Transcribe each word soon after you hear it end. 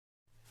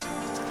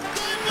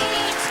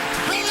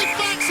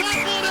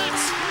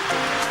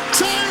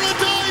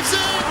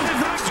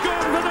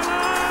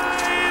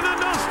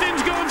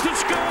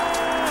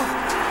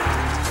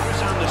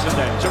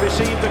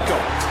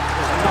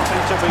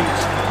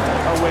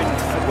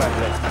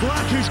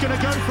Black who's going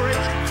to go for it.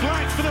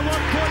 Black for the 1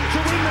 point to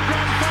win the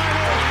grand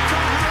final for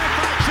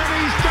Halifax, and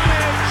he's done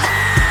it.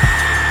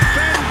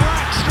 Ben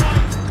Black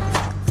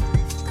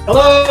strikes.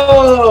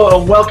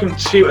 Hello and welcome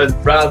to a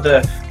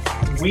rather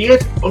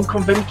weird,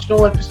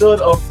 unconventional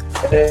episode of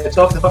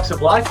Talking the Facts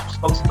of Life,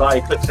 sponsored by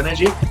Eclipse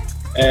Energy.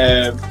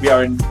 We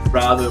are in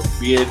rather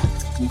weird,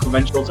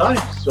 unconventional times,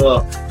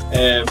 so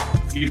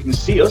you can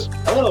see us.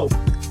 Hello.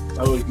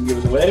 Oh, you can give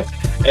us a wave.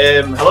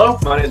 Hello,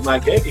 my name is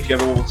Mike Gate, if you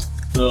ever want to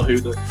know who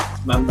the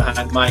man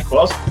behind Mike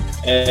was.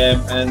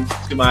 And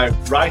to my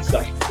right, as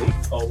I can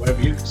see, or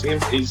wherever you can see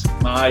him, is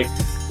my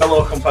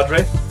fellow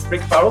compadre,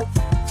 Rick Farrell.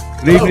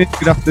 Good evening,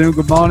 good afternoon,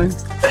 good morning.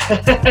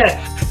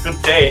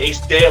 Good day. It's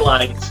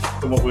daylight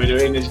from what we're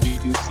doing, as you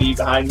can see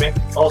behind me.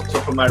 Also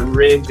from my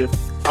range of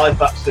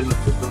Halifax and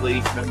the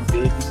league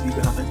memorabilia you see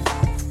behind me.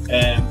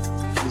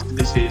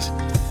 This is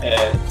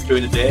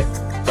during the day,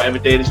 whatever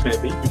day this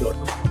may be, we don't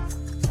know.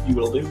 You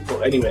will do,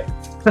 but anyway.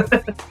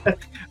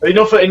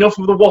 enough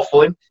of the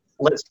waffling.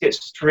 Let's get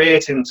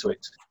straight into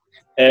it.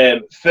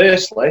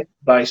 Firstly,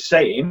 by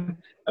saying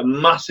a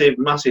massive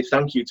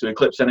thank you to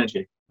Eclipse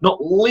Energy,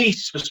 not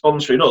least for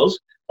sponsoring us,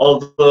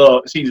 although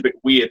it seems a bit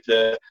weird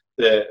the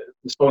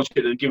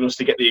sponsorship they've given us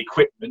to get the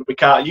equipment we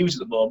can't use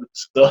at the moment.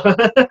 So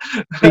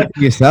Speak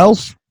for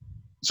yourself.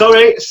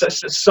 Sorry,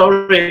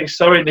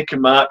 Nick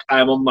and Mark,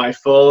 I'm on my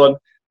phone.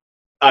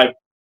 I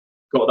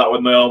got that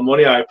with my own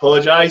money, I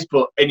apologise,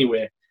 but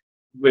anyway,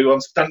 we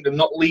want to thank them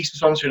not least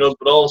for sponsoring us,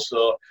 but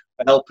also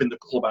for helping the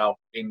club out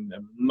in a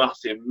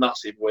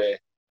massive way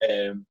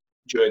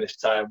during this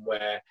time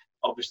where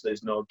obviously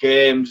there's no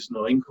games, there's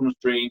no income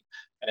stream,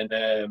 and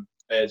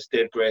as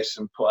Dave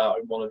Grayson put out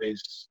in one of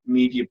his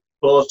media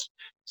posts,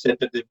 said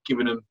that they've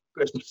given him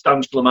a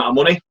substantial amount of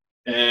money.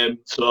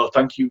 So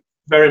thank you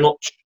very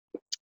much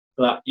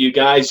for that, you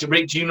guys.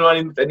 Rick, do you know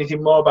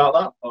anything more about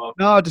that? Or?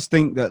 No, I just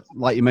think that,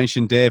 like you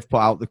mentioned, Dave put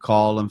out the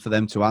call, and for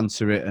them to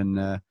answer it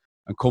and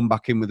come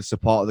back in with the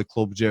support of the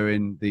club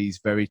during these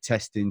very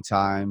testing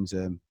times.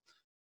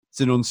 It's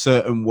an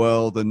uncertain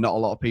world, and not a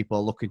lot of people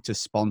are looking to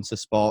sponsor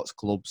sports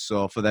clubs.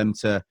 So for them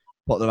to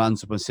put their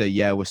hands up and say,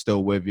 "Yeah, we're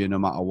still with you, no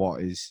matter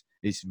what," is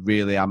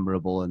really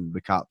admirable, and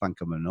we can't thank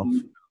them enough.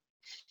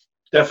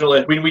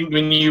 Definitely,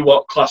 we knew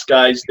what class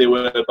guys they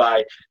were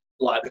by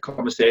like the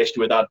conversation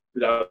we'd had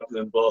with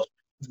them both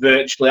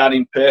virtually and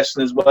in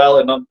person as well,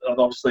 and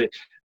obviously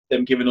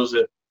them giving us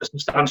a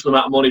substantial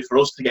amount of money for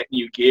us to get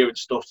new gear and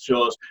stuff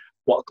shows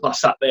what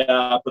class act they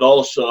are, but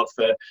also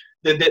for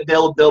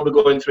they'll be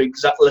going through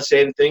exactly the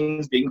same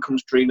things. The income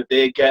stream that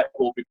they get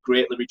will be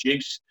greatly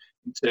reduced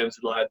in terms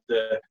of like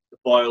the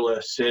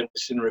boiler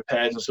service and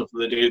repairs and stuff that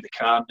they do. They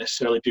can't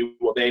necessarily do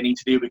what they need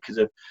to do because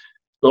of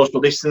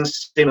social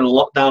distancing and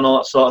lockdown, all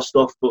that sort of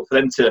stuff. But for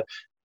them to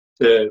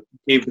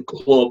give the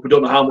club, we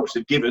don't know how much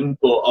they've given,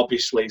 but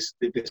obviously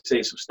they say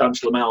a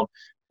substantial amount,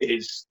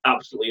 is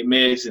absolutely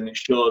amazing. It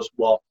shows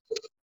what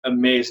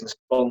amazing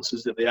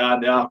sponsors that they are.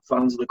 They are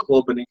fans of the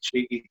club, and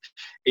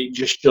it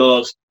just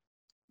shows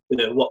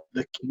what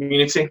the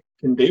community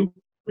can do,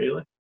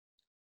 really.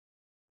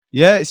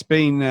 Yeah, it's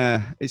been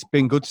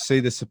good to see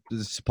the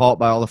support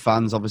by all the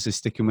fans, obviously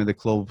sticking with the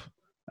club,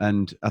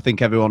 and I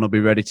think everyone will be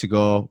ready to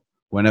go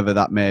whenever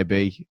that may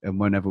be, and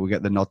whenever we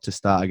get the nod to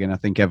start again. I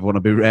think everyone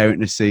will be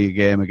raring to see a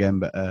game again.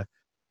 But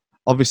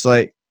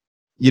obviously,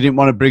 you didn't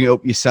want to bring it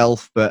up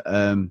yourself, but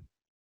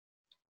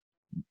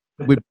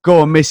we'd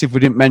go amiss if we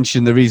didn't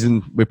mention the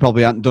reason we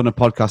probably hadn't done a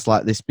podcast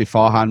like this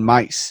beforehand.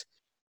 Mike's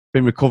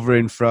been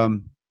recovering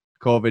from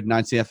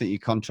COVID-19. I think you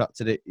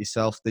contracted it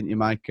yourself, didn't you,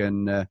 Mike?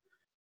 And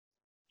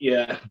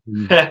yeah,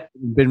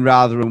 been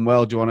rather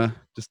unwell. Do you want to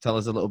just tell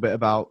us a little bit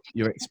about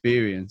your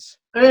experience?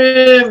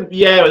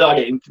 Yeah, without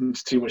getting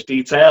into too much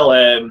detail,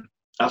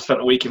 I spent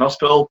a week in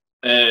hospital.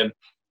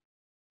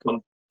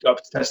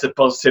 Got tested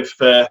positive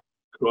for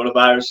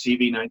coronavirus,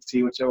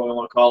 CV-19, whichever one I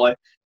want to call it.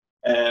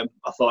 I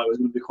thought it was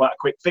going to be quite a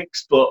quick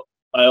fix, but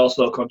I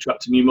also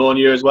contracted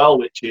pneumonia as well,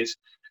 which is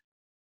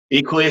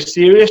equally as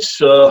serious.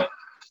 So I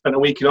spent a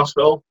week in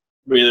hospital,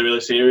 really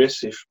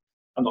serious, if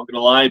I'm not going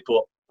to lie,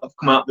 but I've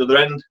come out the other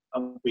end.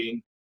 I've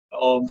been at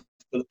home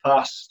for the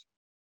past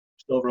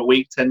just over a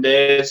week, 10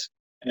 days.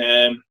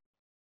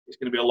 It's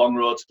going to be a long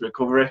road to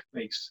recovery.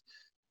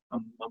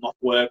 I'm off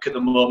work at the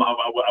moment.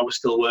 I was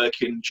still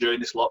working during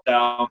this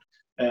lockdown.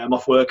 I'm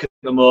off work at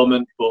the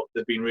moment, but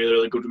they've been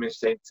really good with me,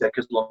 saying to take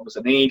as long as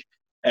I need.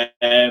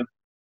 And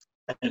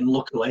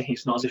luckily,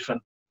 it's not as if I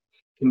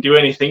can do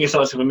anything. It's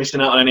not as if I'm missing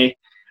out on any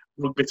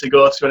rugby to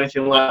go to,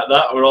 anything like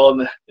that. We're all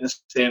in the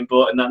same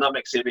boat, and that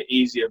makes it a bit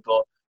easier.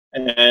 But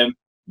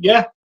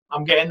yeah,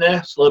 I'm getting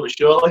there slowly but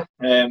surely.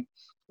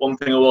 One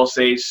thing I will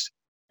say is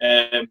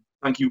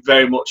thank you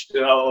very much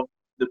to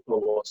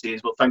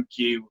but thank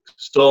you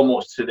so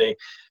much to the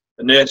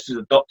nurses,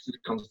 the doctors, the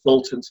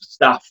consultants, the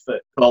staff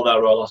at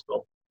Caldwell Royal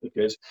Hospital,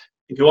 because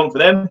if it weren't for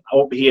them, I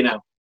won't be here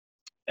now.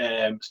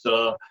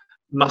 So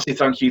massive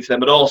thank you to them,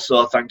 but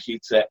also thank you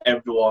to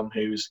everyone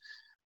who's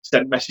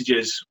sent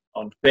messages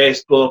on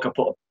Facebook. I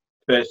put a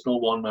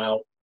personal one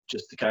out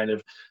just to kind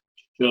of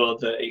show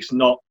that it's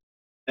not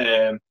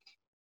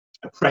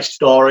a press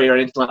story or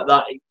anything like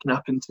that. It can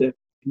happen to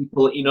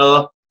people that you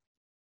know.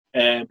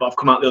 But I've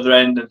come out the other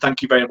end, and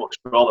thank you very much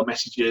for all the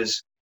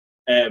messages.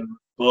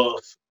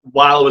 Both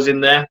while I was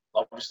in there,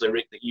 obviously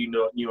Rick, that you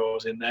know knew I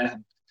was in there,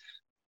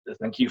 and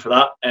thank you for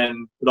that.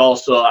 But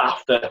also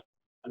after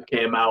I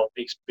came out,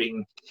 it's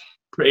been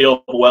pretty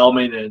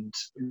overwhelming and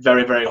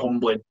very, very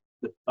humbling.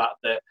 The fact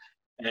that,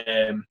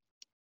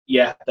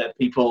 that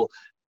people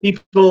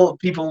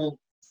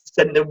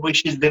sent their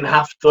wishes, didn't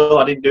have to.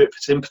 I didn't do it for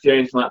sympathy or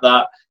anything like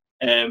that.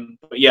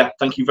 But yeah,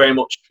 thank you very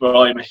much for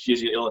all your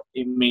messages.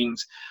 It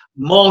means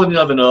more than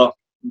you'll ever know.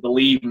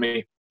 Believe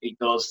me, it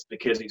does,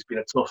 because it's been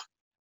a tough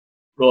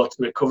road to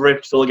recovery.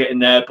 Still getting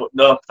there, but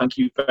no, thank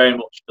you very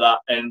much for that.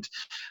 And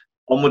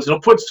onwards and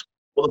upwards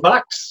for the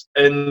backs.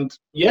 And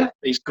yeah,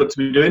 it's good to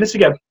be doing this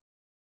again.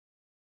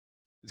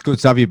 It's good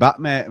to have you back,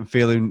 mate, and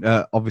feeling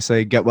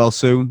obviously get well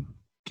soon.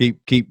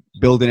 Keep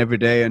building every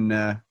day, and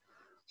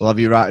we'll have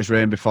you right as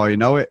rain before you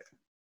know it.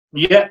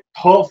 Yeah,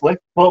 hopefully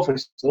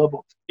so.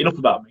 But enough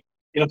about me.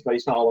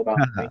 It's not all about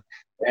me.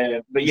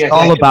 But yeah, it's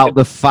all about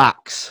the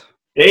facts.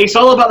 It's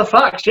all about the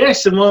facts,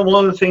 yes. And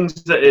one of the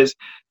things that has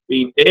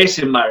been ace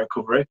in my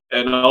recovery,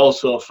 and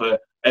also for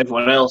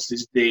everyone else,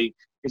 is the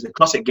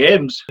classic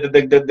games.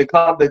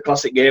 The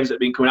classic games that have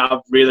been coming out, I've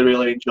really,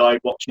 really enjoyed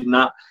watching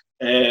that.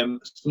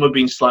 Some have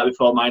been slightly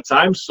before my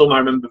time. Some I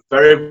remember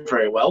very,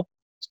 very well.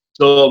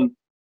 Some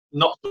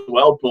not so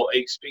well, but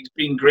it's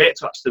been great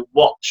to actually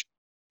watch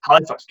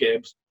Halifax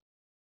games.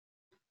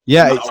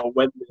 Yeah,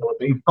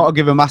 we've got to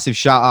give a massive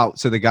shout out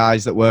to the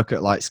guys that work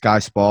at like Sky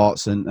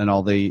Sports and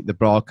all the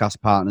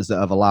broadcast partners that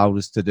have allowed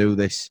us to do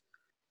this.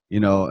 You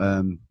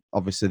know,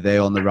 obviously they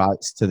own the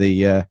rights to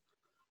the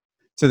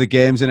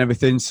games and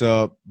everything,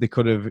 so they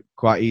could have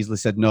quite easily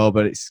said no,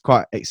 but it's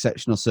quite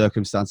exceptional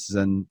circumstances,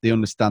 and they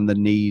understand the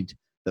need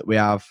that we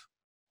have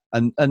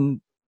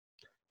and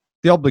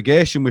the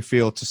obligation we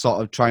feel to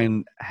sort of try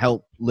and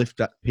help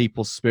lift up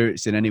people's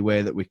spirits in any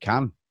way that we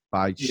can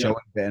by showing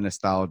a bit of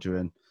nostalgia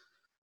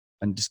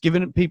and just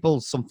giving people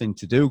something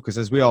to do, because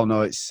as we all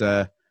know, it's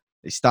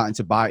starting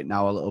to bite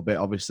now a little bit.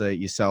 Obviously,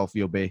 yourself,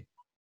 you'll be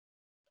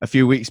a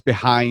few weeks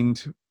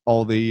behind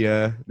all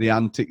the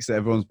antics that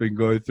everyone's been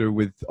going through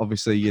with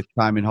obviously your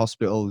time in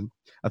hospital.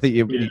 I think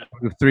you're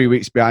 3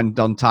 weeks behind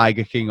on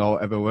Tiger King or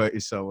whatever, weren't you?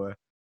 So.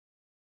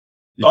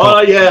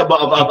 But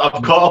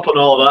I've caught up on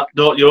all that.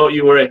 Don't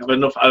you worry.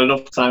 I've had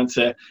enough time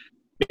to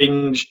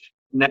binge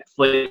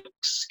Netflix,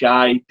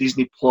 Sky,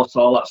 Disney Plus,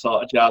 all that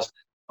sort of jazz.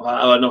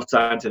 I've had enough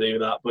time to do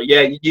that. But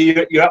yeah,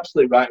 you're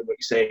absolutely right in what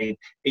you're saying.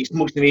 It's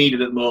much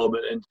needed at the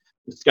moment, and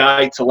the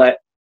Sky to let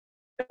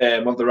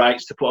have the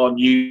rights to put on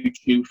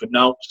YouTube for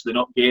now, so they're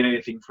not gaining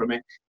anything from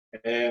it.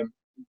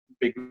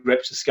 Big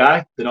reps to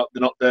Sky. They're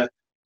not as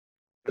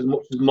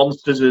much as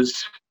monsters as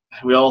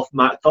we all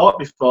might have thought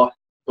before.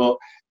 But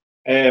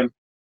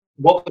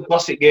what the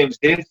classic games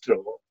did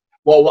throw,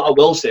 what I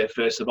will say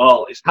first of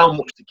all is how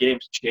much the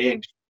game's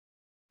changed.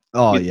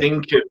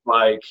 Think of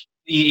like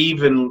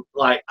even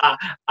like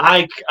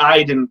I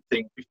didn't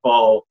think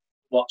before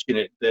watching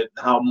it that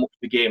how much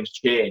the game's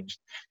changed.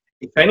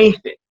 If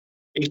anything,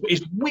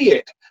 it's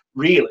weird,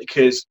 really,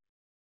 because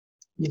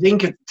you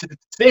think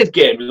today's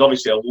game is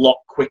obviously a lot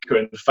quicker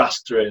and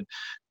faster, and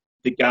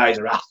the guys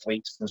are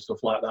athletes and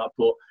stuff like that.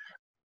 But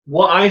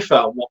what I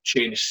found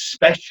watching,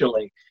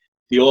 especially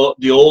the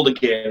older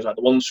games, like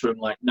the ones from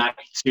like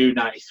 92,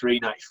 93,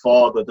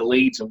 94, the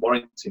Leeds and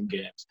Warrington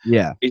games,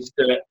 is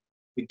that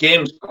the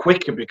game's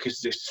quicker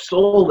because there's so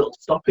little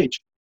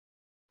stoppage.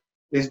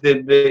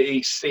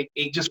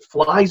 It just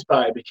flies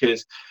by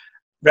because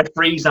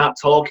referees aren't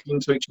talking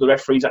to each other.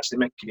 Referees actually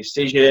make a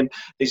decision.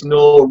 There's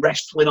no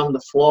wrestling on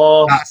the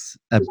floor. That's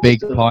a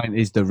big point,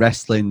 is the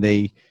wrestling.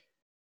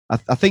 I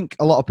think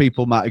a lot of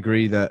people might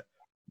agree that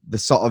the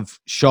sort of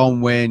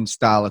Sean Wayne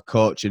style of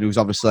coaching, who's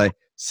obviously,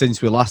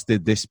 since we last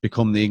did this,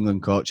 become the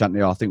England coach, hasn't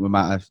he? I think we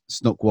might have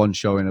snuck one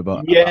show in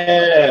about.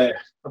 Yeah,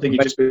 I think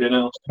it just been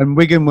announced. And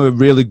Wigan were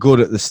really good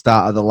at the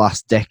start of the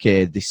last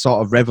decade. They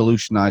sort of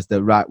revolutionised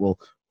the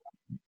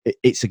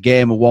it's a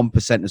game of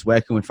 1%ers. Where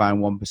can we find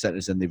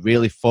 1%ers? And they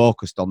really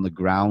focused on the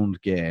ground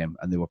game,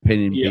 and they were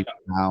pinning people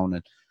down.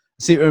 And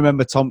I seem to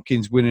remember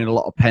Tompkins winning a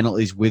lot of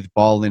penalties with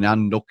ball in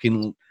hand,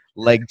 knocking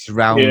legs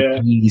round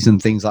knees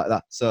and things like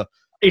that. So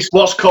it's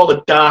what's called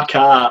the dark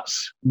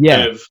arts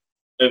of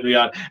the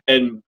art.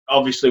 And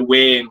obviously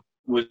Wayne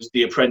was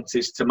the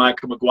apprentice to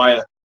Michael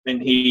Maguire,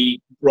 and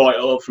he brought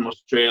it up from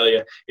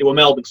Australia. It was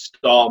Melbourne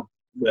Storm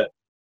that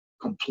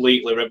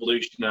completely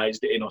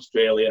revolutionised it in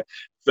Australia.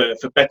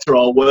 For better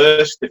or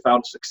worse, they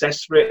found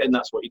success for it, and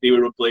that's what you do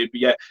with rugby.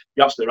 But yeah,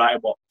 you're absolutely right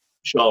about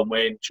Sean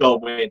Wayne.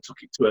 Sean Wayne took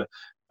it to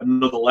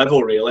another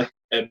level, really.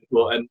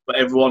 But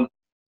everyone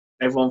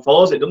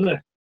follows it, doesn't they?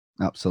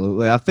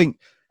 Absolutely. I think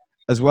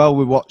as well,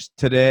 we watched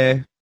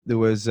today, there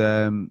was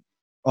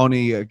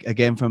only a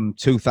game from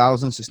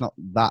 2000, so it's not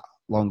that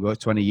long ago,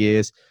 20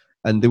 years,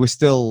 and they were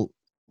still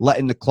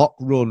letting the clock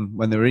run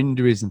when there are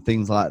injuries and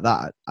things like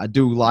that. I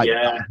do like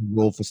that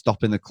rule for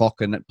stopping the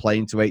clock and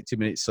playing to 80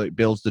 minutes, so it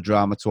builds the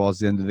drama towards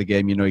the end of the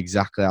game. You know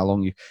exactly how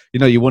long you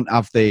wouldn't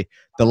have the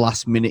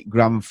last minute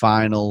grand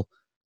final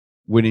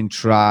winning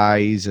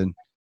tries and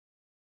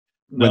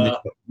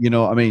you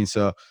know what I mean.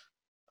 So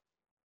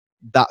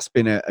that's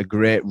been a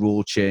great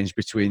rule change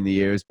between the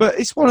years. But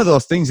it's one of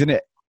those things, isn't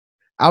it?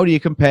 How do you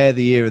compare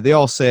the era? They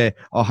all say,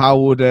 "Oh, how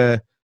would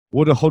a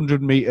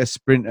 100-meter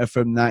sprinter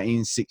from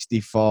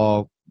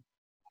 1964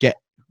 get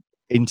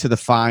into the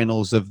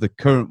finals of the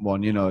current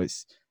one?" You know,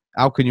 it's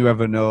how can you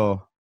ever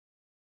know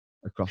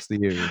across the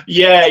years?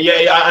 Yeah,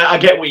 I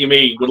get what you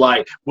mean.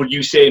 Would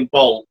Usain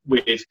Bolt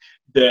with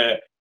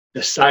the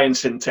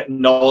science and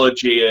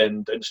technology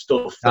and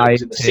stuff that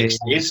was in the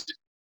 60s?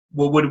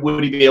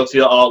 Would he be able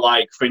to,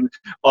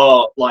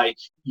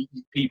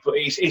 people?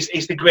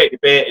 It's the great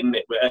debate, isn't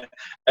it?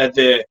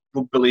 The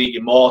rugby league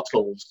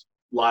immortals,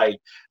 like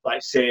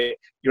say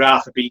your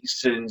Arthur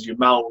Beetsons, your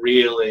Mal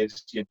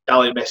Reilly's, your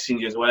Dally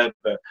Messengers,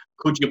 whatever.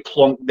 Could you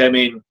plonk them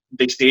in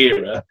this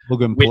era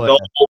with all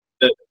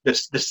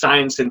the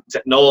science and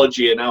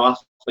technology and how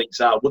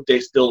athletes are? Would they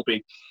still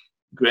be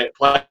great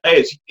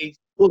players? It's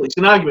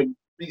an argument.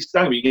 It's an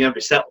argument you can never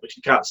settle, but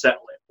you can't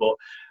settle it. But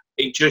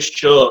it just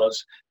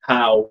shows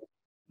how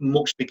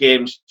much the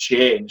game's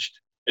changed,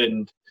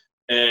 and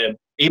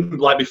even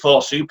like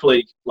before Super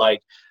League,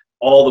 like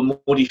all the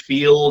muddy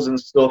fields and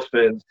stuff,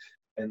 and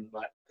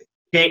like the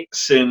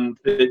kicks and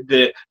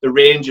the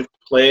range of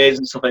plays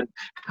and stuff, and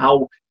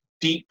how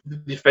deep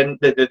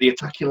the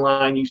attacking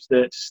line used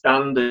to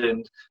stand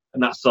and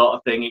that sort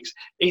of thing.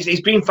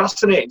 It's been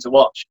fascinating to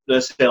watch.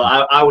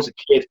 I was a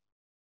kid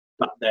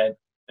back then,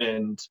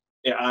 and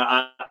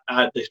I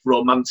had this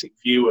romantic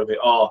view of it.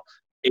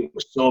 It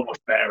was so much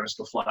better and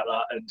stuff like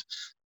that. And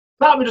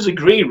part of me does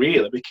agree,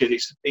 really, because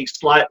it's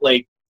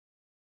slightly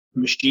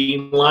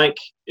machine-like.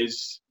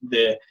 It's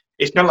kind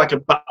of like a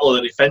battle of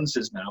the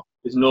defences now.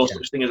 There's no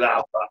such thing as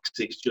halfbacks.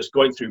 It's just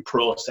going through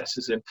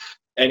processes and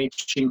any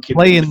chink in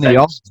playing the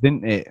odds,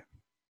 didn't it?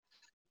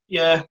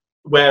 Yeah.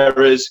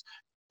 Whereas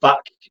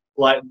back,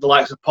 like the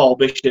likes of Paul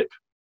Bishop,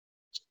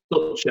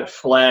 such a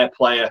flair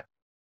player,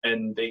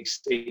 and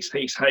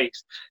to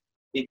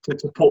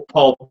put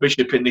Paul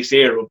Bishop in this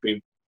era would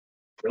be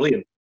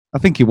brilliant. I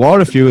think he wore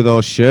a few of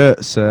those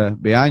shirts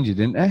behind you,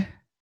 didn't he?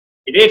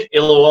 He did.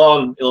 He'll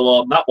worn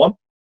that one,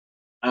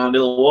 and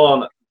he'll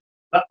worn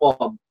that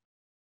one.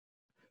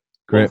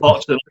 Great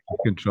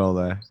control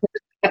there.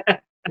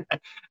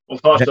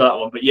 Unfortunately, that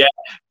one. But yeah,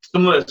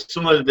 some of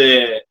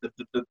the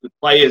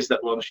players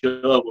that were on the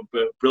show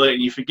were brilliant.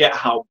 And you forget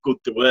how good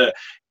they were.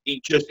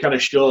 It just kind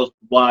of shows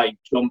why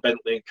John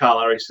Bentley and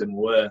Carl Harrison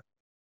were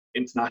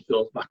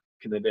internationals back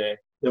in the day.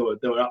 They were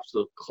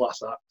absolute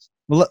class acts.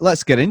 Well,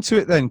 let's get into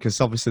it then, because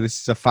obviously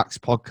this is a facts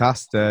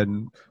podcast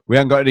and we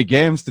haven't got any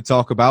games to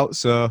talk about.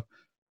 So,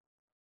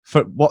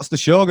 what's the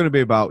show going to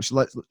be about?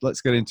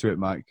 Let's get into it,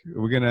 Mike.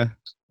 We're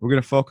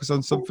gonna focus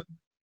on something.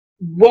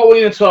 What we're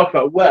going to talk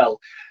about?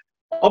 Well,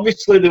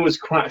 obviously there was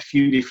quite a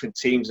few different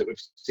teams that we've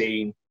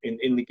seen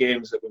in the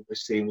games that we've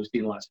seen. We've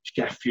seen like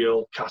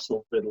Sheffield,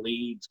 Castleford,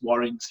 Leeds,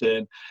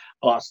 Warrington,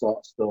 all that sort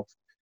of stuff.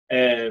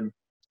 And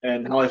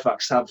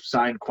Halifax have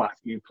signed quite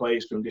a few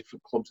players from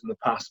different clubs in the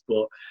past,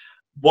 but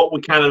what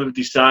we kind of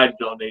decided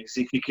on is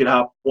if you could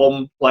have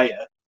one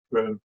player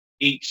from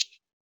each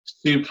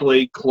Super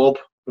League club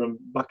from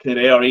back in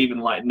the day, or even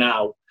like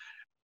now,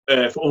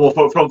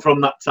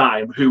 from that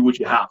time, who would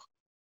you have?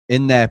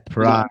 In their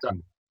prime.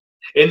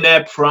 In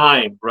their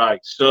prime, right.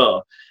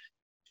 So,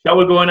 shall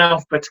we go in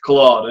alphabetical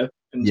order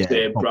and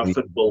say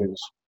Bradford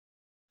Bulls?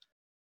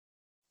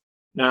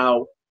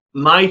 Now,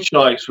 my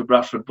choice for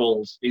Bradford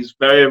Bulls is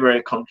very,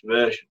 very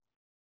controversial.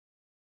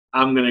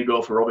 I'm going to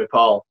go for Robbie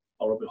Paul.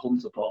 Or Robbie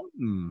Hunter Paul,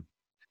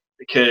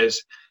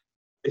 because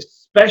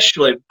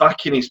especially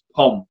back in his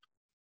pomp,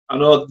 I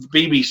know the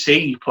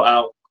BBC put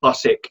out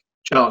classic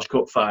Challenge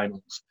Cup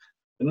finals.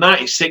 The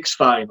 '96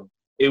 final,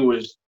 it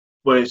was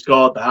where he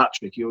scored the hat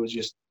trick. He was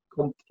just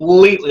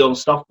completely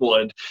unstoppable,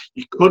 and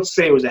you could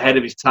say he was ahead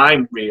of his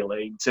time,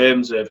 really, in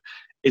terms of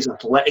his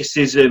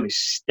athleticism, his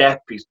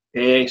step, his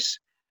pace,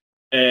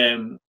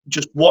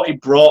 just what he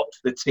brought to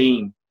the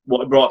team,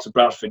 what he brought to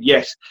Bradford.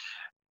 Yes.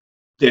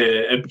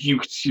 The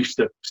abuse used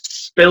to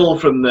spill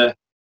from the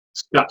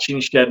scratching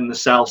shed in the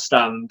south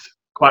stand,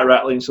 quite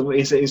rightly in some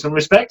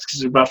respects, because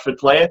he's a Bradford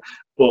player.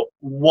 But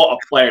what a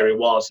player he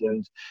was,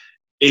 and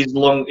his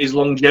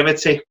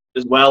longevity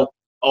as well.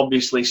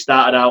 Obviously,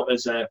 started out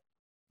as a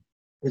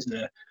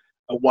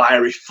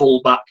wiry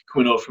fullback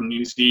coming over from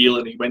New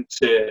Zealand. He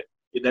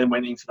then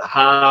went into the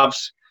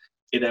halves.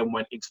 He then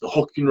went into the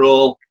hooking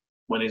role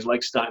when his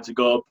legs started to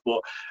go up.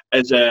 But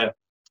as an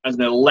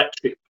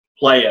electric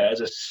player, as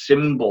a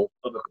symbol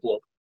of a club,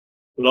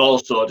 but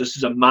also just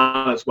as a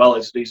man as well.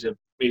 He's a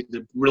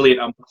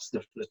brilliant ambassador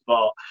for the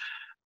sport.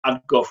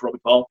 I'd go for Robbie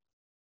Paul.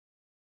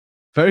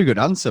 Very good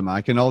answer,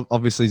 Mike. And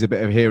obviously he's a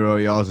bit of a hero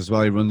of yours as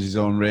well. He runs his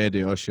own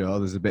radio show.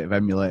 There's a bit of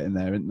emulating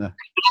there, isn't there?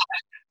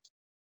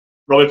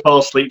 Robbie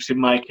Paul sleeps in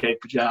my cake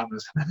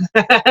pajamas.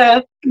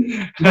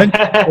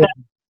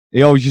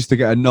 He always used to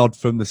get a nod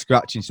from the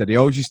scratching. Said he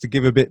always used to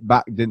give a bit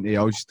back, didn't he?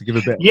 Always used to give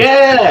a bit.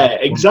 Yeah,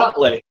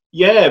 exactly.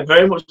 Yeah,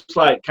 very much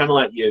like kind of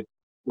like you.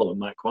 Well,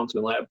 Mike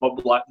Quantum, like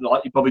your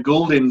Bobby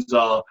Gouldings,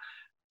 or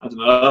I don't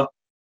know,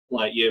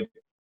 like your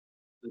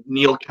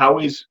Neil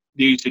Cowies.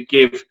 They used to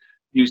give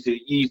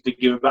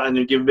it back and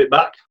then give a bit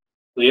back.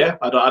 So yeah,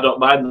 I don't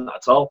mind that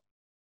at all.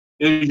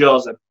 Who's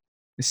yours then?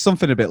 It's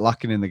something a bit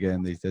lacking in the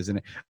game these days, isn't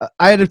it?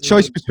 I had a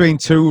choice between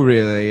two,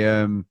 really.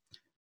 The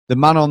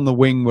man on the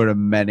wing were a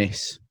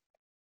menace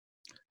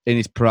in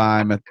his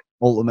prime, an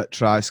ultimate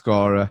try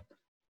scorer.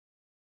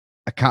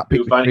 I can't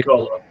pick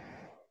Vainikolo,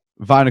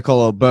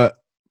 but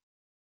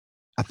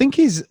I think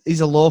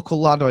he's a local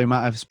lad, or he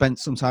might have spent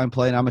some time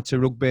playing amateur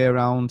rugby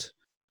around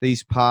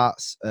these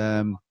parts.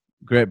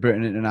 Great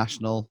Britain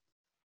international,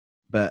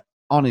 but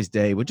on his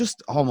day, were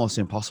just almost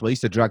impossible. He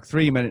used to drag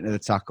 3 minutes into the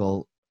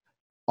tackle,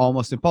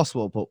 almost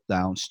impossible to put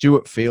down.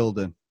 Stuart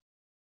Fielden.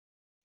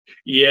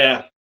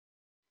 Yeah.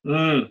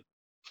 Good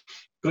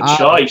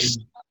choice.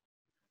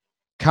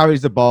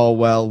 Carries the ball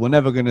well. We're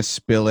never going to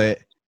spill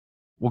it.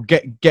 We'll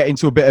get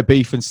into a bit of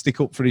beef and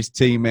stick up for his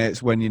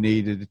teammates when you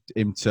needed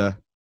him to.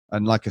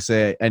 And like I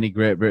say, any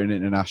Great Britain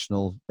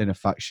international in a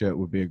fact shirt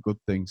would be a good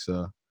thing.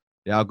 So,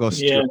 yeah, I'll go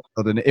Stuart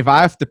Fielden. If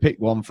I have to pick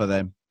one for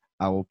them,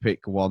 I will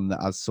pick one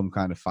that has some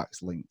kind of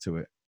facts linked to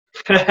it.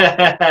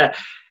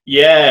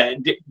 Yeah,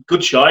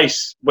 good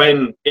choice.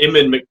 When him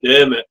and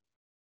McDermott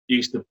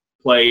used to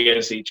play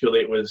against each other,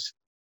 it was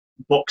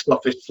box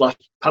office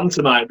 /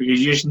 pantomime, because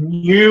you just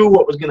knew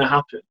what was going to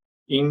happen.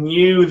 You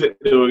knew that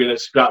they were going to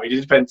scrap. It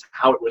just depends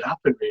how it would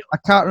happen, really. I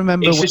can't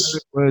remember whether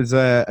it was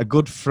a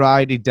Good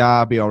Friday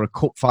derby or a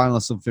cup final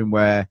or something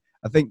where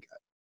I think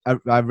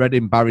I read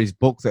in Barry's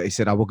book that he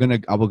said, I were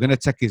gonna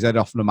take his head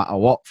off no matter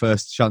what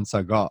first chance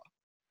I got.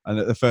 And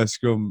at the first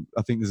scrum,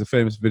 I think there's a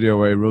famous video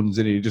where he runs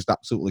in and he just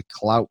absolutely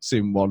clouts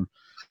him one.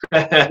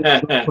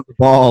 The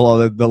ball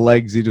or the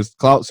legs, he just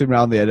clouts him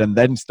around the head and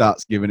then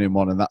starts giving him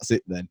one, and that's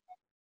it then.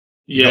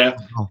 Yeah.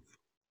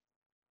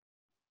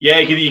 Yeah,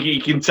 you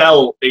can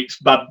tell it's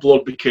bad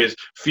blood because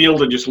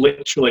Fielder just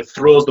literally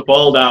throws the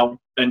ball down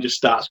and just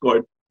starts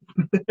going.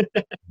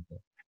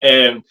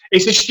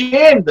 It's a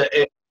shame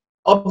that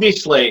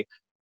obviously,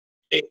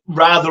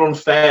 rather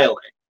unfairly,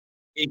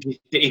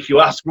 if you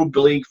ask rugby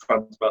league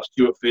fans about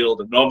Stuart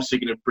Fielder, they're obviously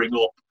going to bring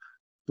up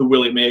the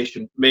Willie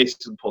Mason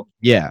punch.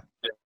 Yeah.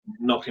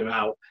 Knock him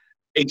out.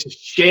 It's a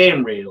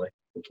shame, really,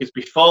 because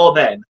before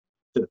then,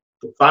 the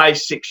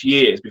 5-6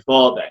 years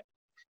before then,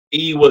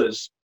 he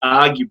was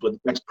arguably the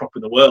best prop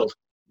in the world.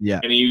 Yeah.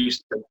 And he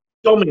used to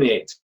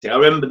dominate. I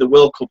remember the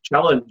World Cup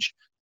Challenge.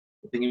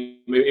 I think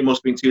it must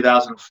have been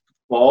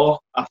 2004,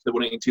 after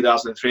winning in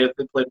 2003.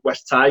 They played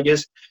West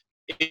Tigers.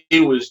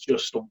 He was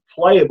just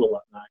unplayable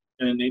that night.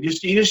 And he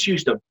just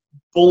used to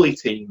bully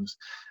teams.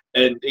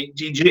 And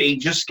he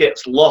just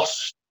gets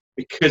lost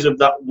because of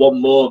that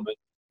one moment,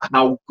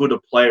 how good a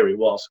player he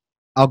was.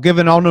 I'll give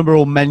an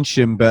honourable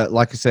mention, but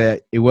like I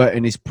say, he weren't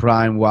in his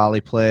prime while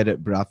he played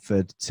at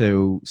Bradford,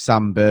 to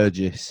Sam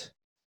Burgess.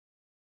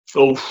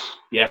 Oh,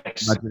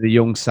 yes. Imagine the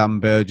young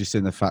Sam Burgess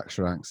in the fax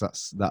ranks.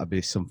 That'd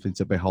be something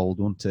to behold,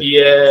 wouldn't it?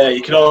 Yeah,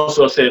 you can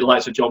also say the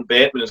likes of John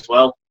Bateman as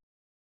well.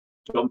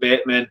 John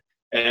Bateman.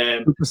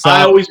 I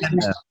always.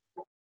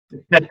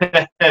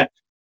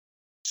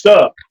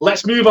 So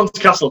let's move on to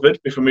Castleford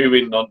before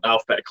moving on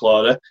alphabetical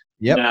order.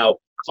 Yep. Now,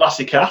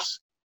 Classic Cass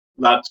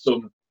had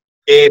some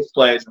ace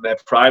players in their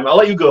prime. I'll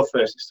let you go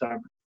first this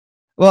time.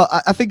 Well,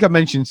 I think I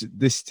mentioned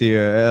this to you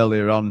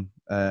earlier on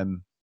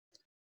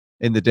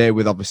in the day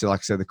with, obviously, like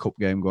I said, the cup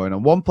game going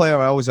on. One player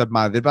I always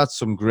admired, they've had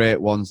some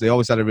great ones. They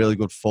always had a really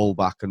good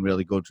fullback and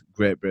really good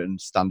Great Britain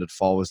standard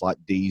forwards like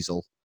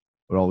Diesel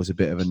were always a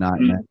bit of a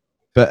nightmare.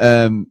 But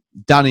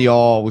Danny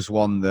Orr was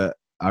one that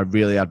I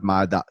really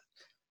admired. That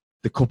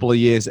the couple of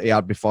years that he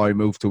had before he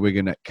moved to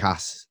Wigan at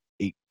Cass,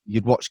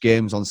 you'd watch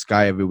games on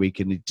Sky every week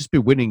and he'd just be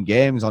winning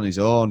games on his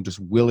own, just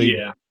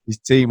willing his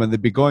team, and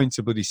they'd be going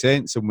to bloody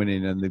Saints and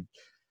winning, and they,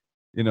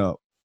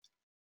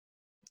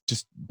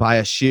 just by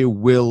a sheer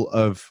will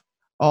of,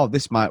 oh,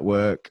 this might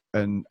work.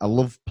 And I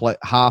love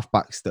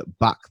halfbacks that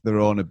back their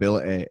own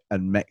ability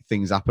and make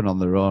things happen on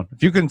their own.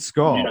 If you can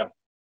score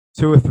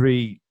 2 or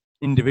 3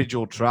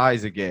 individual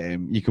tries a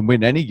game, you can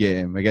win any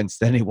game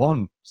against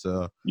anyone.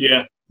 So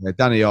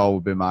Danny Orr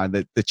would be mine.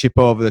 The chip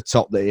over the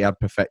top that he had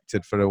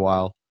perfected for a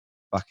while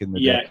back in the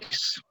day.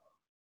 Yes.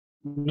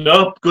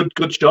 No, good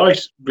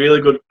choice.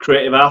 Really good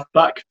creative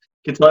halfback.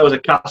 You can tell he was a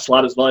Cass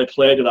lad as well. He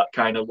played with that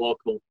kind of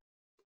local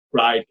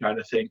pride kind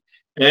of thing.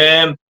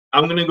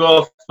 I'm going to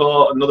go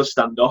for another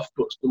standoff,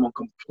 but someone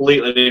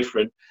completely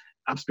different. It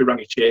has to be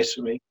Rangy Chase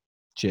for me.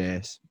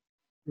 Chase.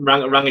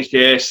 Rangy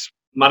Chase,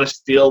 man of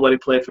steel when he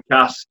played for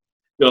Cass.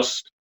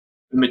 Just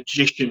a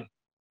magician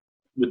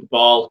with the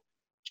ball.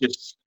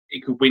 Just he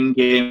could win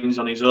games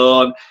on his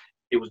own.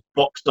 It was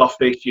box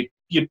office.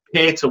 You'd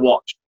pay to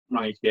watch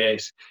Rangy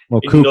Chase.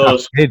 Well,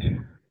 Kukas did.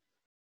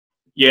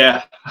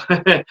 Yeah.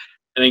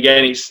 And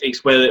again,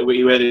 it's where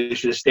they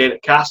should have stayed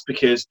at Cass,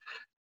 because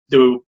they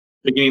were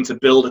beginning to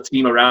build a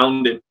team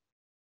around him,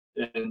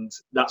 and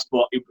that's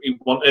what he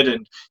wanted.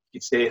 And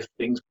you'd say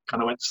things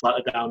kind of went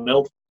slightly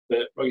downhill for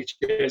Roger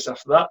Chase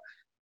after that.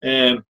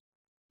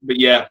 But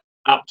yeah,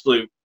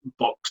 absolute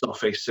box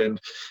office, and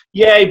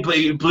yeah,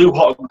 he blew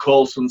hot and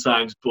cold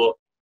sometimes, but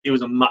he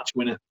was a match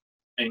winner,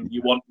 and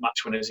you want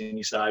match winners in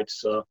your side.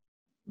 So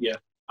yeah.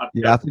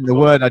 I think the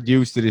word I'd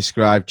use to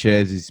describe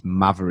Chase is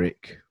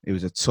maverick. He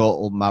was a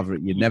total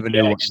maverick. You never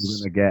knew what you were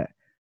going to get.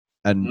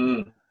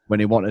 And when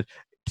he wanted,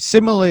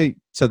 similarly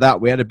to that,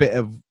 we had a bit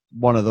of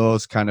one of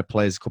those kind of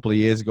players a couple of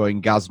years ago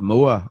in Gaz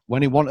Moore.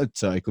 When he wanted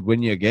to, he could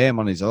win you a game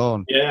on his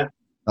own. Yeah.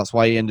 That's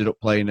why he ended up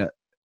playing at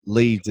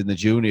Leeds in the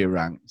junior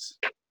ranks.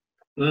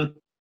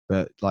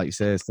 But like you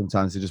say,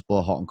 sometimes they just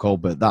blow hot and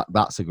cold. But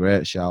that's a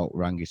great shout,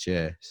 Rangi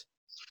Chase.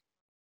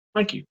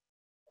 Thank you.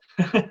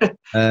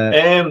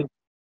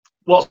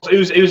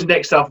 Who's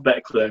next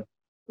alphabetically?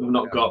 We've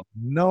not got.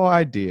 No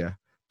idea.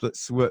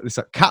 Let's work this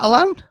out.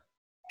 Catalan.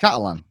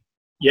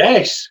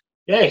 Yes.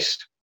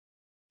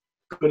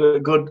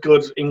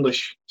 Good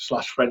English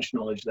 / French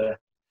knowledge there.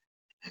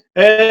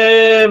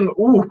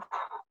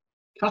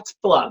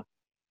 Catalan.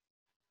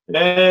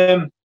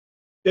 They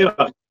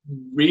have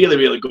really,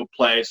 really good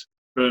players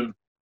from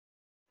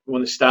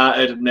when they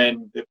started, and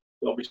then they've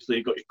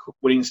obviously got your cup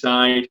winning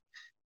side.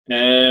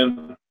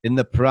 In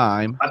the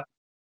prime.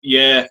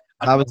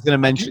 I was going to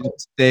mention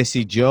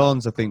Stacey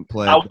Jones, I think,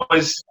 played.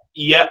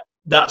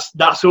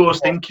 That's who I was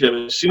thinking of.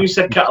 As soon as you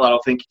said Catalan, I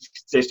think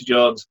Stacey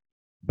Jones.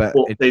 But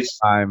in this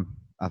time,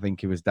 I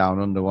think he was down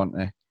under,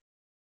 wasn't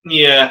he?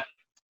 Yeah.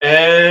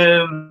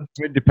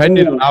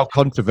 Depending on how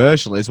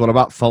controversial it is, what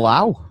about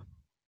Falau?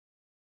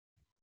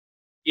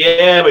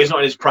 Yeah, but he's not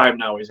in his prime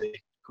now, is he?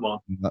 Come on.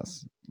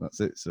 That's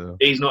it. So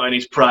he's not in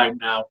his prime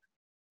now.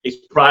 His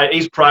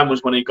prime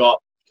was when he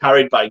got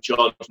carried by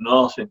George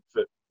Norton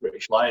for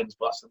British Lions,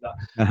 but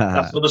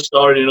that's another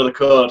story in another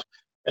code.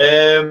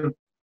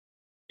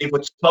 If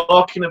we're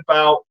talking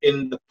about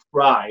in the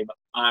prime,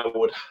 I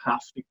would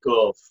have to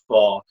go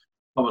for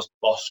Thomas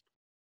Bosk.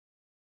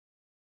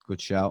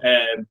 Good shout.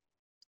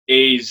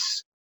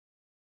 He's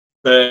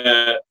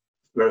for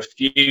a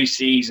few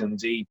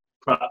seasons he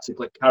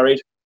practically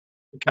carried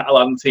the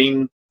Catalan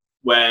team,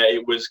 where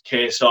it was a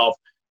case of,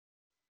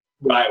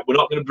 right, we're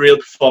not going to really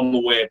perform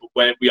away,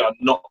 but we are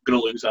not going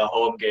to lose our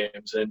home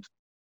games. And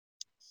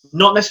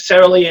not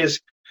necessarily as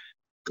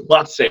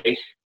classy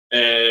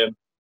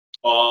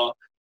or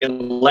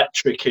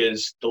electric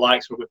as the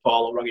likes of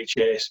Paul or Roger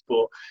Chase,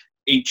 but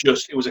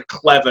it was a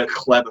clever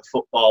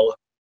footballer.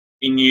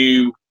 He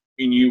knew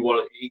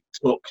what he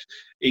took.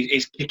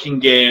 His kicking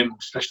game,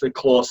 especially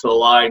close to the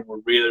line, were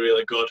really,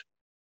 really good.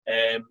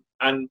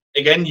 And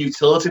again,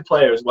 utility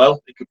player as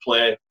well. He could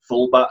play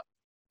fullback,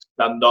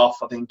 stand off.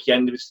 I think he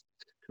ended his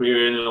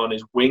career on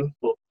his wing.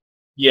 But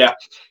yeah,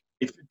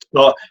 if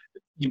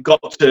you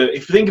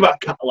think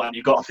about Catalan,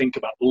 you've got to think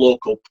about the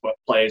local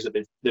players that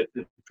they've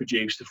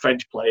produced, the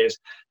French players,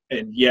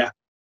 and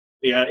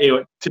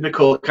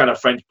typical kind of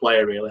French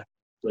player, really.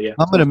 So yeah,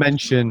 I'm going to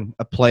mention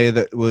a player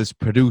that was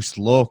produced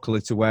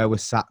locally to where we're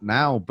sat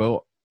now,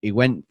 but he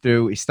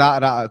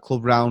started out at a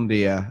club round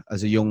here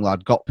as a young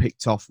lad, got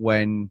picked off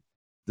when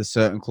the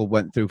certain club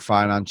went through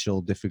financial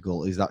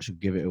difficulties. That should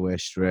give it away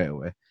straight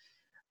away.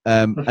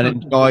 And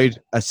enjoyed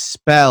a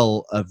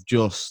spell of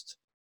just,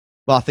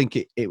 well, I think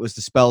it was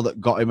the spell that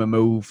got him a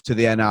move to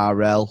the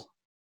NRL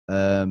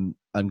and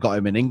got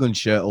him an England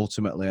shirt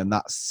ultimately. And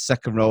that's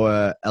second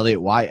rower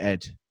Elliot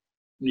Whitehead.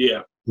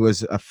 Yeah. It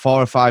was a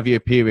 4 or 5 year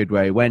period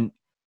where he weren't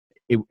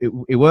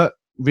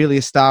really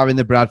a star in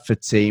the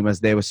Bradford team as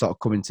they were sort of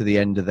coming to the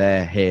end of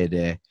their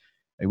heyday.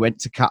 He went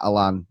to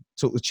Catalan,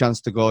 took the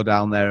chance to go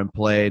down there and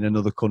play in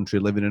another country,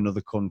 live in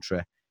another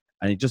country.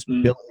 And he just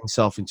built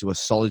himself into a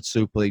solid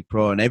Super League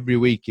pro. And every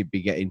week he'd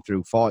be getting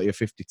through 40 or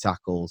 50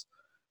 tackles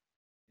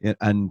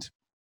and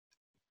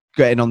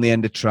getting on the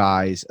end of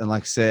tries. And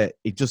like I say,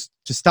 he just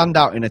to stand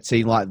out in a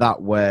team like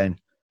that when,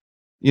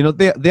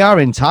 they are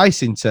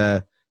enticing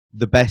to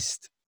the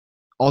best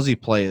Aussie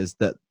players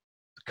that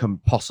can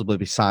possibly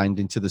be signed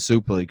into the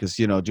Super League. Because,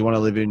 do you want to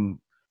live in,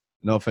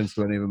 no offence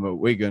to any of them at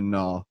Wigan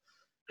or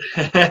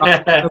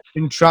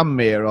in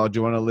Tranmere, or do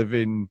you want to live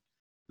in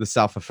the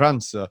south of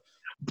France? So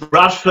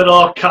Bradford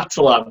or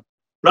Catalan,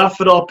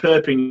 Bradford or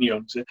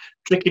Perpignan. It's a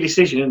tricky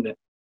decision, isn't it?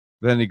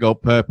 Then you go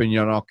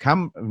Perpignan or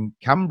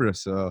Canberra.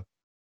 So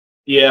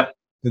yeah,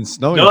 and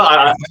snowing.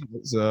 No,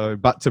 so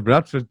back to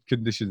Bradford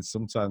conditions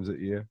sometimes at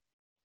year.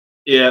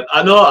 Yeah,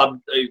 I know.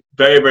 A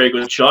very, very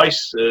good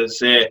choice.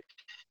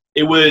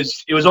 It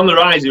was on the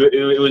rise.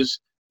 It was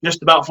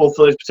just about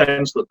fulfilling his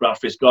potential at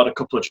Bradford. He's got a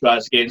couple of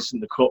tries against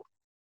in the Cup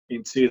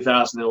in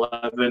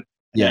 2011.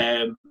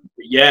 And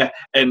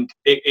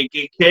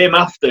it came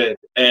after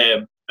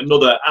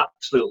another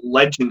absolute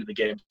legend of the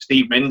game,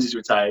 Steve Menzies,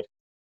 retired.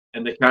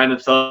 And they kind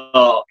of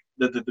thought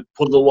that the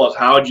puzzle was,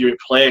 how do you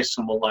replace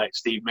someone like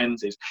Steve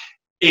Menzies?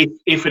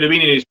 If it had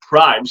been in his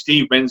prime,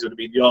 Steve Menzies would have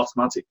been the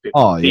automatic pick.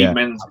 Oh, Steve yeah,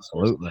 Menzies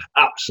absolutely.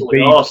 absolutely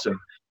awesome.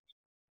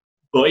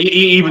 But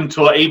even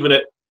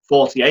at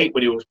 48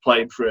 when he was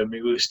playing for him.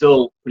 He was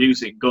still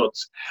producing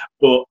goods,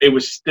 but it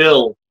was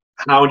still,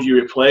 how do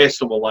you replace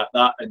someone like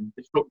that? And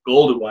they took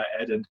Golden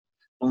Whitehead, and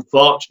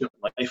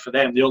unfortunately for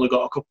them, they only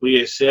got a couple of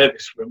years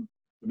service from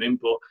him.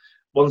 But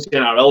once the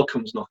NRL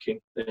comes knocking,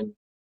 then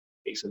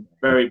it's a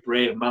very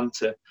brave man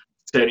to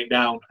turn it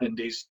down, and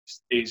he's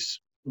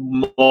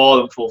more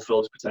than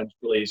fulfilled his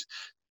potential.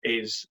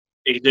 He's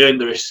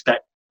earned the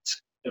respect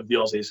of the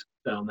Aussies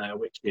down there,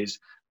 which is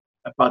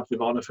a badge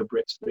of honour for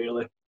Brits,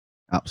 really.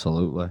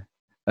 Absolutely.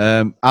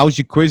 How's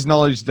your quiz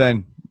knowledge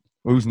then?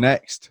 Who's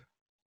next?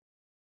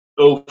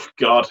 Oh,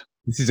 God.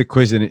 This is a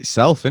quiz in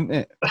itself, isn't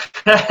it?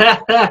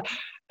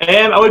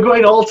 Are we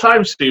going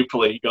all-time Super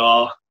League,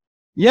 or...?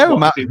 Yeah, we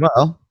might as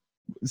well.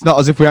 It's not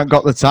as if we haven't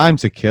got the time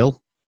to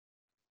kill.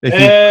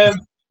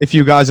 If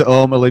you guys at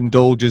home will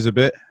indulge us a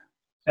bit.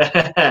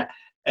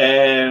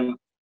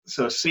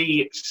 So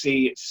C,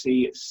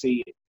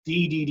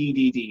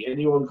 D.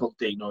 Anyone called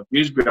D? No,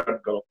 Dewsbury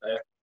haven't got up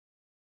there.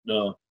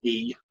 No,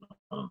 E.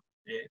 No,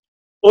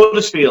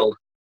 Huddersfield.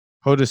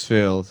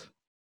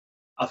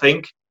 I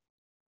think.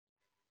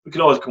 We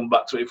can always come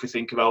back to it if we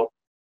think about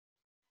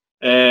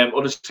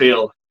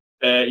Huddersfield.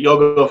 You'll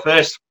go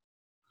first.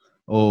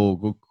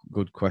 Oh,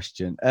 good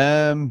question.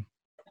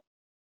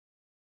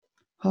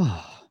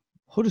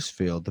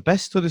 Huddersfield. The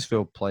best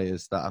Huddersfield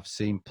players that I've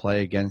seen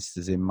play against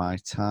us in my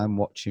time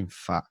watching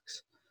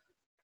Facts.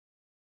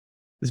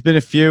 There's been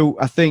a few.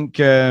 I think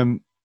I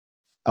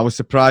was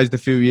surprised a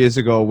few years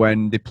ago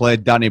when they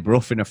played Danny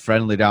Brough in a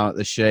friendly down at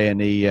the Shea,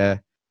 and he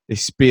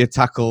spear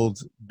tackled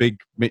big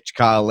Mitch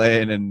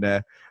Carlane and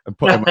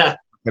put him. I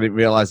didn't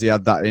realise he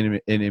had that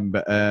in him.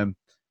 But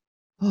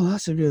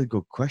that's a really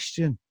good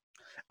question.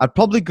 I'd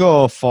probably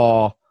go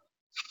for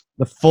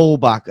the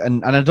fullback,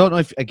 and I don't know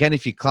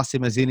if you class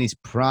him as in his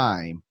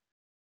prime,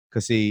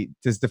 because he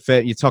does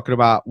you're talking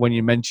about when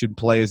you mention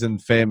players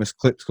and famous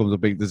clips comes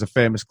up. There's a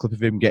famous clip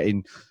of him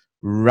getting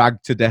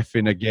ragged to death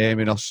in a game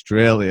in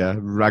Australia.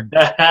 Ragged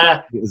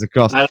as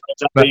across. I know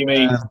exactly what you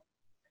mean.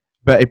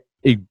 But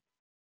he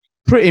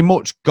pretty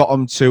much got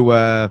them to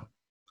a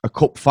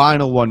cup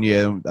final one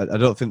year. I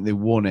don't think they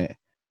won it.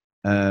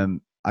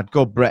 I'd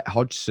go Brett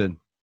Hodgson.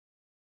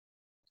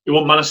 You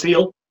want Man of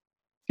Steel?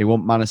 He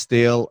won Man of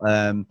Steel.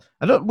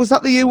 Was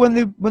that the year when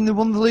they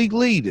won the league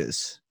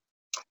leaders?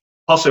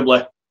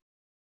 Possibly.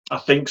 I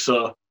think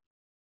so.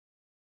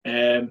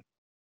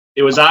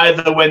 It was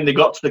either when they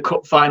got to the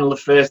cup final the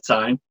first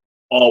time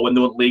or when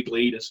they won league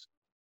leaders.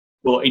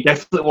 But he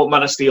definitely won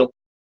Man of Steel.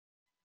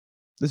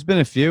 There's been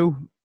a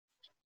few.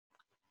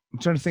 I'm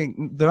trying to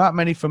think. There aren't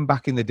many from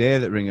back in the day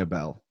that ring a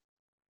bell.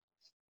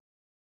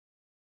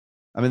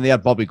 I mean, they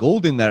had Bobby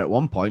Gould in there at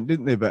one point,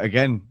 didn't they? But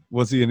again,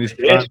 was he in his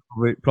prime?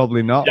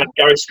 Probably not. Yeah,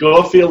 Gary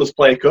Schofield as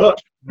player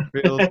coach.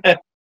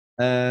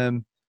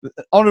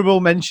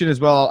 Honourable mention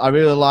as well. I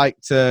really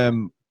liked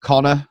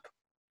Connor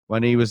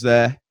when he was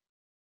there.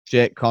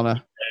 Jake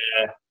Connor.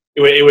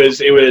 It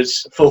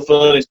was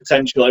fulfilling his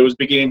potential. It was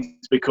beginning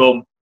to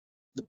become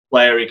the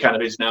player he kind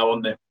of is now,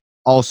 wasn't it?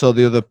 Also,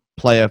 the other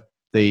player,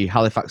 the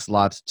Halifax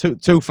lad,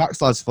 two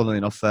Fax lads, funnily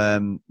enough,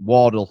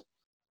 Wardle.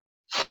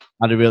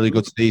 Had a really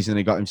good season.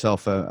 He got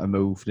himself a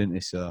move, didn't he?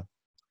 So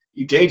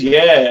he did,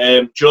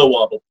 yeah. Joe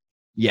Wardle.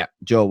 Yeah,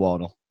 Joe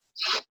Wardle.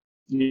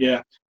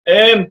 Yeah.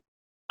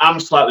 I'm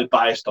slightly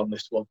biased on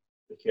this one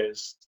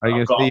because are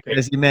you going to see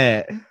as your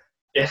mate?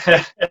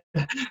 Yeah.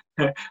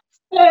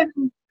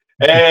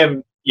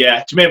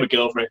 Yeah. Jermaine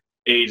McGilvery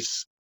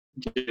is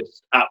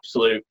just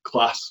absolute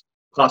class.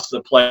 Class as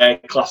a player,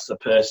 class as a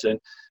person,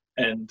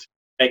 and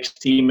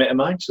ex-teammate of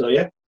mine. So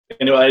yeah,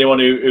 anyone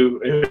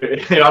who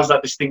has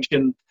that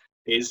distinction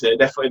is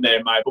definitely there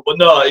in mind. But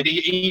no,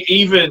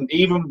 even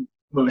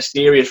with a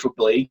serious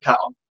rugby league hat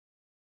on,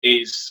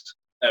 is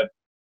to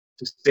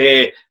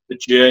say the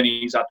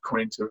journey he's had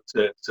coming to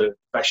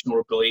professional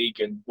rugby league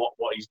and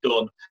what he's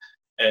done,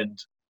 and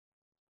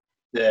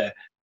the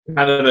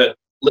kind of a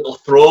little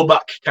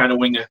throwback kind of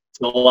winger to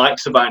the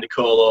likes of Vainicolo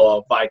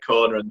or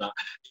Vicona and that,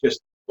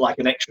 just like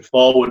an extra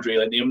forward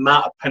really, and the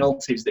amount of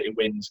penalties that he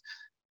wins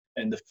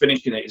and the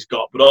finishing that he's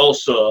got, but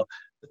also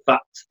the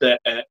fact that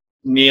at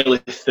nearly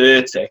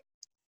 30,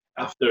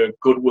 after a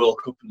good World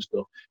Cup and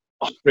stuff,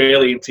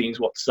 Australian teams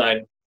want to sign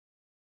him.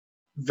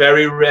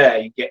 Very rare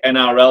you get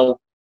NRL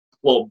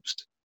clubs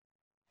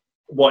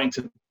wanting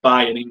to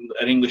buy an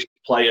English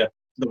player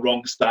the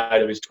wrong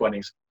side of his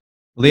 20s.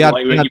 Well, he had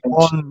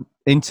one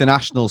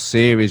international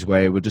series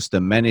where he was just a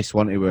menace,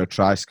 wasn't he? Were a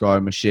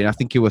try-scoring machine. I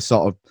think he was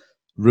sort of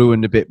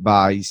ruined a bit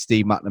by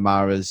Steve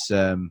McNamara's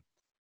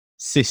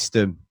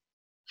system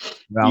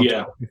around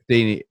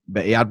 2015.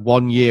 But he had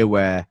 1 year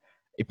where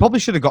he probably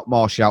should have got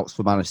more shouts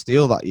for Man of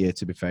Steel that year,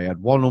 to be fair. He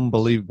had one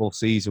unbelievable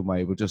season where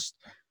he was just,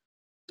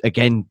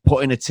 again,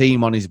 putting a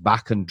team on his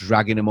back and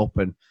dragging him up.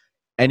 And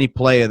any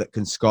player that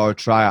can score a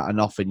try out of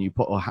nothing, you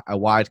put a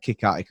wide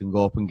kick out, he can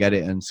go up and get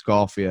it and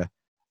score for you.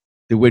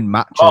 They win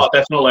matches. Oh,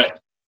 definitely.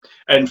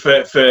 And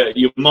for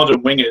your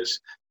modern wingers,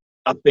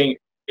 I think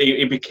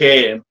he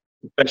became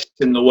the best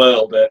in the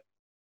world at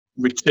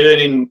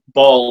returning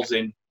balls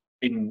in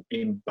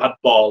in bad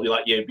ball,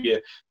 you're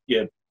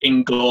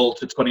in goal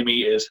to 20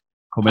 metres.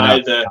 Coming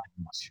out.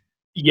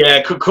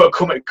 Either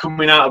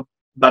coming out of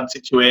bad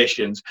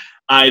situations,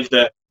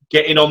 either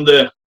getting on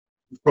the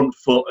front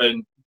foot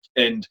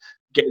and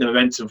getting the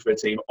momentum for a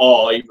team,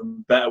 or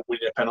even better,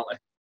 winning a penalty.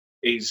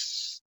 He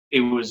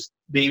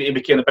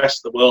became the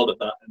best of the world at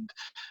that, and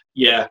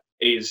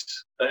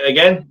he's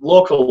again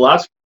local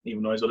lad,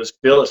 even though he's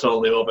Huddersfield, it's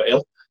only over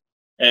hill.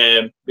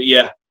 But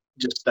yeah,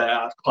 just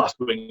class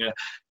winger.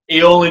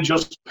 He only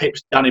just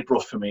pips Danny Brough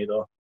for me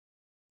though,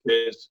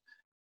 because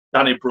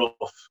Danny Brough,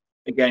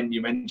 again,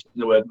 you mentioned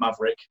the word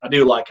maverick. I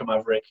do like a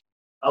maverick.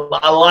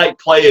 I like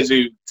players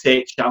who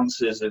take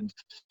chances and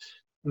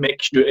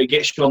make sure it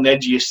gets you on the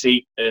edge of your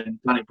seat, and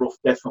Danny Brough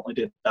definitely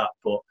did that.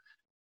 But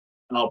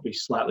I'll be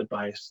slightly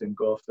biased and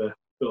go for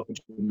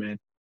Jermaine.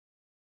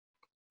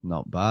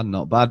 Not bad.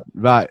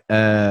 Right,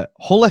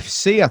 Hull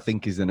FC, I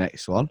think, is the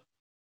next one.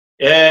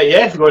 Yeah.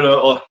 If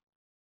we're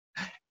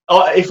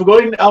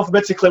going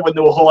alphabetically, when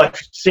they were Hull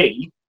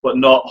FC, but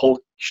not Hull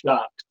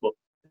Sharks, but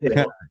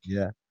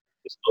yeah.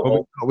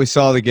 We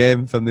saw the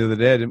game from the other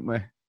day, didn't we?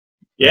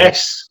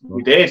 Yes,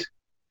 we did.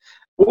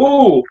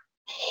 Ooh,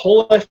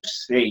 Hull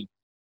FC.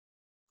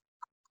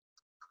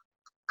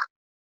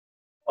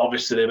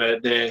 Obviously,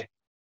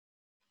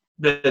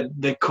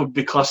 they could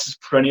be classed as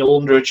perennial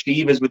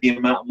underachievers with the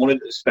amount of money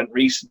that they spent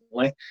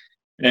recently.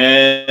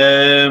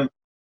 That's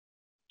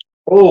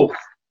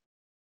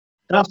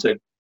a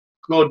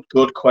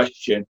good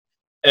question.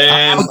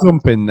 I'll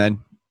jump in then.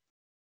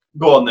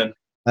 Go on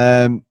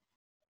then.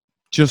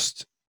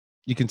 Just,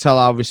 you can tell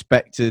how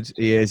respected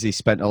he is. He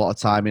spent a lot of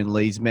time in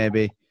Leeds,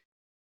 maybe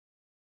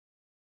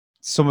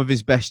some of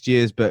his best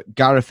years, but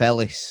Gareth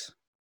Ellis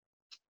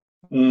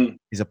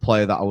is a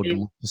player that I would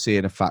love to see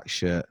in a Fact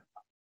shirt.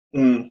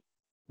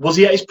 Was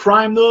he at his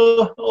prime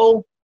though?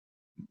 Oh,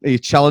 are you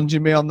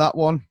challenging me on that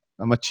one?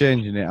 Am I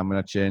changing it? I'm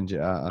going to change it.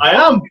 I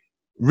am.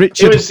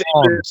 Richard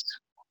Horn.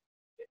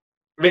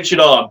 Richard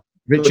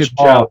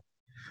Horn.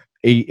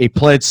 He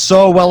played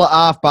so well at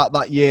halfback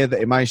that year that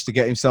he managed to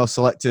get himself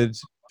selected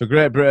for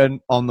Great Britain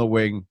on the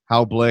wing.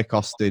 How Blake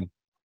Austin.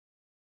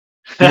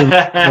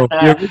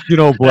 The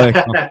original Blake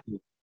Austin.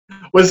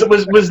 Was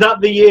that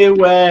the year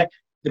where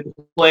they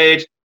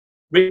played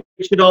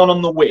Richard Horn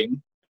on the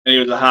wing and he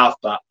was a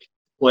halfback?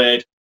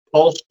 Played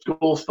Paul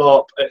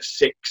Schoolthorpe at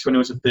 6 when he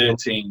was a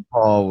 13.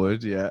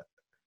 Forward, yeah.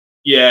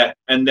 Yeah,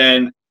 and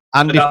then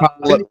Andy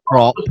Farrell at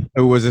prop,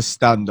 who was a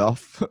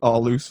standoff or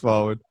loose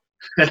forward.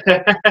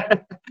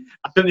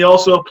 I think they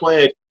also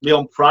played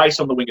Leon Price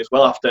on the wing as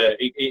well. After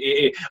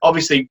he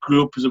obviously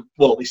grew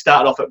up he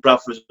started off at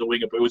Bradford as a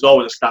winger, but it was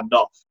always a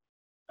standoff.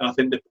 And I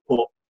think they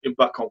put him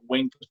back on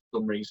wing for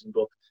some reason.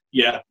 But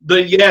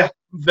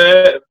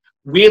they're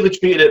weirdly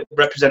treated at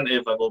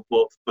representative level,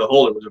 but for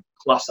Hull it was a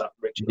class act.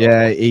 Richard.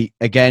 Yeah, he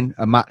again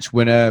a match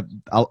winner.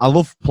 I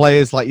love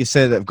players like you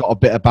say that have got a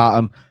bit about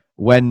them.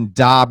 When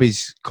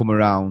derbies come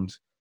around,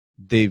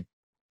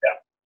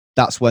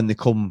 that's when they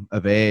come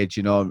of age,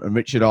 you know. And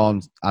Richard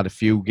Horn had a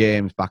few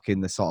games back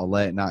in the sort of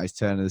late 90s,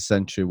 turn of the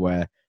century,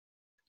 where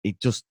he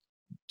just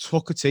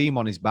took a team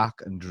on his back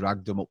and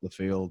dragged them up the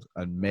field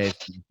and made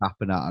things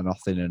happen out of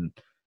nothing. And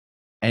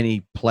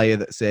any player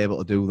that's able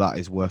to do that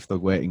is worth the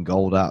weight in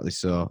gold, out there.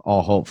 So,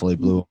 or hopefully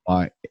blue and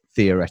white,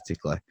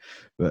 theoretically.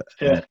 But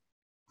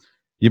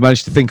you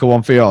managed to think of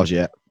one for yours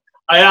yet?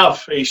 I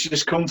have. He's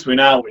just come to me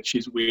now, which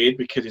is weird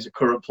because he's a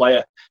current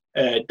player.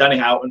 Danny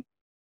Houghton.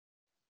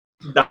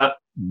 That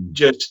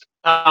just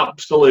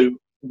absolute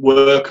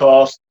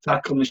workhorse,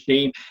 tackle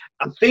machine.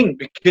 I think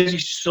because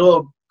he's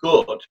so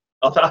good,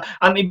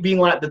 and he's been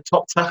like the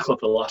top tackler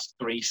for the last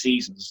 3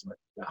 seasons,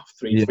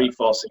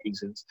 4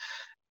 seasons.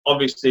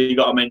 Obviously, you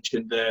got to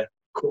mention the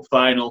cup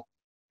final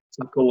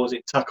tackle. Was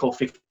it tackle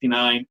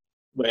 59,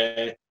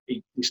 where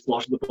he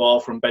dislodged the ball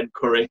from Ben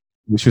Curry,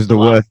 which was the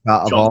worst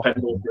out of all.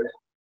 Pendlebury.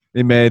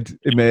 He made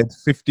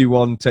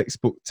 51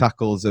 textbook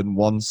tackles and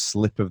 1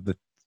 slip of the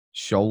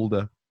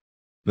shoulder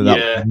for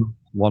that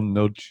one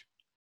nudge.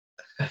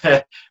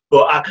 But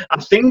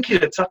I think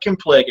his attacking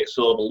play gets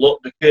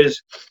overlooked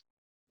because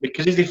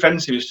his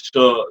defensive is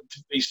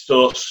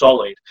so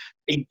solid.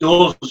 He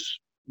does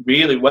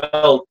really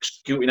well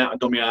scooting out a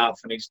dummy half,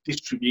 and his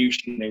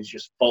distribution is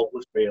just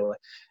faultless, really.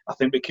 I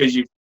think because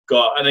you've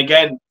got, and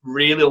again,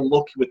 really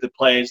lucky with the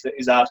players that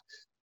he's had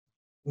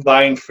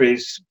vying for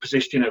his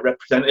position at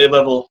representative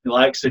level. He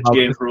likes a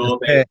James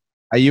Roby.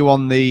 Are you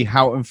on the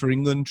Houghton for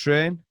England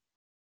train?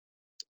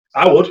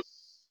 I would.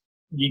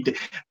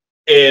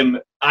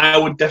 I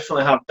would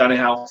definitely have Danny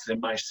Houghton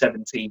in my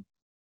 17.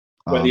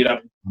 Whether you'd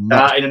have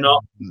that in or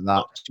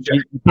not.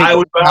 I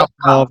would have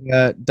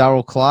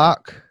Darryl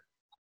Clark.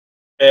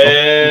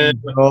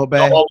 Roby,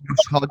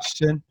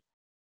 Hodgson.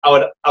 I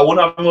wouldn't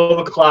have him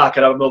over Clark.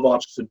 I'd have him over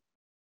Hodgson.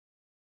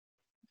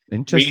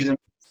 Interesting.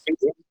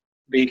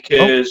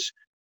 Because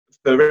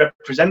for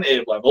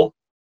representative level,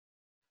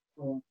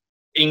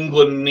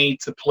 England need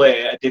to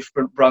play a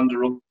different brand of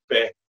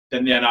rugby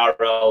than the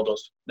NRL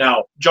does.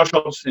 Now, Josh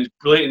Hodgson is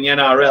brilliant in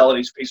the NRL,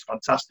 and he's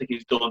fantastic.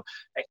 He's done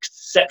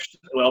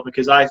exceptionally well,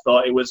 because I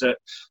thought he was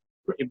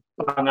pretty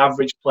bang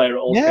average player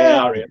at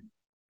OKR. Yeah.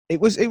 It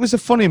was a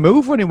funny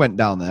move when he went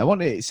down there,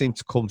 wasn't it? It seemed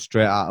to come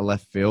straight out of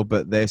left field,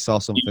 but they saw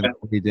something that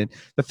he did.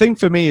 The thing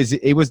for me is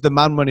he was the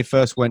man when he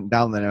first went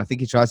down there, and I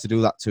think he tries to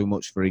do that too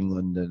much for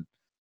England.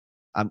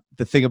 And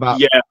the thing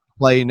about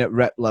playing at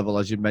rep level,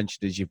 as you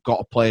mentioned, is you've got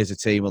to play as a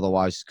team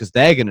otherwise, because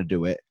they're going to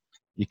do it.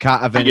 You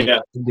can't have any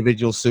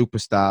individual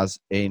superstars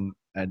in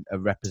a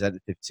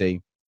representative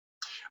team.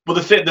 But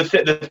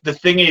the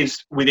thing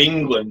is with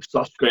England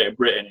 / Great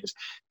Britain is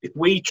if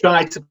we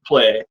try to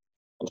play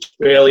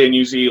Australia,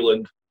 New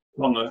Zealand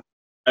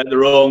at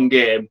their own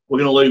game, we're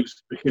going to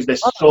lose because they're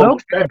so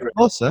much better.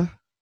 Closer.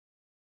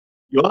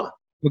 You are?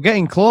 We're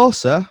getting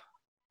closer.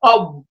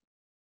 Oh,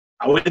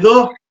 are we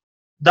though?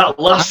 That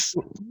last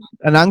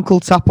an ankle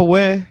tap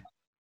away.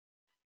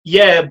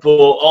 Yeah, but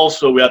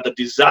also we had the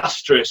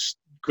disastrous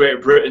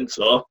Great Britain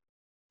tour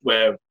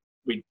where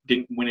we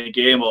didn't win a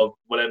game or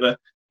whatever.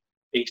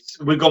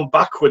 We've gone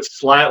backwards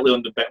slightly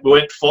on the bet. We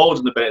went forwards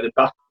on the bet, then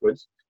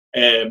backwards.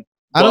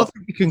 I don't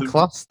think you can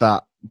class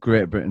that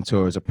Great Britain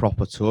tour as a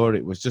proper tour.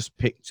 It was just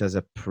picked as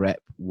a prep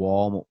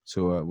warm-up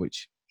tour,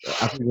 which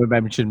I think we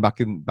mentioned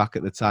back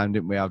at the time,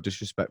 didn't we? How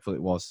disrespectful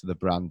it was to the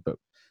brand, but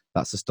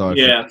that's the story.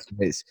 Yeah,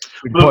 it's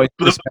been put in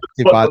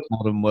perspective by the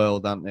modern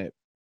world, hasn't it?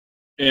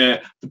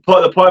 Yeah, the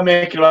point I'm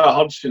making about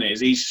Hodgson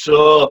is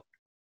because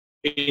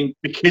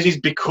he's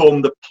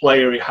become the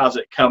player he has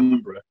at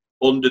Canberra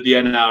under the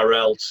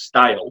NRL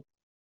style.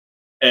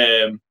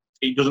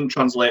 It doesn't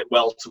translate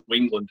well to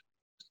England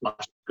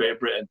 / Great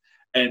Britain,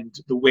 and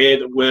the way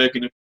that we're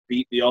going to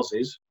beat the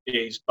Aussies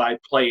is by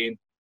playing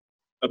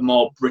a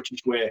more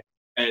British way,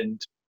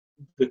 and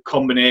the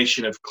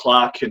combination of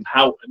Clark and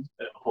Houghton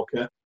at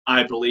hooker,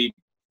 I believe,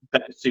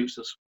 better suits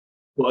us.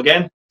 But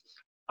again,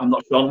 I'm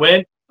not Sean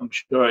Wayne. I'm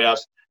sure he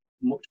has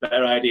a much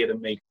better idea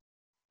than me.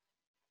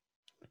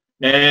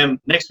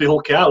 Next we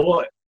Hulk out,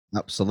 won't it?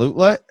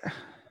 Absolutely.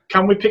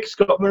 Can we pick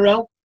Scott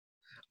Morrell?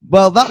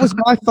 Well, that was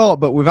my thought,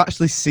 but we've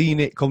actually seen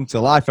it come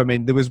to life. I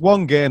mean, there was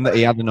one game that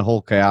he had in a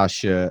Hull KR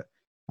shirt.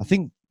 I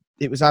think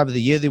it was either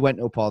the year they went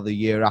up or the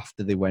year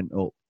after they went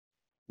up,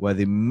 where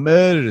they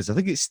murdered us. I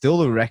think it's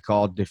still a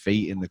record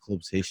defeat in the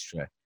club's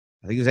history.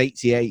 I think it was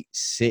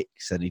 88-6,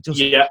 and he just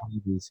had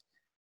his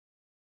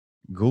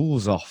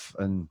ghouls off.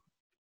 And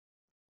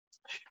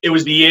it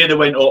was the year they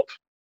went up.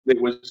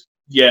 It was,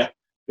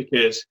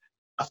 because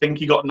I think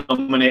he got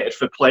nominated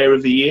for Player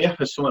of the Year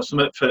or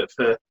something for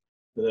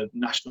the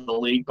National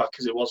League back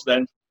as it was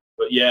then.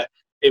 But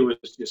it was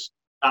just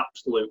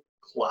absolute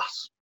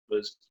class.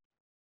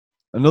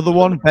 Another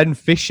one, Ben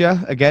Fisher.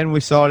 Again,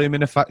 we saw him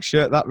in a fact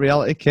shirt. That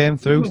reality came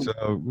through.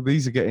 So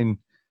the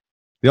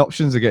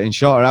options are getting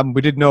shorter. And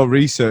we did no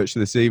research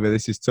this either.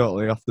 This is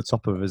totally off the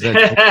top of his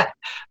head.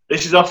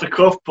 This is off the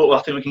cuff, but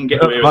I think we can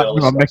get away with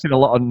it. I'm making a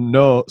lot of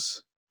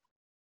notes.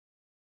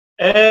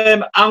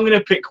 I'm going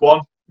to pick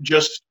one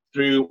just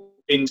through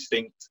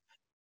instinct.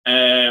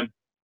 And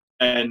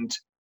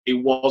it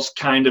was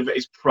kind of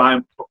his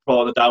prime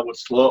for the downward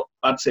slope.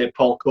 I'd say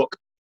Paul Cook.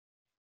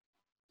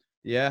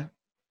 Yeah.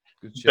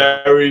 Good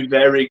show. Very,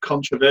 very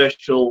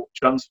controversial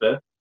transfer.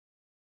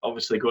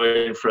 Obviously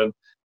going from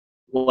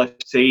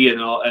LFC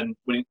and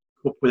winning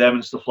up with them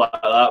and stuff like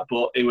that.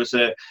 But he's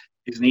an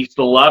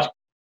Eastall lad.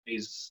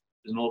 He's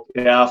an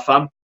OKR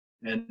fan.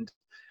 And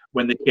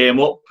when they came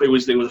up, it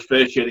was the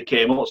first year they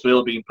came up, so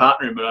he'll be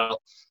partnering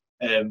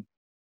with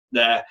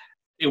there.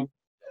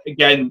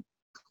 Again,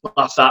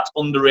 class act,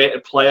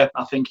 underrated player.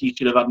 I think he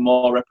should have had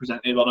more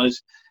representative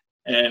honours.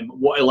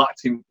 What he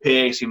lacked in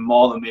pace, he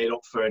more than made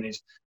up for in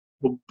his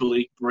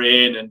bubbly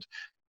brain and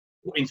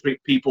putting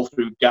people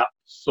through gaps,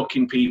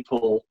 sucking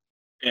people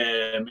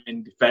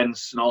in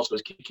defence, and also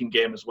his kicking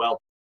game as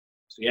well.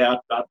 So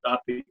I'd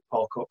be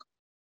Paul Cook.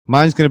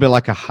 Mine's going to be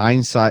like a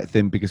hindsight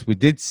thing because we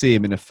did see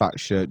him in a fat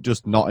shirt,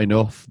 just not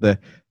enough. The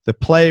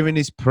player in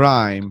his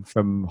prime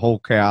from Hull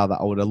KR that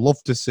I would have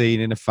loved to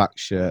see in a fat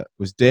shirt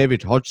was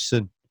David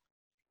Hodgson.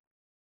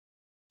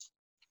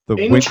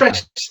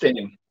 Interesting.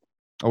 Winner.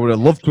 I would have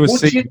loved to have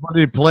seen him. What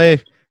did he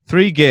play?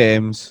 3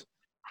 games,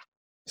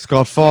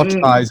 scored 4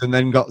 tries, and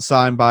then got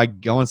signed by,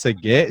 I want to say,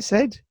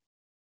 Gateshead?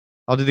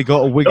 Or did he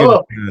go to Wigan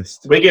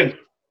first?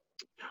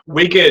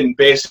 Wigan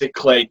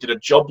basically did a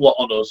job lot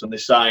on us and they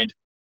signed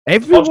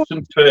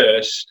Hodgson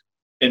first,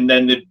 and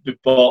then they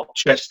bought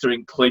Chester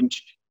and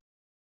Clinch.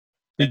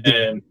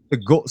 The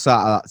guts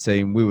out of that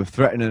team. We were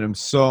threatening them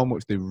so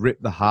much they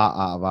ripped the heart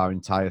out of our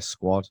entire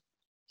squad.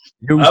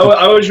 I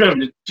always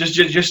remember,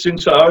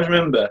 I always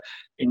remember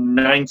in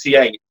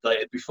 '98,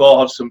 like before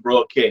Hodgson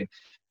broke in,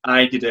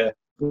 I did a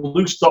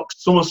Blue Sock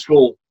summer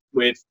school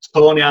with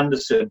Tony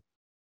Anderson,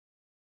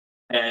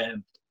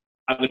 and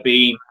I'd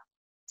been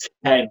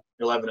 10,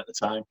 11 at the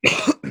time.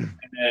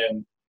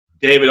 And,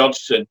 David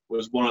Hodgson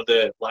was one of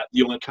the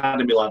young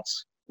academy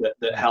lads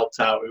that helped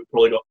out, who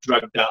probably got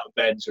dragged out of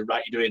bed and said,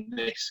 right, you're doing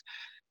this.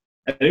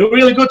 And it was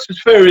really good, to be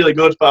fair, really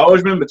good. But I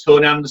always remember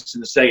Tony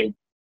Anderson saying,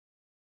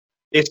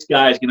 this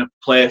guy's going to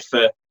play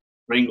for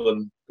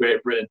England,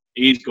 Great Britain.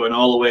 He's going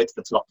all the way to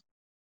the top.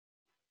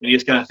 And you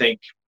just kind of think,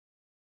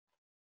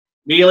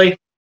 really?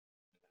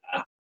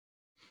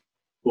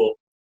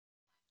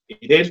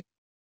 He did.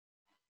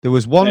 There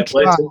was one Fair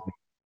play try, to him.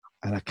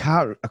 and I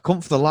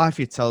couldn't for the life of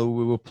you tell who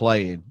we were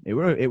playing. It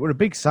were a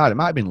big side. It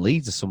might have been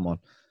Leeds or someone.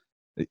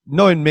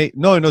 Knowing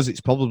us,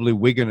 it's probably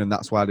Wigan, and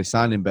that's why they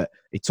signed him. But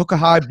he took a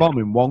high bomb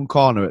in one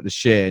corner at the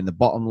Shea in the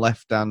bottom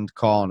left-hand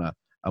corner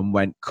and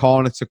went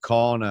corner to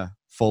corner,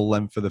 full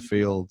length of the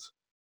field.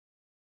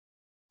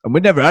 And we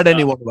never had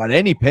anyone who had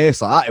any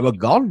pace like that. He were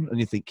gone, and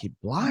you're thinking,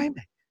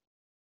 blimey,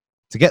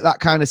 to get that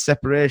kind of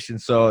separation.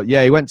 So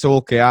yeah, he went to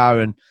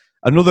OKR, and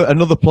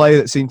another player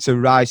that seemed to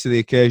rise to the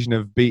occasion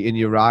of beating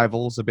your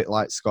rivals, a bit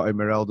like Scotty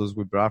Morrell does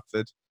with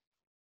Bradford.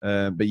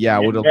 But yeah, I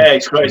would have. Yeah, he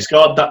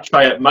scored that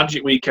try at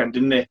Magic Weekend,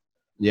 didn't he?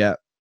 Yeah,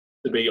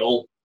 To beat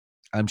Hull.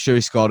 I'm sure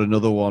he scored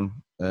another one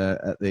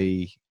at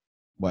the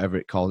whatever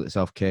it calls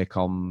itself,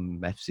 KCOM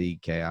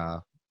FC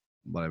KR,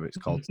 whatever it's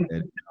called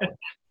today.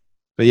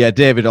 But yeah,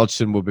 David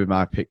Hodgson would be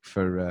my pick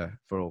for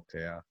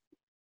OKR.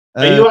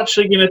 Are you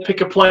actually going to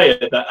pick a player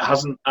that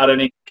hasn't had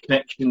any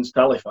connections to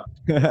Halifax?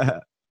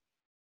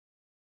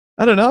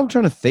 I don't know. I'm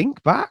trying to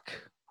think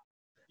back.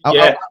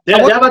 Yeah, they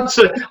have had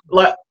to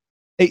like.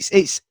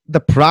 It's the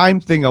Prime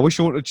thing. I wish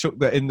I would have chucked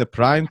that in the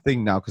Prime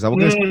thing now because I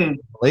was going to say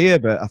player,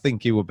 but I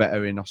think he were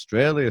better in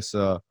Australia.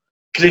 So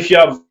Because if you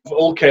have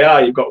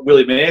OKR, you've got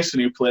Willie Mason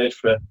who played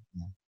for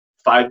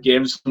 5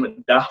 games,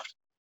 something daft.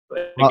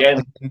 But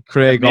again,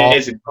 Craig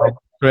amazing.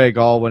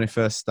 Hall, when he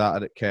first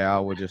started at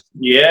KR, were just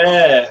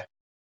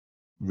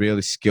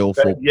really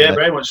skillful. Yeah,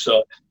 very much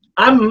so.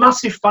 I'm a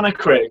massive fan of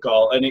Craig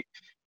Hall, and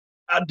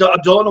I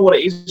don't know what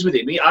it is with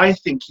him. I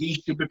think he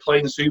should be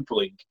playing Super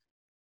League,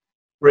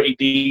 pretty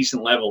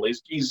decent level.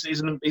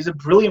 He's a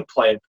brilliant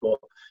player, but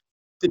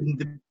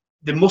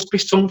there must be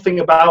something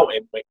about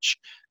him which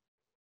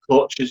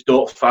coaches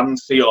don't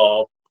fancy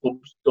or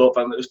clubs don't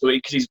fancy,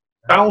 because he's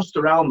bounced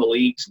around the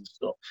leagues and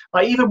stuff.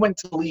 Like, he even went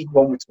to League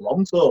One with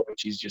Toronto,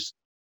 which is just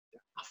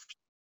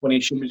when he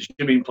should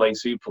be playing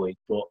Super League.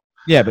 But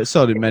yeah, but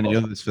so did many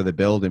others for the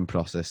building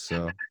process.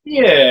 So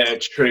yeah,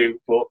 true.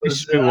 But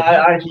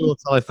I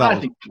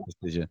think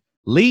decision.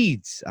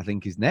 Leeds, I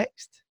think, is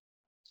next.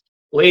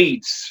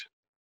 Leeds.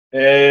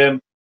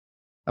 Have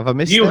I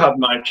missed? You it? had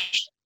my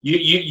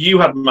you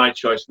had my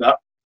choice for that.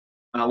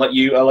 And I'll let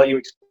you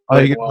explain. Oh,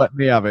 you're gonna let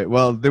me have it.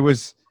 Well, there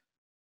was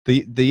the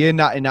year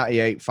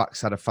 1998.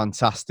 Fax had a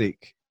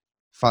fantastic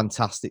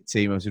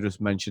team, as you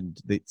just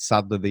mentioned.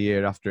 Sadly, the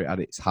year after it had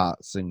its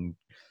hearts and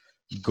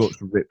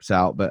guts ripped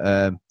out. But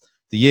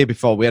the year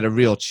before, we had a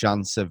real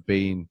chance of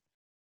being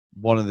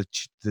one of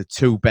the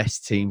 2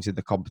 best teams in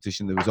the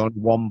competition. There was only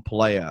one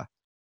player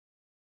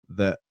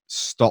that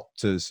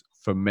stopped us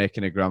from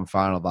making a grand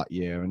final that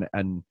year,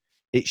 and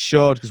it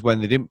showed because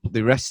when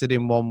they rested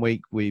him 1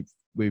 week, we've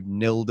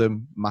nilled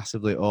him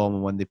massively at home,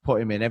 and when they put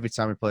him in every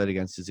time he played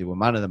against us, he was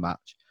man of the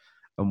match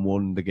and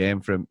won the game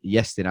from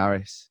Iestyn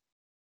Harris.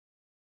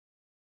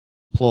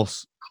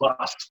 Plus,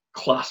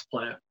 class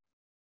player.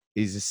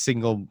 He's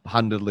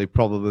single-handedly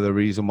probably the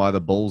reason why the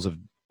Bulls have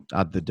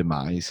had the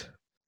demise.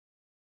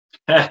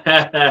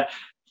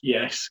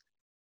 Yes,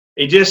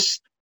 he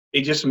just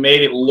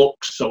made it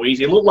look so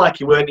easy. It looked like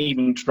he weren't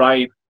even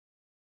trying.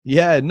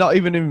 Yeah, not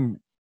even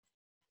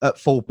at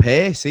full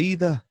pace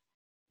either.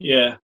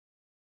 Yeah,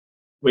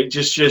 which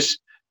just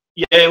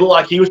it looked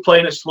like he was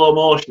playing at slow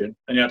motion,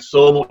 and he had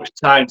so much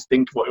time to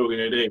think of what he was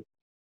going to do,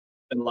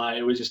 and like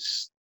it was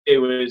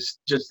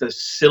just a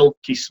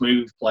silky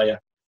smooth player,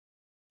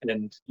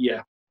 and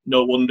yeah,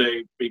 no wonder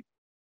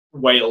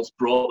Wales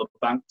brought the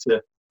bank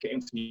to get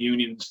him to the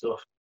Union and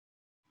stuff.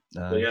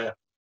 So yeah,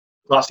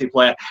 classy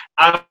player.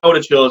 I would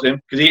have chosen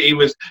him because he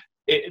was.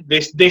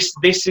 This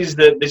is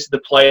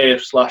the player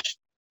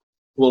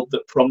 / club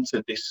that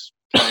prompted this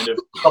kind of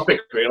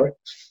topic, really.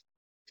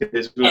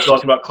 Because we were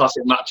talking about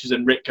classic matches,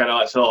 and Rick kind of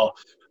like, "Oh,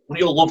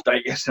 wouldn't you love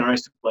that? Yes, I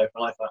used to play for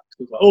Halifax."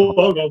 Like, oh,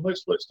 hold on,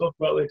 let's talk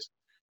about this.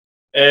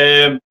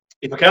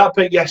 If I can't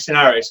pick Iestyn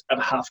Harris, I'd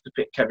have to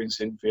pick Kevin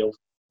Sinfield.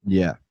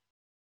 Yeah,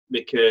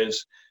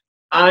 because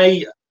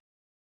I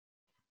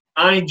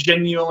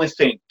genuinely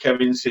think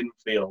Kevin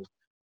Sinfield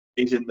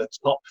is in the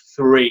top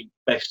 3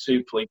 best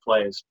Super League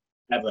players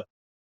ever.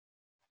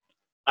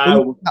 I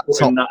would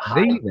put him that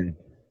high.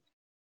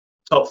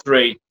 Top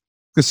 3.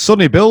 Because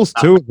Sonny Bill's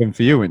 2 of them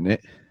for you, isn't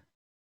it?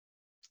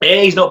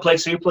 Yeah, he's not played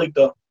Super League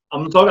though.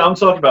 I'm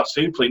talking about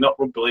Super League, not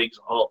rugby league as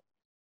a whole.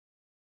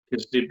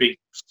 Because it'd be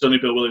Sonny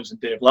Bill Williams and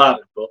Dave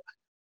Lardner. But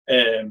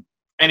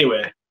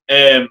anyway,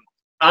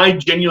 I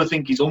genuinely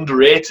think he's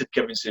underrated,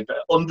 Kevin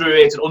Sinfield.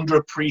 Underrated,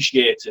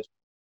 underappreciated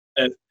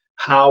of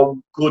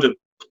how good a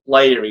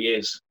player he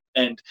is.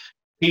 And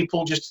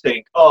people just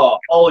think, oh,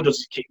 all he does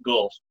is kick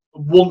goals.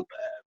 One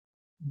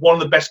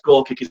of the best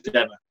goal kickers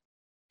ever,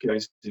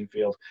 Kevin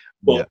Sinfield.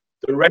 But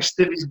the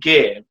rest of his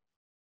game,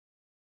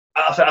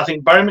 I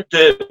think Barry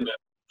McDermott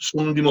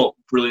summed him up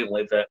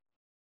brilliantly that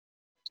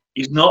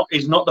he's not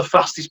the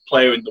fastest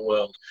player in the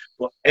world,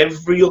 but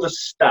every other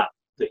stat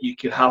that you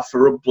could have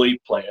for a rugby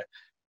league player,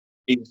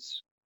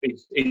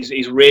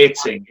 his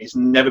rating is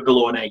never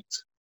below an 8.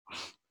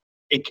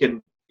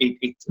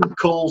 He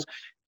tackles,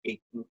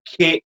 he can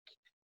kick,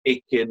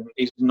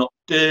 he's not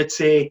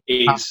dirty,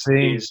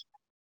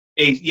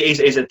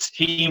 He's a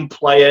team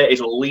player. He's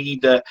a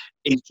leader.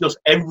 He's just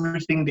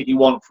everything that you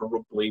want from a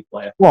rugby league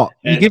player. What?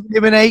 You giving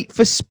him an 8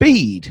 for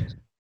speed?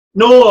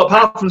 No,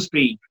 apart from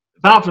speed.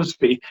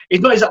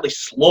 He's not exactly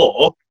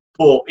slow,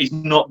 but he's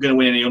not going to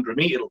win any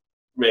 100-metre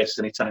race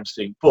anytime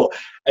soon. But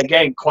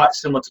again, quite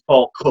similar to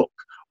Paul Cook,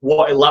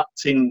 what he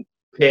lacked in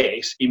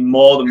pace, he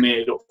more than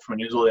made up for in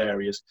his other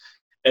areas.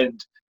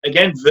 And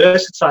again,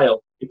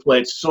 versatile. He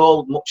played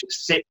so much at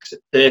 6, at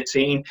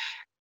 13.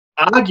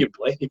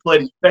 Arguably, he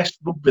played his best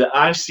rugby that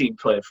I've seen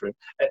play for him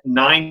at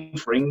 9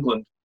 for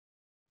England,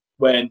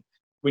 when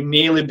we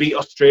nearly beat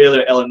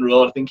Australia at Ellen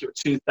Road. I think it was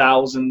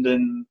 2000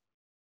 and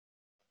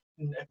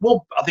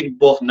I think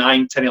both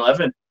 9, 10,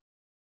 11.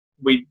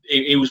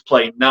 He was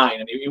playing 9,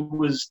 and he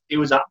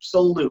was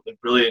absolutely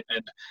brilliant.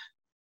 And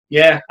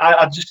yeah,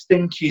 I just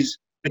think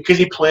because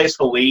he plays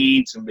for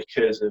Leeds and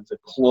because of the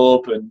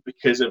club and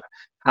because of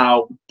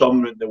how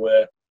dominant they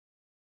were,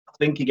 I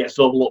think he gets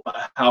overlooked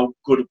by how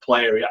good a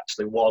player he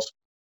actually was.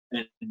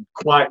 And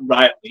quite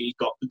rightly, he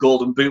got the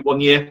Golden Boot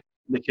one year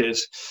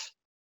because,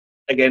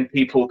 again,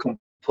 people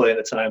complain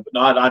at the time. But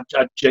no,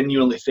 I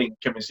genuinely think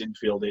Kevin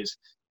Sinfield he's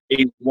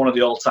one of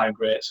the all-time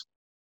greats.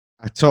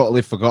 I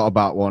totally forgot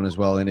about one as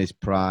well in his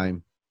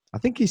prime. I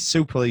think he's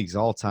Super League's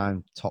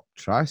all-time top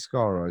try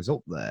scorer is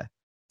up there.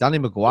 Danny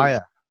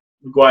Maguire.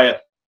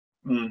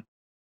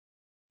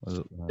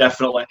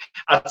 Definitely.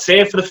 I'd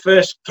say for the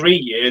first 3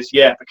 years,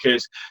 yeah,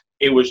 because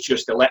it was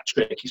just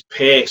electric. His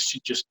pace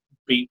just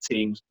beat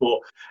teams. But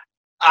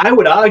I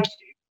would argue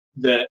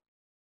that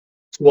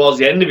towards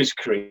the end of his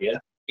career,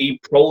 he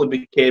probably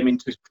became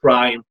into his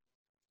prime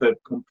for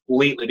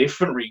completely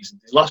different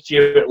reasons. His last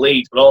year at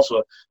Leeds, but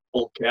also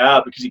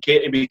OKR, because he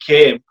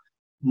became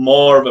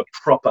more of a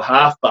proper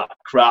halfback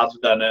rather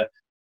than a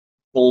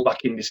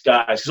fullback in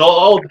disguise.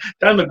 Because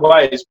Dan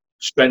Maguire's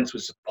strength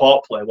was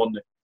support play, wasn't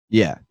it?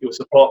 Yeah. He was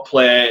support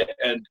play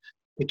and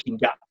picking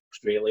gaps,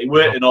 really. He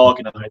weren't an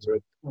organiser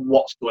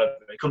whatsoever.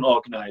 He couldn't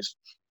organise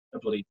a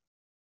bloody,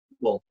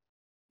 well,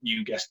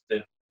 you guessed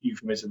the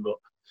euphemism, but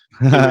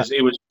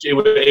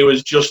it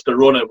was just a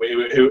runner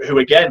who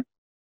again,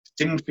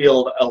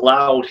 Sinfield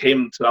allowed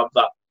him to have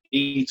that.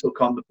 He took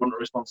on the brunt of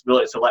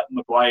responsibility to let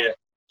Maguire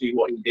do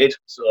what he did.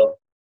 So,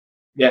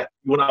 yeah,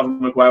 you wouldn't have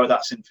Maguire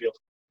without Sinfield.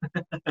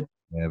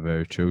 Yeah,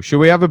 very true. Should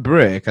we have a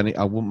break? I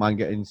wouldn't mind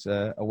getting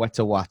a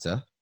wetter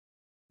water.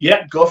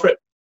 Yeah, go for it.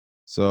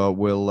 So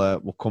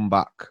we'll come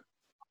back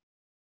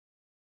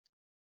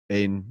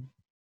in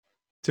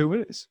 2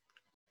 minutes.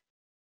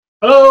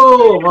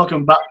 Hello,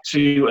 welcome back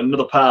to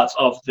another part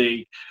of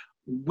the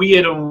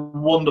weird and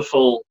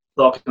wonderful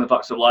Talking the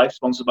Facts of Life,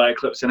 sponsored by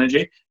Eclipse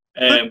Energy.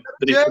 The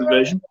different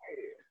version.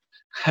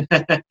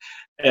 The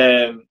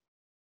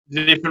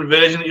different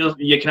version that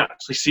you can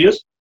actually see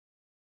us.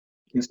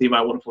 You can see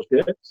my wonderful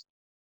shirts.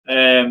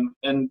 And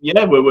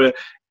yeah,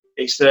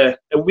 it's a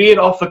weird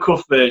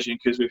off-the-cuff version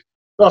because we've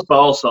talked about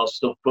all sorts of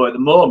stuff, but at the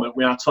moment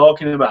we are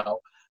talking about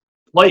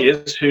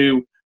players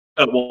who,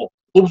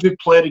 clubs we've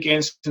played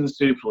against in the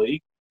Super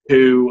League,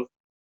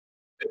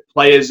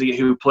 players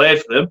who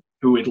played for them,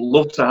 who we'd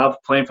love to have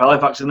playing for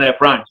Halifax in their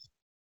prime.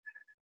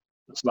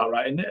 That's about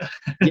right, isn't it?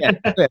 Yeah,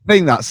 I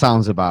think that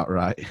sounds about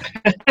right.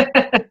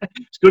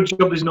 It's a good job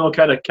there's no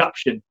kind of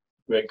caption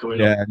for it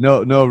coming up.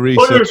 No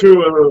research.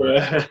 So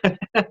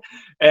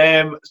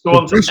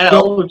on to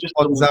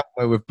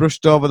L. We've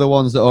brushed over the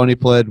ones that only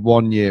played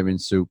 1 year in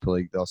Super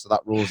League, though, so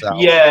that rules out.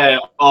 Yeah,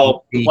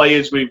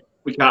 players we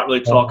can't really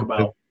talk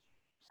about.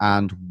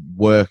 And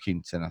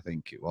Workington, I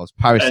think it was.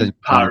 Paris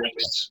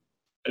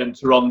and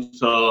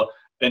Toronto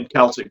and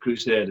Celtic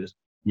Crusaders.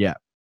 Yeah.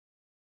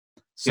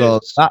 So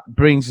that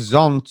brings us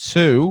on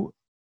to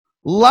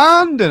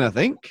London, I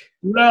think.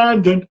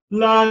 London.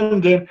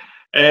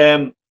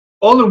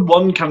 Only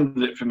one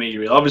candidate for me,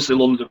 really. Obviously,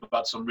 London have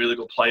had some really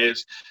good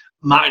players.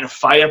 Martin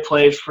Fire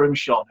played for him.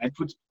 Sean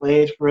Edwards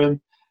played for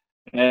him.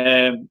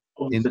 Not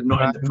in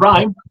the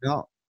prime.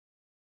 No.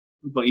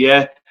 But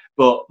yeah,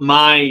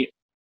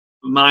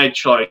 my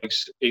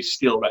choice is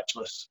Steel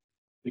Reckless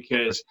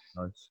because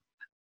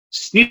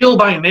Steel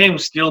by name,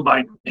 Steel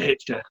by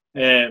nature.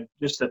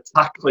 Just a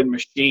tackling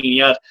machine. He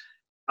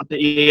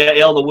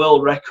held the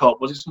world record.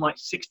 Was it something like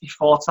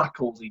 64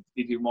 tackles he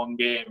did in one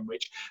game,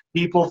 which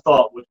people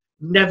thought would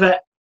never,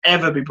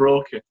 ever be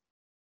broken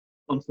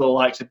until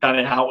like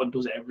Danny Houghton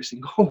does it every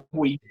single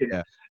week.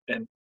 Yeah.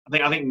 And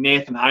I think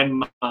Nathan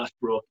Hindmarsh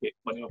broke it.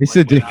 It's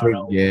a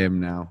different game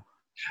now.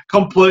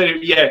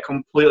 Completely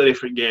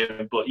different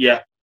game. But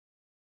yeah,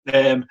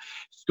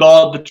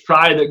 scored the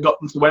try that got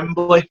them to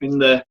Wembley in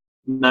the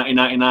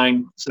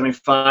 1999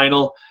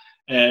 semi-final.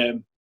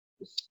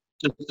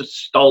 Just a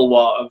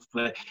stalwart of.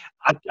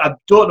 I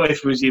don't know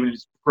if it was even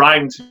his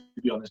prime, to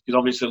be honest, because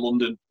obviously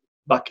London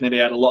back in the day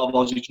had a lot of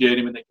Aussie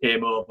journeymen that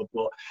came over,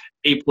 but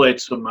he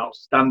played some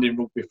outstanding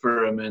rugby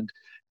for him, and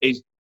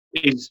he's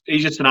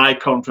just an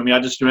icon for me. I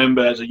just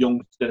remember as a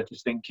youngster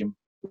just thinking,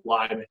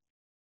 blimey,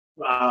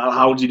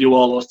 how did he do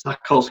all those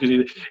tackles?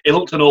 Because he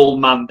looked an old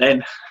man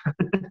then.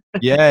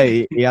 Yeah,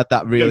 he had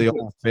that really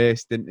old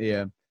face, didn't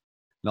he?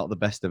 not the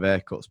best of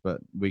haircuts, but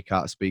we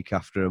can't speak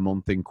after a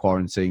month in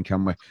quarantine,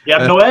 can we? You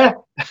have no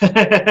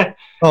hair.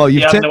 Oh,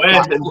 You you've have taken. no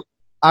hair.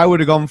 I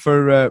would have gone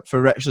for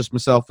Retchless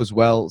myself as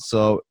well.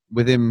 So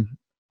with him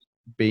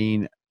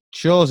being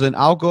chosen,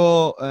 I'll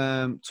go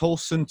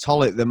Tulson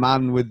Tollitt, the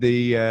man with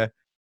the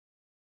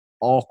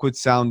awkward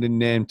sounding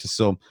name to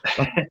some.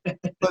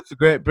 Played for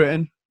Great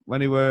Britain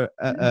when he were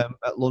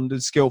at London.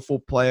 Skillful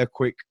player,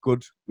 quick,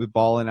 good with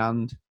ball in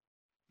hand.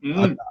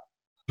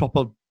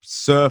 Proper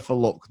surfer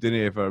look, didn't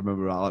he? If I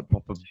remember right, like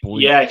proper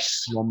bleak,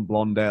 Yes.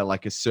 blonde hair,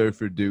 like a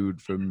surfer dude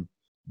from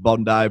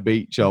Bondi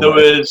Beach. Or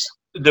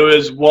There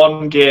was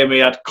one game he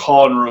had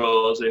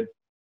cornrows in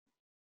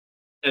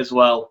as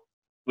well,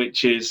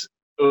 which is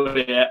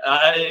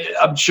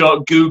I'm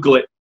sure Google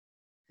it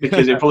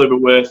because it'd probably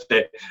be worth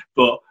it.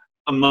 But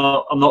I'm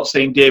not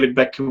saying David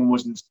Beckham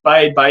was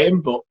inspired by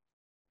him, but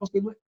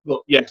possibly.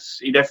 But yes,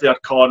 he definitely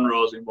had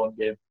cornrows in one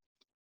game.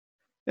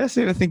 Yes,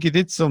 I think he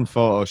did some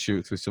photo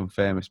shoots with some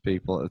famous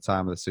people at the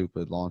time of the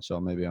Super launch,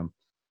 or maybe I'm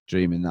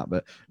dreaming that.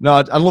 But no,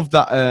 I love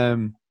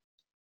that.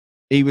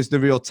 He was the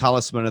real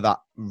talisman of that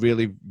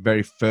really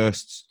very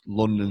first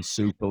London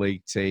Super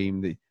League team.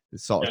 They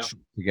sort of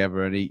chucked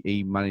together, and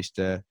he managed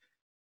to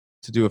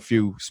do a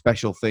few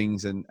special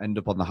things and end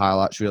up on the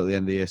highlights reel at the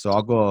end of the year. So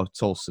I'll go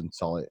Tulson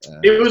Tollitt.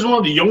 He was one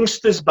of the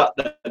youngsters back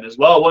then as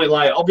well. What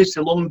like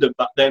obviously London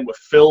back then were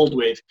filled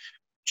with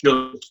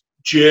just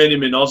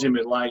journeyman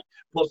Aussies, like,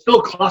 but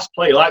still class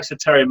play, likes of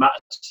Terry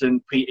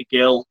Matson, Peter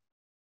Gill,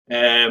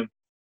 other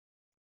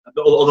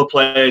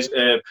players.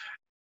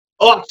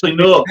 Actually,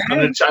 no.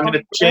 I'm going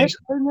to change.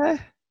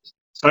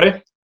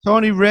 Sorry?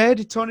 Tony Ray.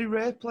 Did Tony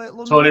Ray play at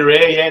London? Tony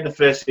Ray, yeah, in the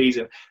first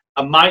season.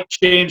 I might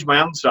change my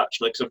answer,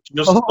 actually, because I've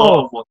just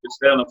thought of one to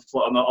stay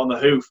on the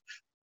hoof.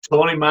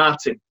 Tony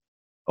Martin.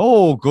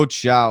 Oh, good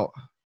shout.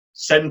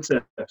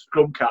 Centre,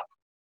 scrum cap.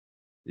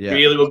 Yeah.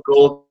 Really good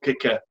goal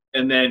kicker.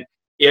 And then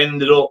he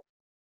ended up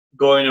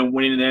going and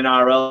winning an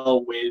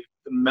NRL with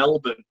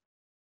Melbourne,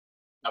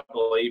 I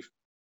believe,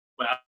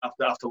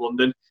 after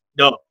London.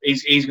 No,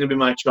 he's going to be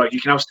my choice. You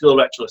can have Still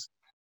Retchless.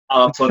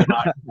 I'll have Tony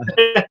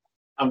Martin.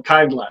 I'm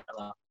kind of like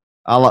that.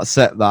 I'll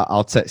accept that.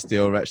 I'll take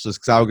Steel Retchless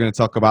because I was going to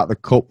talk about the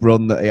cup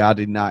run that he had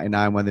in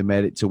 '99 when they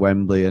made it to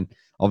Wembley, and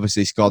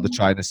obviously he scored the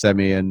try in the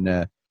semi, and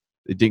it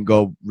didn't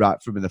go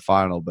right for him in the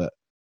final. But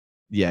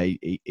yeah,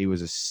 he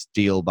was a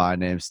steel by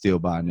name, steel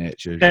by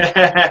nature.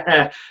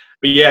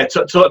 But yeah,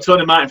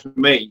 Tony Martin for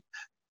me,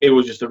 it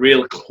was just a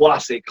real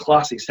classic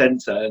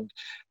centre. And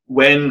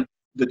when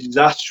the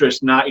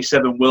disastrous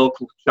 '97 World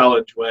Cup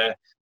Challenge, where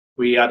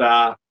we had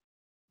our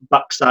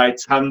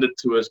backsides handed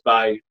to us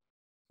by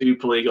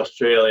Super League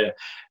Australia,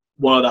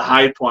 one of the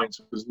high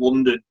points was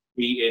London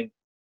beating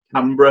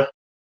Canberra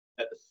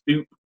at the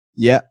Stoop.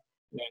 Yeah.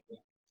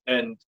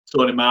 And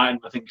Tony Martin,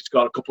 I think,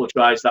 scored a couple of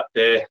tries that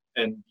day.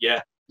 And yeah,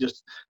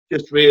 just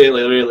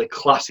really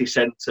classy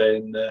centre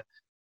in the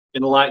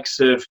likes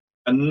of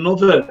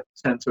another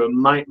centre I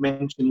might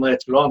mention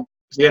later on.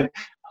 Yeah,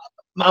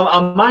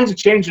 our minds are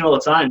changing all the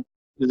time.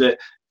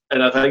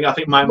 And I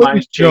think my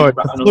mind's changed.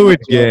 Fluid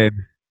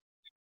game.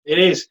 It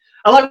is.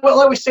 I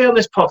like we say on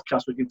this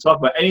podcast, we can talk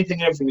about anything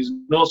and everything. There's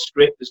no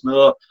script. There's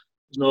no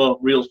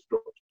real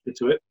structure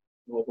to it.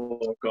 Although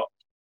I've got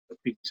a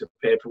piece of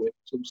paper with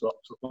some sort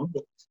of stuff on.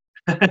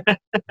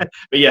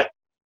 But yeah,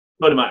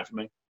 Tony Martin for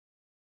me.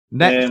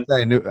 Next,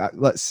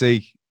 let's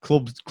see.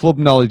 Club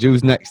knowledge.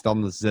 Who's next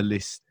on the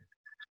list?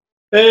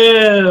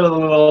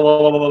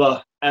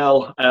 L.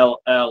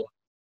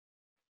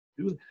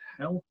 Who the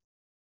hell?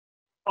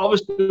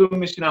 Obviously, we're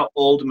missing out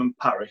Oldham and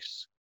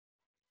Paris.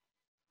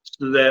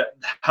 So that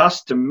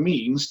has to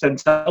mean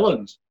St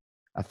Helens.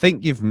 I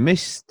think you've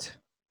missed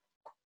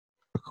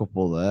a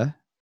couple there,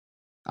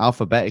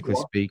 alphabetically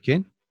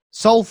speaking.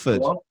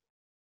 Salford.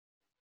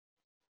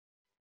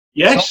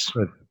 Yes.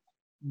 Salford.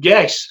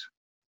 Yes.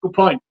 Good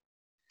point.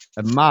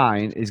 And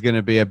mine is going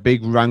to be a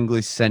big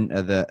Wrangley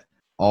centre that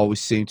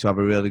always seemed to have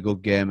a really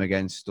good game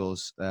against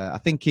us. I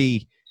think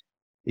he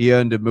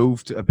earned a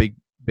move to a big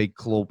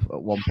club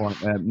at one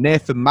point.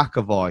 Nathan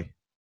McAvoy.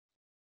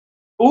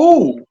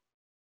 Ooh.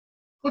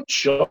 Good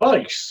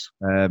choice.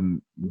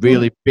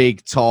 Really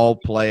big, tall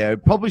player.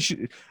 Probably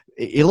should.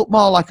 He looked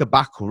more like a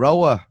back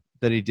rower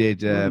than he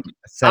did. I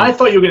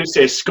thought you were going to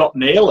say Scott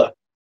Naylor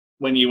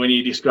when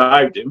you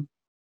described him,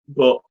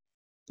 but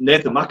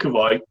Nathan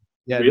McAvoy,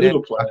 really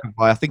good player.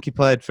 McAvoy, I think he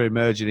played for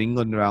Emerging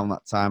England around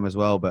that time as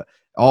well. But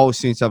always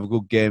seems to have a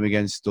good game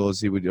against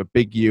us. He was a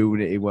big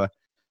unit. He were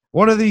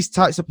one of these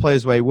types of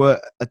players where he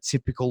weren't a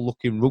typical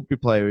looking rugby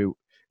player.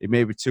 He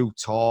may be too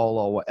tall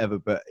or whatever,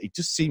 but he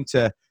just seemed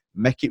to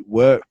make it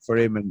work for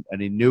him,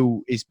 and he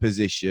knew his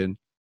position,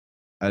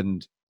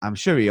 and I'm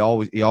sure he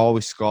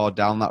always scored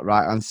down that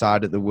right hand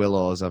side at the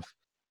Willows. I've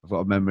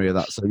got a memory of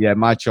that. So yeah,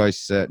 my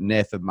choice,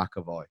 Nathan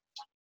McAvoy.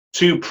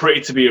 Too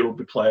pretty to be a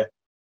rugby player.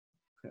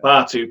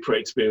 Far too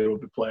pretty to be a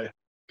rugby player. I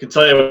can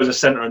tell you I was a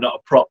centre and not a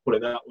prop. Put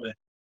it that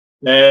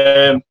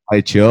way. I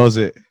chose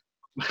it.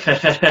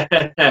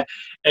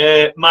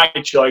 My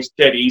choice,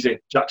 dead easy.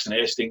 Jackson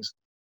Hastings.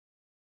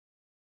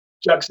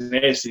 Jackson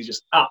Hastings,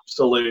 just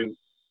absolute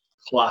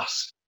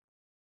class.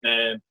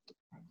 I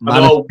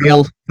Man know, of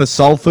steel for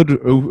Salford.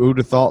 Who'd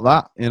have thought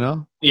that? You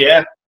know.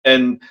 yeah,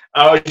 and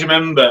I always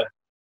remember,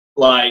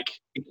 like,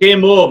 he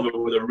came over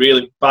with a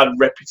really bad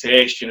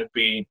reputation of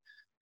being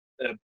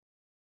an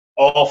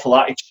awful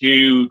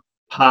attitude,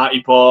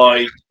 party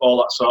boy, all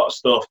that sort of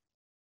stuff.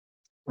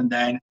 And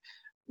then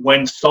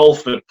when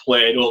Salford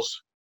played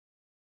us,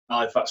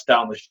 Halifax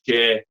down the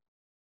Shea,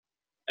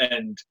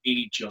 and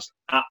he just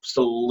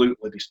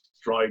absolutely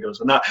destroyed us.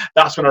 And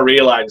that's when I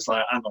realised,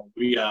 like, hang on,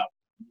 we are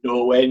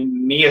nowhere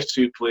near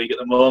Super League at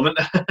the moment.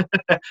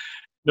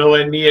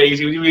 Nowhere near.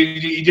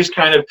 He just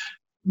kind of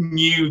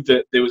knew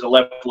that there was a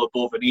level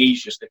above, and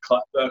he's just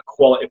a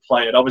quality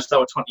player. And obviously,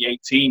 that was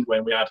 2018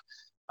 when we had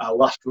our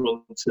last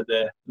run to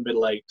the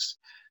Middle Eights.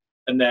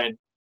 And then,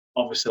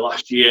 obviously,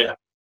 last year,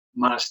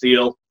 Man of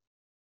Steel,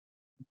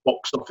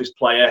 box office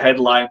player,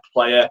 headline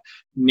player,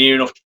 near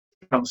enough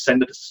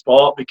transcended the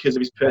sport because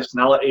of his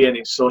personality and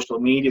his social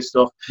media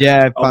stuff.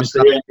 Yeah, Obviously,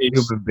 fantastic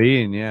human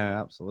being.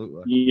 Yeah,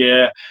 absolutely.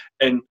 yeah,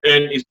 and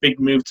earned his big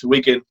move to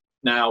Wigan.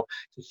 Now,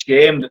 it's a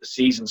shame that the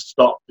season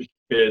stopped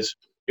because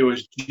it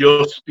was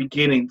just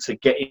beginning to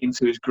get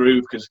into his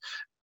groove. Because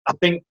I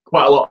think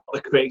quite a lot of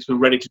the critics were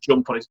ready to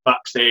jump on his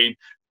back, saying,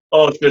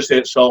 "Oh, it's just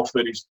at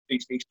Salford, he's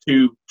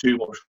too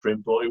much for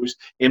him." But it was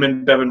him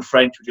and Bevan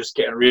French were just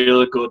getting a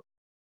really good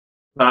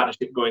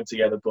partnership going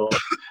together. But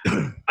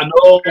I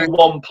know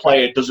one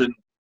player doesn't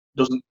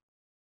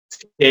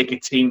take a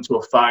team to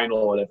a final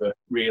or whatever,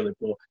 really.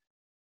 But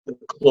the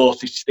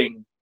closest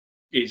thing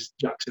is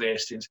Jackson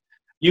Hastings.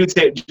 You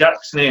take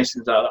Jackson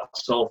Hastings out of that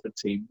Salford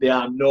team, they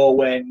are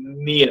nowhere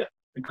near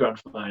the grand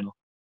final.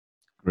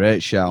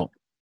 Great shout.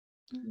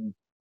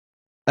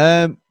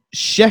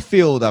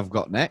 Sheffield, I've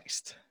got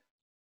next.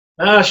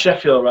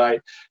 Sheffield,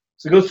 right.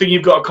 It's a good thing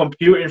you've got a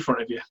computer in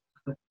front of you.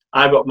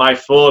 I've got my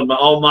phone.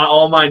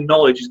 All my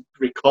knowledge is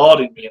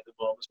recording me at the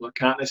moment, so I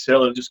can't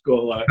necessarily just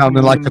go like.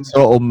 Sounding like a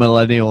total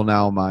millennial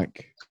now,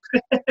 Mike.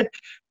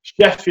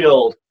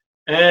 Sheffield.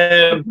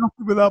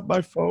 Without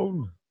my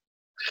phone.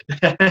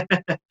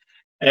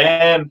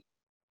 Am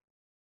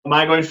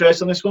I going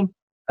first on this one?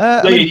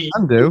 You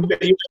can do.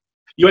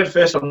 You went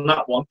first on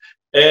that one.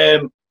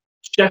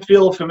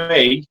 Sheffield for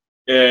me.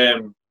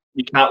 You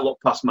can't look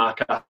past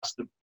Mark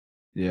Aston.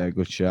 Yeah,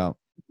 good shout.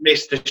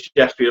 Mr.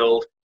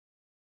 Sheffield.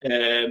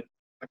 I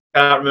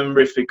can't remember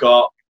if he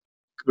got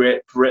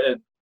Great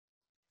Britain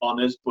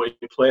honours, but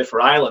he played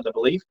for Ireland, I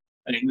believe,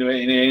 and he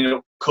ended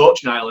up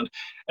coaching Ireland.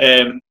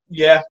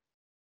 Yeah,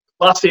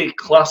 classy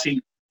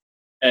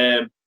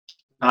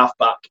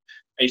halfback.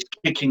 His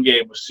kicking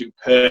game was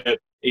superb.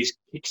 His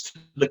kicks to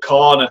the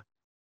corner,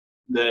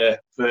 for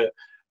the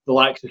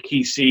likes of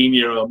Keith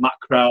Senior or Matt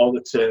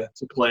Crowder to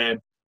play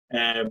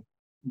him,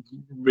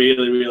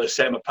 really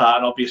set him apart.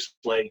 And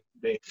obviously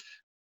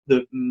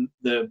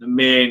the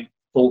main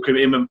fulcrum,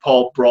 him and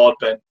Paul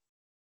Broadbent,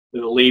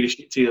 the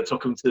leadership team that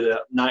took him to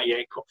the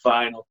 '98 Cup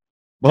final.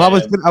 Well,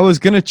 I was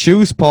going to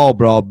choose Paul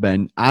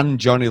Broadbent and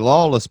Johnny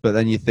Lawless, but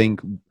then you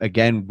think,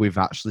 again, we've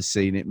actually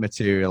seen it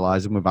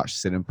materialise and we've actually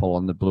seen him pull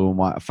on the blue and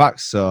white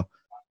Halifax. So,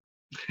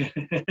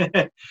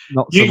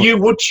 you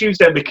would choose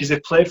them because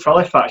they've played for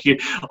Halifax.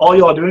 All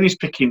you're doing is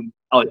picking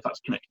Halifax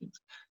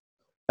connections.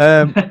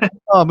 I'm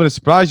going to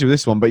surprise you with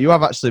this one, but you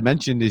have actually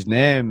mentioned his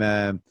name.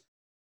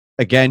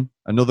 Again,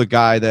 another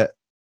guy that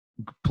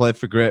played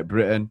for Great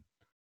Britain.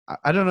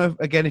 I don't know,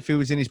 again, if he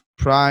was in his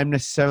prime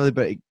necessarily,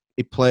 but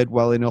he played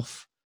well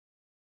enough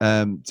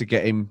to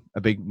get him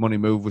a big money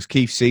move, was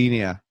Keith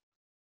Senior.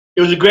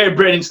 He was a Great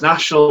Britain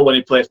international when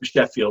he played for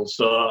Sheffield,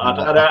 so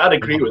I'd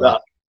agree with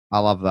that. I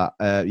love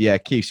that. Yeah,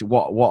 Keith,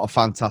 what a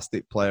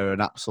fantastic player,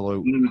 an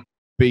absolute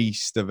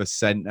beast of a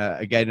centre.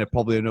 Again,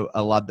 probably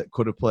a lad that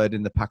could have played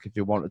in the pack if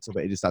he wanted to,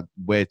 but he just had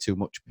way too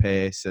much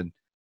pace and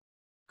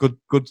good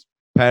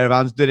pair of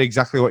hands. Did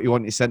exactly what you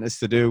want your centres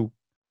to do.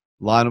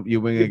 Line up your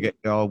winger, get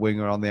your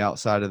winger on the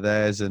outside of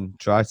theirs, and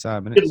try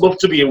time. You'd love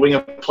to be a winger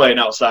playing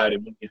outside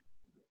him, wouldn't you?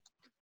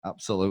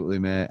 Absolutely,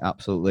 mate.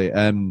 Absolutely.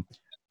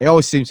 He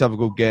always seems to have a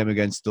good game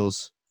against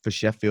us for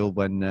Sheffield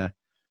when,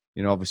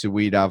 obviously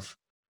we'd have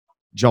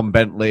John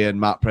Bentley and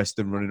Matt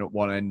Preston running up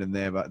one end and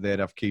they'd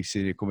have Keith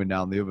Senior coming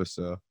down the other.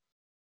 So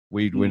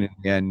we'd win in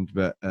the end.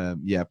 But,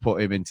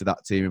 put him into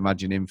that team.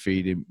 Imagine him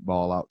feeding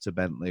ball out to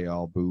Bentley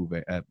or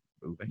Boovey.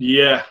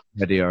 Yeah.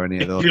 Eddie or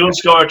any of those. If he don't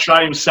score a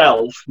try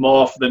himself,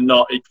 more often than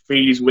not, he'd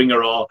feed his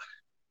winger or,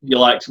 you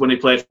like when he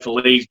played for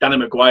Leeds, Danny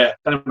Maguire.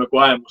 Danny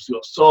Maguire must have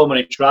got so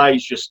many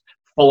tries just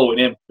following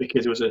him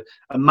because it was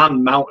a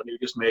man mountain who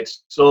just made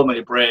so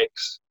many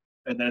breaks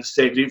and then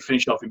he didn't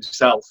finish off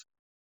himself.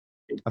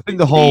 I think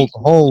the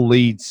whole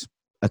Leeds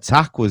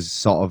attack was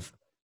sort of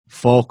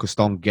focused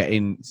on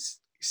getting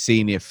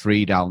Senior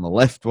free down the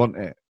left, wasn't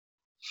it?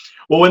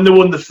 Well, when they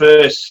won the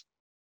first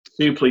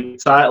Super League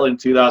title in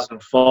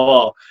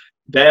 2004,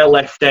 their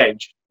left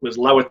edge was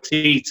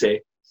Lauatiti,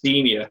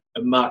 Senior,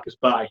 and Marcus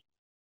Bai.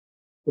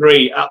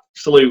 3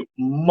 absolute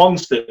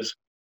monsters.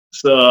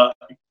 So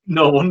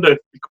no wonder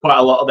quite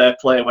a lot of their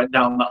play went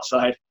down that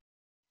side.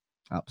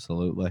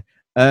 Absolutely.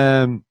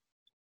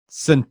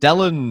 St.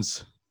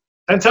 Helens.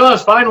 St.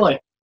 Helens, finally.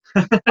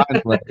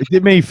 Finally. Is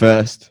it me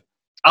first?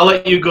 I'll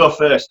let you go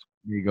first.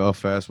 You go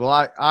first.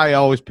 Well, I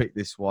always pick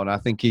this one. I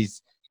think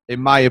he's, in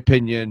my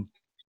opinion,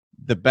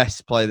 the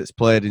best player that's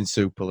played in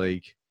Super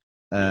League.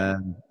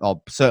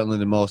 Or certainly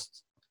the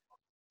most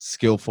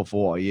skillful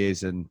for what he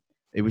is. And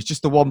it was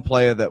just the one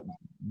player that,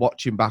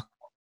 watching back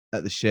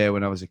at the Shea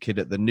when I was a kid,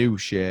 at the new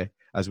Shea,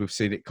 as we've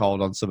seen it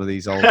called on some of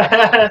these old.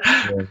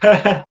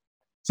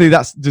 See,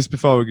 that's just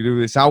before we do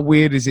this. How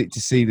weird is it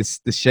to see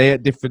the Shea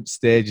at different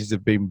stages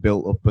of being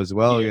built up as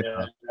well? Yeah, You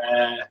know?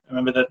 I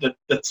remember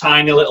the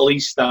tiny little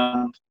East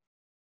stand.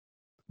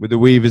 With the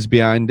weavers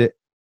behind it.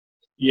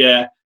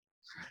 Yeah.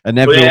 And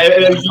But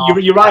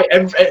everyone, you're right.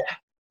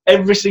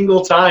 Every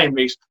single time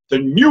it's the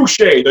new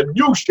Shea, the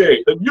new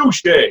Shea, the new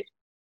Shea.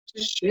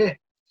 Just Shea.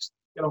 Just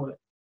get on with it.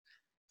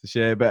 It's a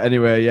shame. But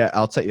anyway, yeah,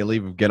 I'll take your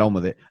leave and get on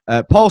with it.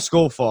 Paul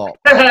Sculthorpe.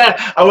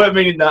 I weren't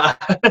meaning that.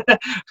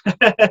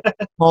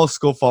 Paul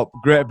Sculthorpe,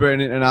 Great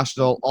Britain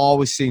International,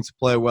 always seemed to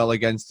play well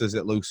against us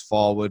at loose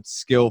forward,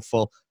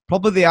 skillful.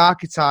 Probably the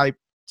archetype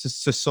to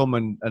some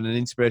and an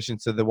inspiration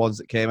to the ones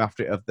that came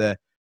after it of the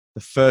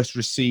first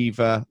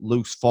receiver,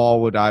 loose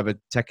forward, either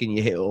taking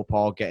your hit up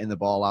or getting the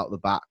ball out the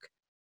back.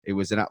 He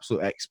was an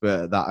absolute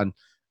expert at that.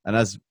 And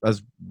as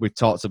we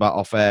talked about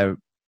off air,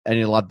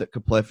 any lad that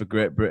could play for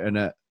Great Britain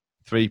at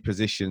 3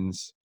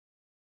 positions,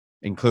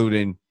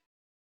 including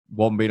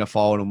one being a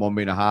forward and one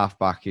being a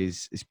halfback,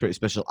 is pretty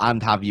special.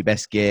 And have your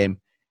best game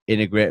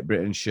in a Great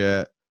Britain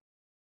shirt,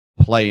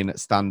 playing at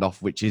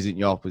standoff, which isn't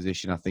your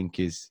position, I think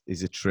is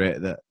a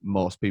trait that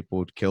most people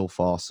would kill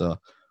for. So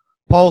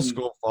Paul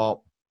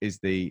Sculthorpe is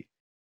the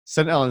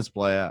St. Helens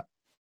player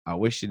I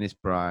wish in his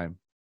prime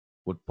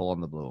would pull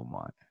on the blue and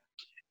white.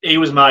 He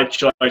was my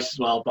choice as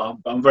well, but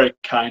I'm very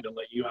kind to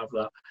let you have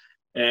that.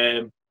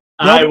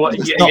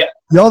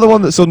 You're the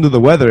one that's under the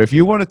weather. If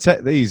you want to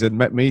take these and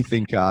make me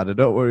think harder,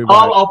 don't worry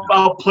about it.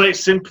 I'll play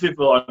sympathy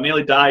vote. I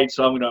nearly died,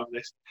 so I'm going to have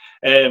this.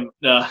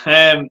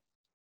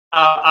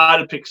 I'd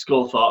have picked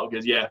Sculthorpe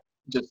because,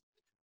 just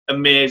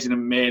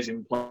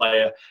amazing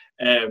player.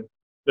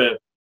 For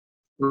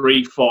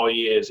 3-4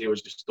 years, he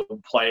was just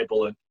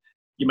unplayable. And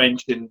you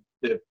mentioned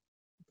the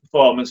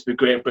performance for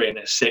Great Britain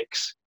at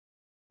 6,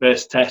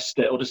 first test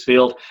at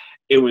Huddersfield.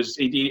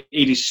 He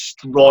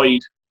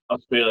destroyed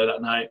Australia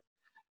that night.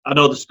 I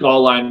know the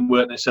scoreline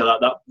weren't necessarily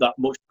that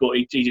much, but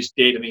he just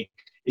did, and he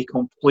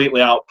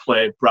completely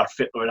outplayed Brad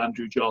Fittler and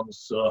Andrew Johns.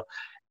 So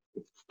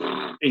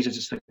he's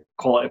just a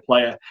quality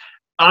player.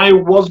 I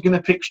was going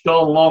to pick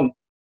Sean Long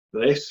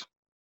for this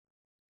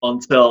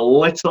until a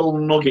little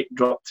nugget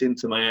dropped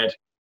into my head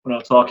when I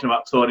was talking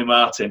about Tony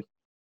Martin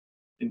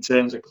in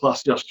terms of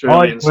classy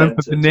Australian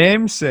centres. For the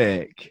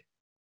namesake?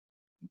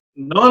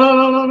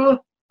 No.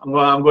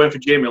 I'm going for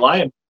Jamie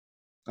Lyon.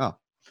 Oh.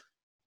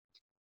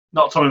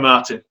 Not Tommy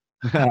Martin.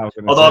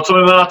 Although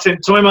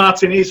Tommy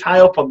Martin is high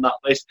up on that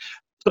list.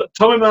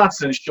 Tommy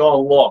Martin and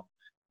Sean Long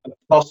are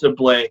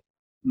possibly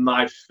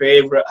my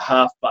favourite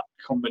halfback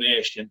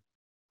combination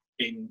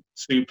in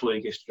Super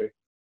League history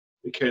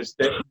because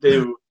they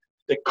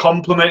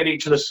complemented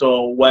each other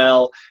so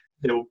well.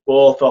 They were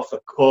both off the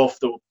cuff.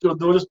 They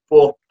were just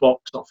both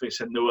box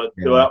office, and they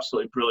were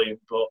absolutely brilliant.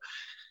 But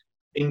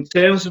in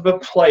terms of a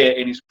player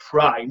in his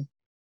prime,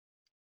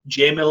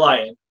 Jamie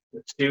Lyon,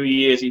 the 2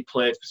 years he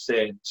played for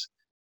Saints,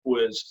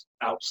 was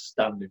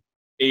outstanding.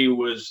 I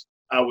was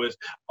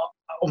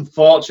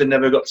unfortunately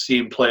never got to see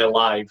him play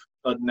live.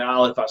 And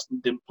Halifax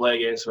didn't play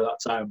against him at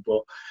that time,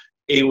 but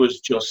he was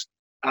just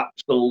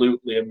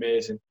absolutely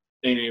amazing.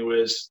 And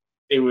it's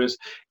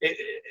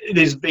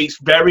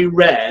very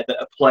rare that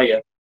a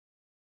player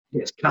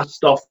gets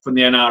cast off from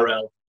the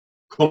NRL,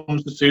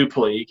 comes to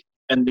Super League,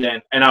 and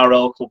then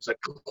NRL clubs are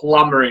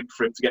clamouring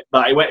for him to get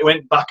back. He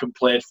went back and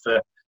played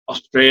for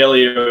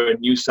Australia and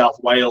New South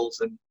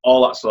Wales and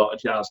all that sort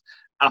of jazz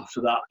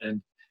after that,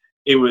 and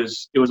it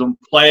was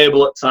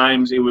unplayable at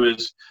times. It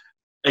was,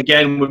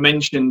 again, we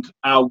mentioned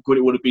how good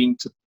it would have been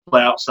to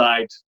play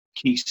outside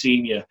Key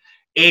Senior.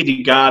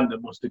 Adi Gardner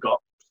must have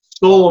got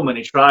so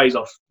many tries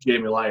off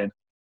Jamie Lyon,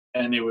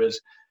 and he was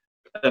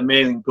an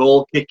amazing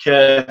goal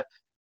kicker.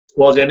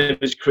 Towards the end of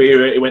his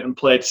career, he went and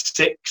played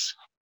 6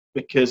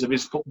 because of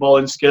his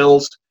footballing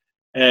skills.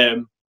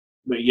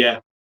 But yeah,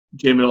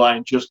 Jamie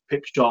Lyon just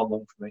picked Sean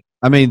Long for me.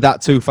 I mean,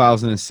 that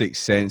 2006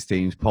 Saints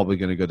team is probably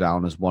going to go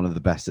down as one of the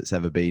best that's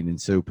ever been in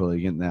Super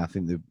League, isn't they? I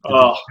think they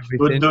were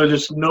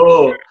just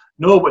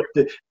but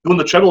they won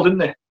the treble, didn't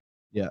they?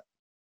 Yeah.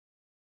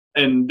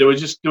 And there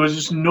was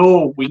just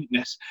no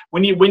weakness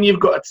when you've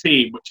got a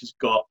team which has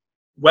got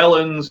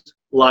Wellens,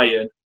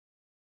 Lyon,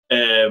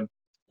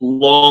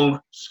 Long,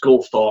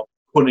 Sculthorpe,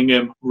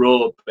 Cunningham,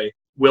 Roby,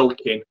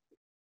 Wilkin.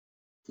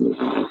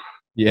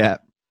 Yeah.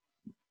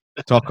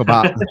 Talk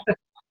about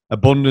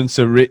abundance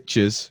of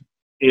riches.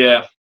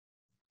 Yeah.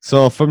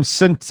 So from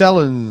St.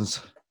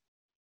 Helens,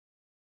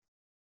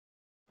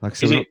 like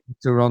so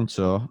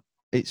Toronto,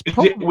 it's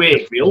probably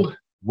Wakefield.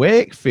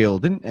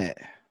 Wakefield, isn't it?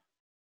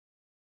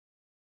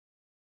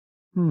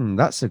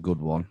 That's a good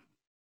one.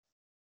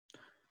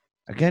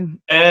 Again,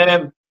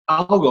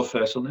 I'll go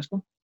first on this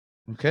one.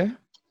 Okay.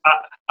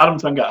 Adam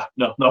Tangata.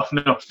 No.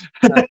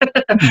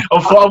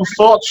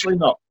 Unfortunately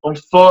not.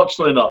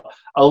 Unfortunately not.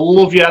 I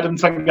love you, Adam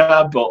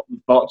Tangata, but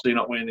unfortunately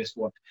not winning this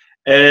one.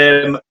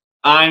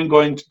 I'm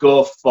going to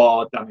go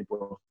for Danny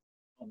Brough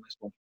on this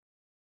one.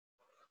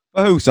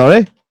 For who,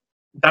 sorry?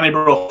 Danny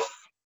Brough.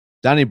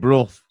 Danny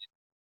Brough.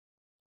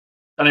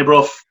 Danny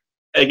Brough,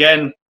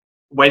 again,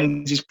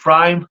 when's his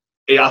prime?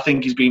 I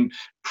think he's been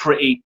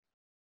pretty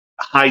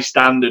high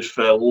standard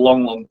for a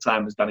long, long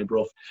time as Danny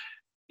Brough.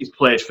 He's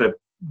played for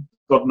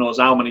God knows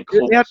how many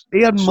clubs.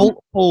 He had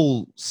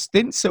multiple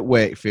stints at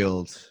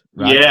Wakefield.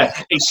 Right?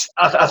 Yeah,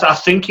 I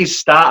think he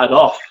started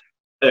off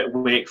at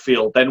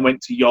Wakefield, then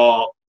went to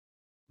York,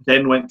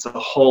 then went to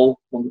Hull,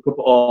 won the Cup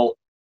at Hull.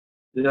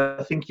 Then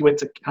I think he went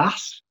to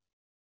Cass,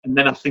 and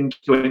then I think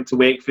he went to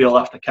Wakefield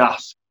after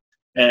Cass.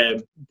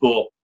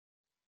 But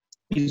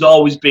he's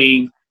always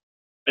been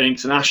an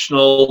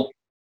international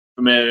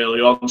from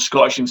early on,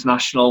 Scottish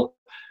international.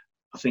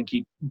 I think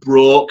he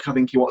broke. I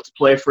think he wanted to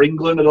play for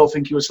England. I don't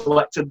think he was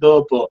selected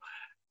though. But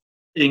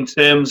in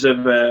terms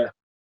of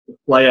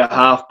player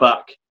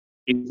halfback,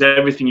 he's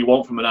everything you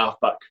want from an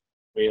halfback.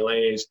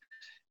 Really,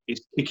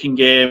 his kicking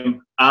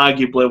game,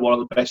 arguably one of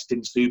the best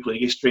in Super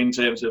League history in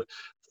terms of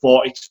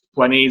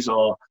 40-20s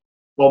or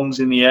bombs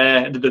in the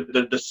air,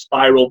 the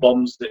spiral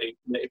bombs that he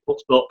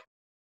puts up.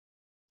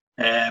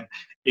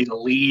 He's a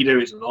leader.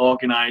 He's an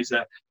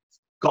organizer.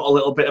 Got a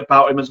little bit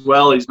about him as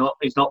well. He's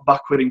not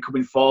backward in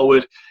coming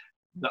forward.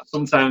 That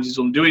sometimes is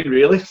undoing,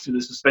 really, through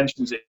the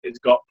suspensions it's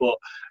got. But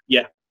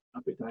yeah,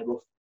 a bit Danny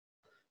Brough.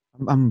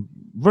 I'm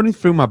running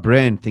through my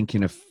brain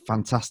thinking of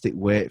fantastic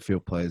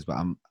Wakefield players, but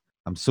I'm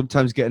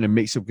sometimes getting a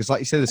mix up because, like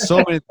you said, there's so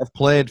many that have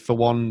played for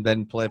one,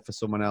 then played for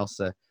someone else.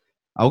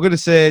 I'm going to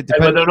say, but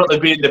they're not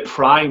being the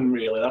prime,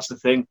 really. That's the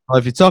thing. Well,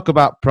 if you talk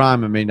about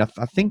prime, I mean, I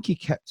think he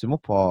kept him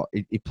up, or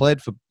he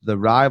played for the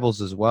rivals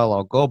as well.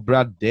 I'll go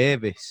Brad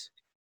Davis.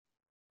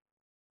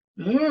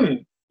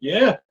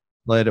 Yeah.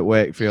 Played at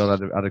Wakefield,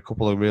 had a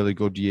couple of really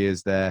good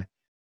years there.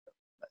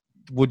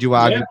 Would you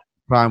argue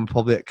prime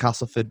probably at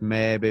Castleford?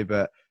 Maybe,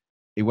 but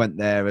he went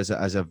there as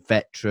a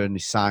veteran. He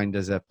signed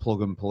as a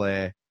plug and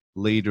play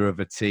leader of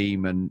a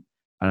team, and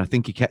I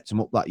think he kept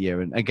him up that year.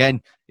 And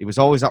again, he was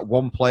always that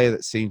one player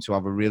that seemed to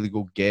have a really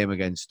good game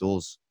against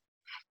us.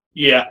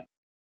 Yeah.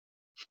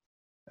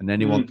 And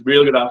anyone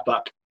really good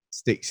halfback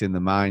sticks in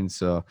the mind.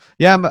 So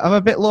yeah, I'm a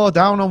bit low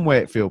down on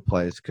Wakefield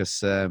players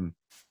because.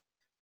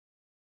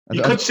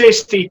 You could say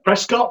Steve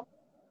Prescott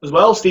as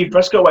well. Steve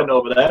Prescott went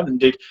over there and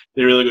did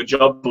a really good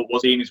job, but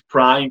was he in his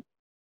prime?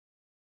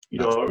 You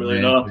don't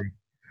really know.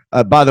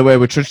 By the way,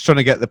 we're just trying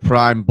to get the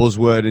Prime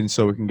buzzword in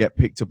so we can get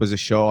picked up as a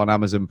show on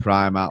Amazon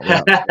Prime.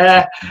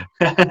 Definitely,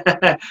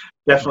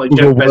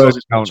 Jeff Bezos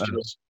is watching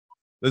us.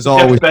 There's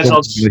always Jeff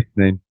Bezos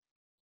listening.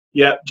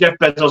 Yeah, Jeff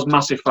Bezos,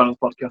 massive fan of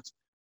the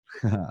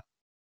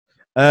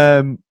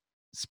podcast.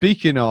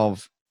 Speaking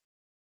of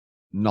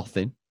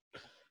nothing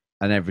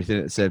and everything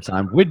at the same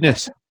time,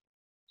 Widnes.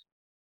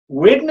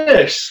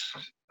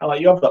 I'll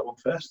let you have that one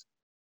first.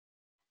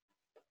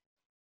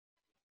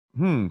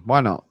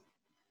 Why not?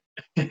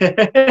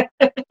 If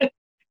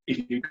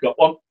you've got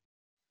one.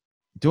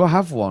 Do I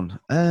have one?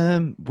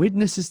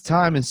 Widnes'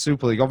 time in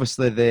Super League.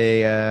 Obviously,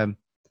 they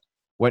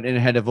went in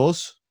ahead of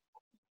us.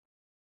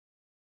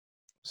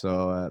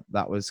 So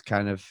that was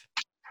kind of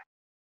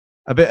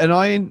a bit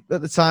annoying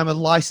at the time of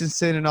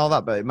licensing and all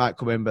that, but it might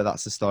come in, but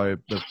that's the story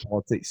of the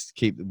politics.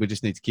 We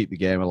just need to keep the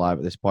game alive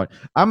at this point.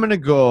 I'm going to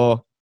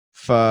go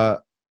for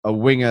a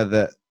winger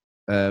that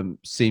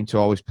seemed to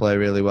always play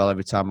really well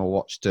every time I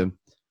watched him.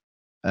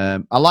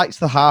 I liked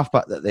the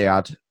halfback that they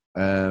had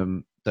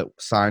that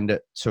signed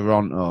at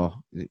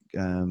Toronto,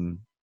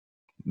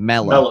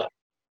 Mellor.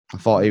 I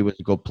thought he was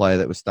a good player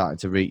that was starting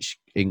to reach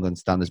England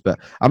standards. But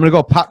I'm going to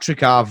go Patrick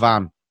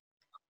Arvan.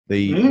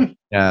 I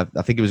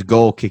think he was a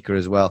goal kicker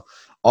as well.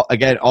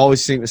 Again,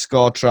 always seemed to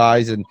score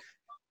tries, and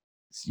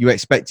you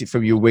expect it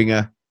from your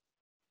winger.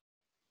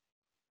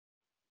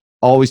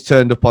 Always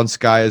turned up on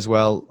Sky as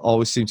well.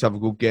 Always seemed to have a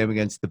good game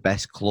against the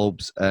best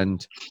clubs.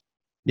 And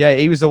yeah,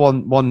 he was the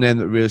one name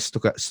that really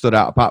stood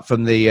out, apart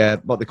from the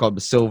what they call the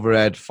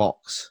silver-haired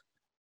fox.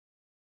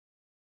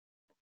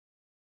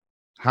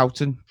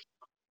 Houghton.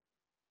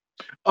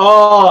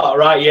 Oh,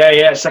 right,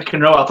 yeah,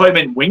 second row. I thought you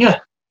meant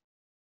winger.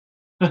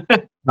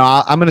 No,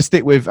 I'm going to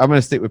stick with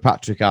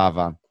Patrick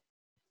Arvan.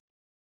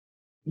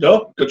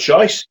 No, good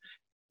choice.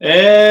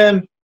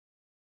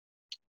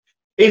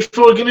 If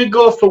we're going to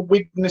go for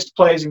Widnes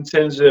players in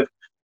terms of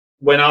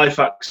when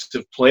Halifax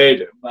have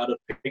played him, I'd have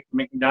picked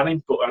Mick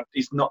Gannon, but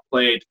he's not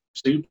played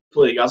Super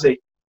League, has he?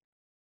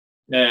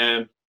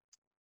 I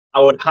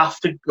would have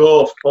to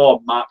go for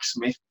Mark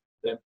Smith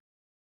then.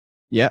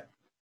 Yeah.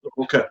 The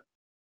hooker.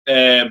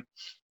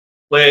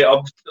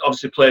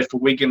 Obviously played for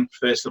Wigan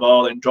first of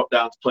all, then dropped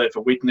down to play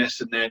for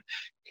Widnes, and then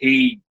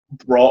he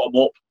brought him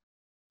up.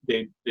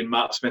 In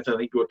Mark Smith, I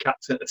think he was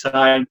captain at the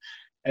time.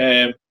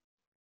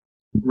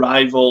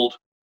 Rivaled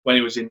when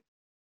he was in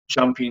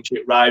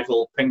Championship,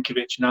 rival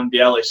Penkovic and Andy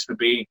Ellis for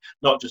being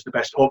not just the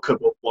best hooker,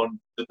 but one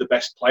of the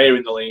best player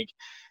in the league.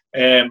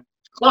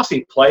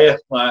 classy player.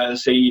 Like I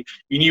say, you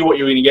knew what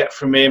you were going to get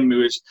from him.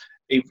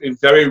 He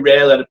very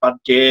rarely had a bad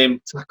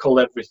game, tackled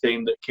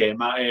everything that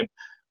came at him.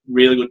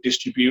 Really good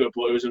distributor,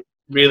 but he was a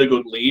really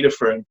good leader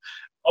for him.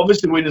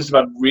 Obviously, Winners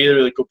have had really,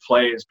 really good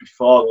players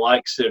before, the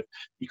likes of,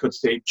 you could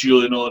say,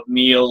 Julian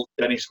O'Neill,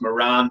 Dennis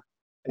Moran,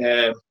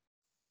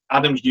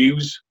 Adam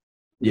Hughes.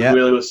 Yeah.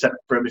 Really good centre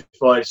for him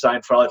before he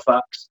signed for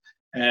Halifax.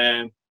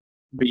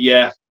 But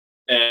yeah,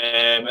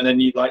 and then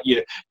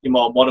your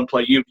more modern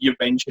player. You've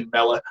mentioned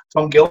Mella,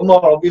 Tom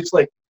Gilmore,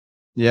 obviously.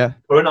 Yeah.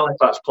 We're an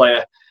Halifax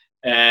player.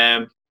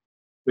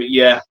 But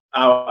yeah,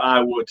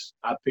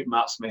 I'd pick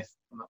Matt Smith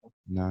on that one.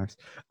 Nice.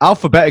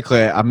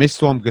 Alphabetically, I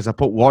missed one because I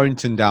put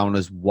Warrington down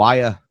as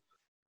Wire.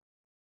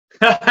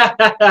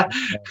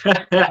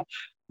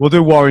 We'll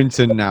do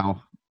Warrington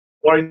now.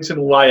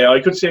 Warrington Wire. I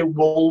could say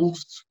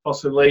Wolves,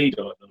 possibly.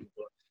 Don't know.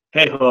 But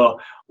hey ho,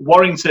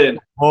 Warrington.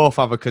 Both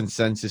have a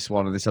consensus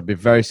one on this. I'd be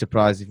very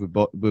surprised if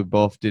we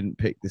both didn't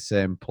pick the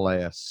same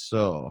player.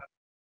 So,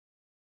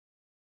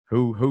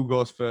 who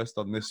goes first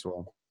on this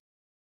one?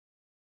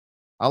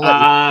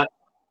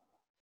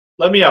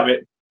 Let me have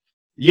it.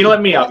 You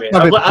let me have it.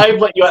 I've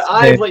let you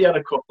have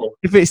a couple.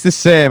 If it's the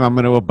same, I'm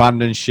going to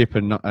abandon ship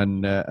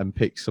and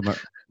pick some at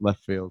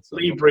left field. So.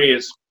 Lee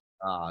Breers.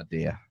 Ah,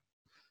 dear.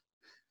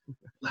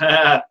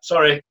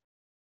 Sorry.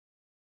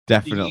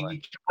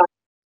 Definitely.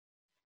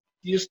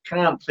 You just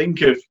can't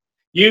think of.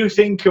 You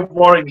think of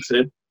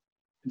Warrington,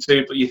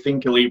 but you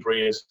think of Lee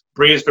Breers.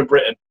 Breers for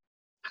Britain.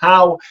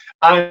 How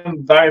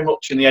I'm very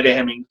much in the Eddie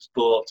Hemmings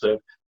sport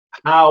of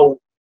how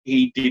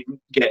he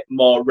didn't get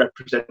more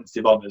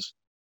representative honours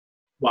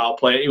while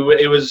playing.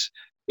 It was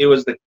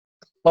the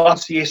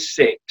classiest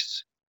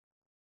six.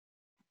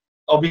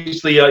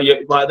 Obviously,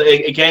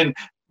 again,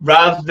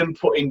 rather than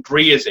putting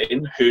Breers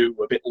in, who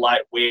were a bit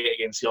lightweight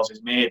against the Aussies,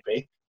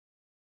 maybe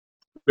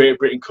Great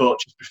Britain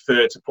coaches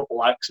prefer to put the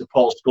likes of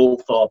Paul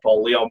Sculthorpe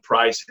or Leon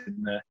Price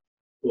in there.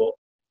 But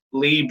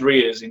Lee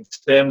Breers, in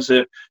terms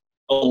of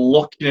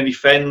unlocking a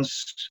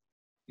defence,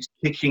 his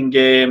kicking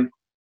game,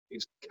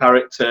 his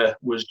character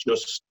was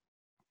just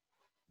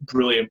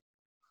brilliant.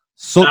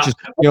 Such a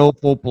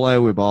skillful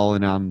player with ball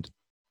in hand.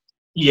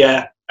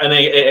 Yeah, and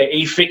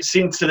he fits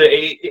into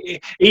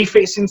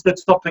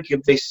the topic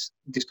of this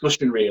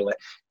discussion. Really,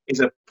 is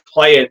a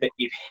player that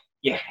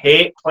you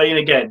hate playing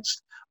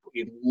against, but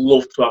you'd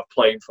love to have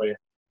playing for you.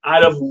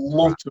 I'd have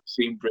loved to have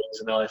seen Breers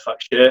in the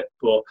Halifax shirt,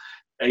 but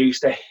I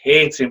used to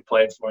hate him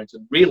playing for him. He's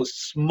a really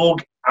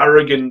smug,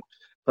 arrogant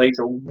player,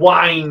 a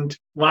wind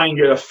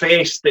you a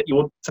face that you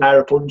wouldn't tire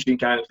a punching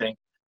kind of thing.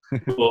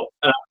 But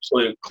an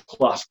absolute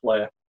class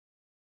player.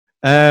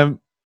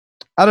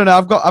 I don't know.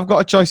 I've got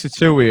a choice of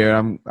two here.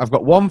 I've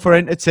got one for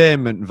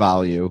entertainment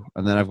value,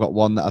 and then I've got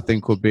one that I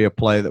think would be a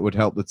player that would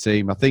help the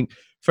team. I think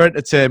for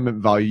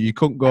entertainment value, you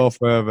couldn't go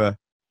further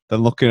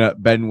than looking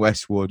at Ben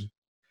Westwood,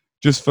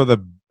 just for the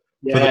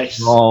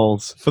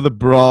brawls,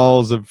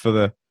 and for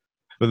the.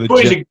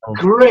 But he's a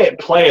great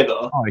player,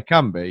 though. Oh, he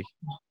can be.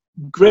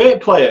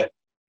 Great player.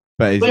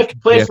 But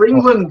play for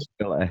England.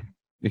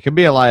 He can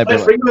be a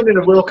liability. Play for England in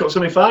a World Cup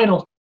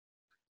semi-final.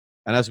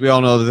 And as we all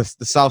know,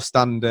 the South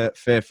Stand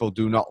faithful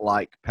do not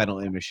like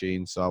penalty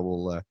machines,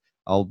 so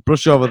I'll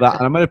brush over that.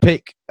 And I'm going to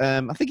pick.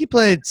 I think he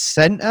played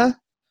centre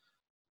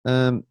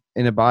in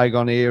a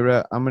bygone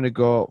era. I'm going to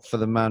go for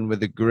the man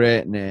with a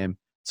great name,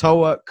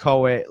 Toa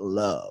Koe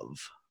Love.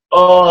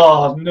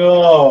 Oh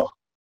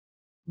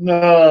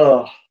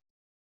no!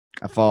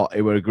 I thought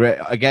he were great.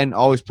 Again,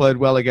 always played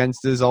well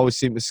against us. Always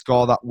seemed to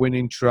score that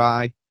winning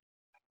try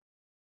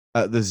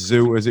at the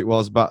Zoo, as it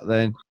was back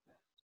then.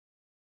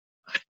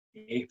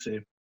 Hate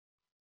him.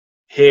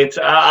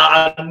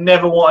 I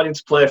never wanted him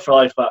to play for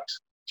Halifax.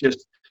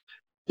 Just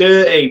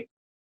dirty,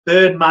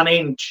 third man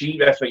in,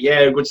 cheap effort. Yeah,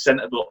 a good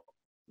centre, but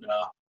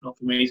no, not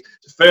for me.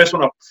 It's the first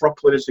one I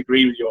properly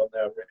disagree with you on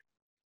there, Rick.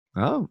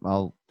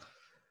 Oh,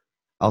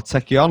 I'll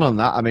take you on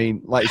that. I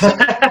mean, like you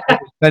said,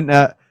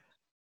 centre.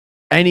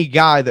 Any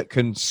guy that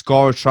can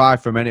score a try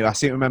from anywhere. I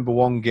seem to remember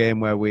one game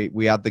where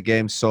we had the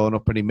game sewn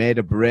up and he made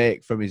a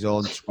break from his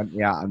own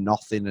 20 out of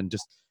nothing, and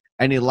just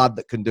any lad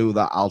that can do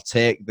that, I'll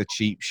take the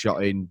cheap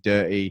shot in,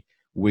 dirty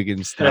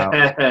Wigan style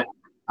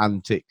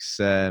antics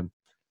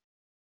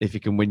if he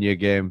can win you a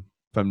game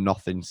from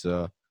nothing.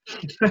 So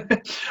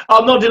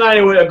I'm not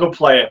denying he's a good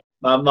player.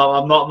 I'm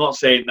not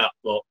saying that,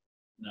 but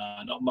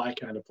no, not my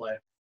kind of player.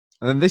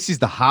 And then this is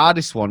the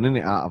hardest one, isn't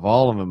it, out of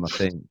all of them, I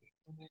think.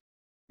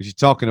 Because you're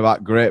talking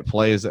about great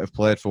players that have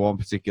played for one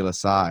particular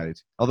side.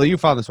 Although you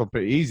found this one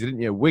pretty easy,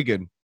 didn't you?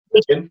 Wigan,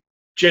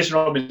 Jason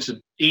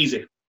Robinson,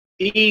 easy.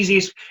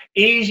 Easiest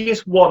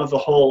one of the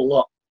whole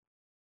lot.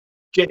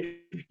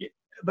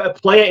 A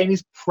player in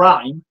his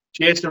prime,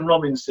 Jason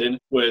Robinson,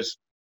 was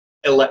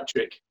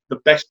electric. The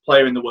best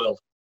player in the world.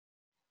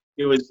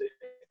 It was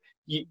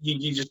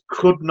you just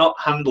could not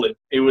handle him.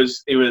 It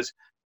was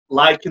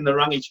like in the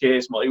Rangi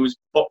Chase model. It was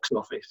box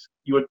office.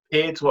 You would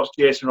pay to watch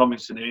Jason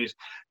Robinson, and his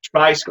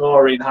try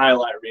scoring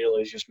highlight reel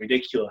is just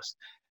ridiculous.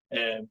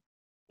 And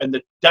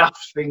the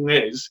daft thing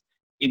is,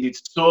 he did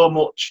so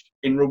much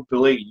in rugby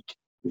league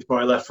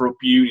before he left for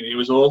Rugby Union. He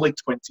was only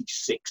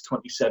 26,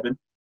 27.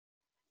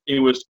 He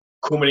was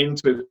coming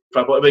into it.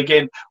 But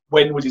again,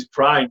 when was his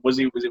prime? Was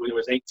it when he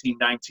was 18,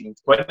 19,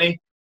 20?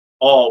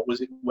 Or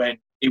was it when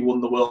he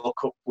won the World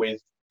Cup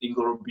with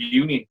England Rugby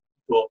Union?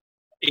 But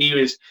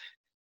he's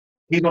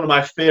one of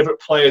my favourite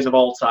players of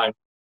all time.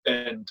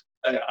 And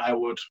I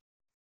would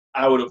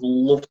have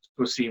loved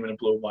to have seen him in a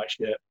blue and white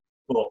shirt.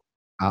 But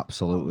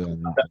Absolutely.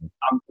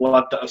 I'm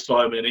glad that I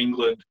saw him in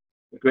England,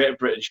 a Great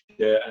British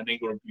shirt and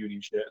England Rugby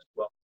Union shirt as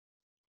well.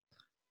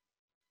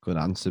 Good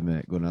answer,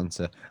 mate. Good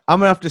answer. I'm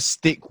going to have to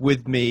stick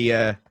with me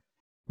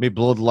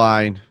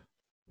bloodline,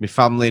 my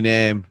family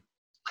name,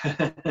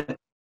 and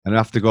I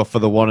have to go for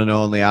the one and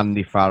only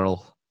Andy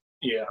Farrell.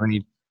 Yeah. I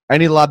mean,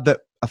 any lad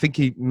that I think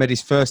he made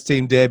his first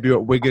team debut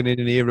at Wigan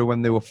in an era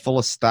when they were full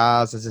of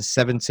stars as a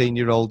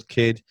 17-year-old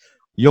kid,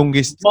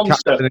 youngest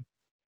captain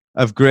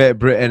of Great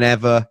Britain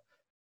ever,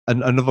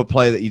 and another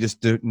player that you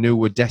just knew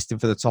were destined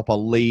for the top, a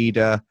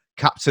leader,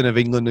 captain of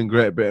England and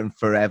Great Britain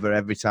forever,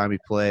 every time he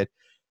played.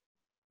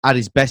 Had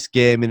his best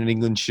game in an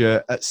England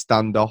shirt at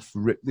standoff,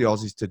 ripped the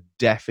Aussies to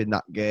death in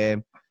that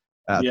game.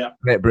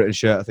 Great Britain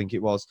shirt, I think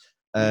it was.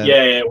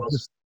 It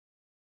was.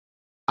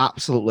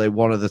 Absolutely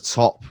one of the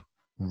top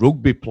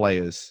rugby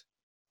players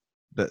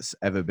that's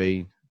ever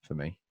been for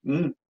me.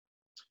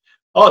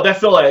 Oh,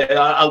 definitely.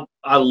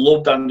 I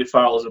loved Andy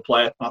Farrell as a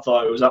player. I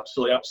thought he was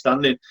absolutely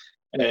outstanding.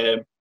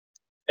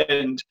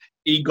 And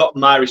he got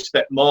my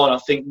respect more. And I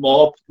think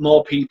more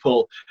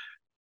people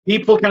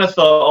kind of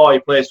thought, oh, he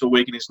plays for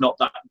Wigan, it's not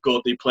that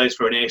good. He plays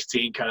for an ace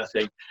team kind of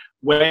thing.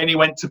 When he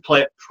went to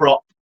play at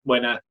prop,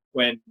 when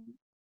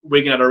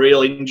Wigan had a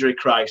real injury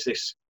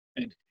crisis,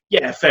 and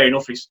yeah, fair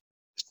enough, he's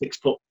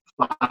 6'5"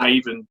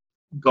 and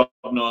God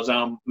knows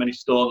how many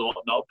stones and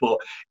whatnot, but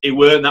he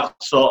weren't that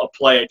sort of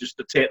player just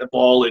to take the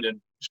ball in and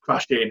just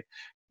crash in.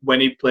 When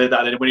he played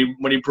that, and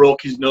when he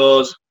broke his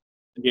nose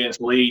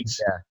against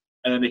Leeds,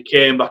 and then he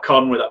came back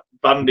on with that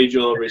bandage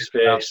over his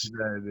face.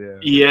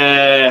 He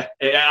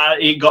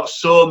got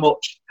so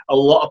much. A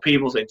lot of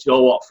people said,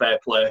 "Oh, what fair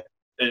play!"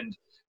 And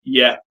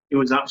yeah, he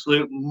was an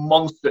absolute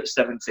monster at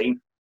 17.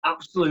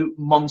 Absolute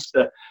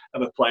monster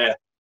of a player.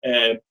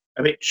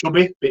 A bit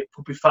chubby, a bit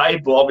puppy-fatty,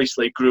 but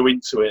obviously grew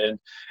into it. And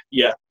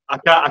yeah, I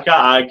can't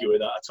argue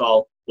with that at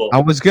all. But I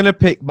was going to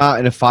pick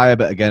Martin Offiah,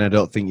 but again, I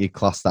don't think you'd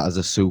class that as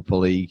a Super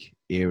League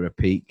era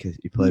peak because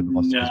he played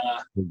most of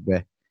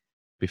rugby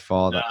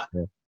before that.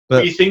 Yeah.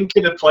 But you think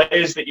of the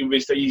players that you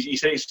say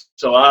it's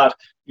so hard.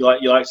 You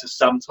like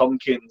Sam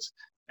Tompkins,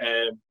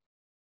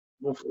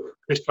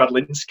 Chris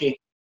Bradlinski,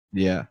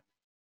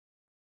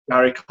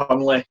 Gary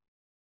Conley.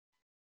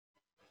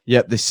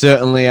 Yep, they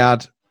certainly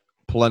had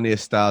plenty of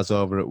stars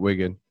over at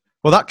Wigan.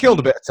 Well, that killed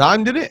a bit of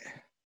time, didn't it?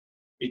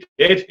 It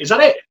did. Is that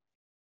it?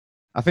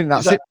 I think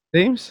that's it,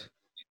 teams.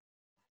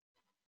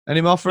 Any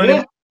more for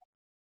anyone?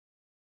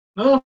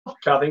 No,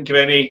 can't think of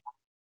any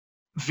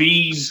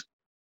V's,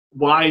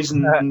 Y's,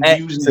 and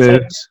U's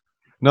and Z's.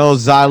 No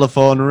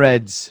xylophone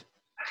Reds.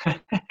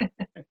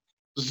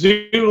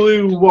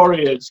 Zulu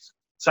Warriors,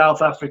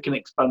 South African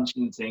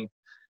expansion team.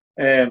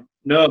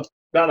 No,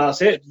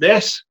 that's it.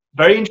 This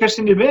very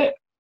interesting debate.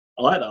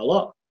 I like that a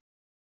lot.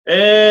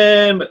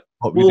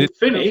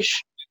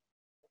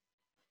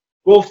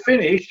 We'll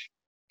finish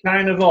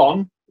kind of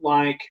on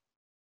like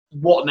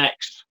what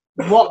next?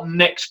 What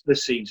next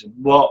this season?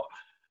 What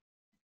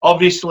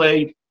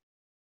obviously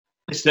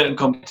there's certain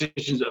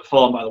competitions that have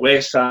fallen by the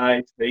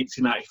wayside. The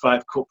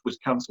 1895 Cup was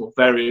cancelled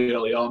very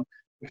early on.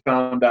 We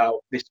found out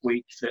this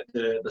week that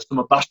the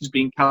Summer Bash has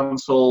been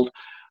cancelled.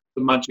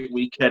 The Magic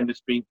Weekend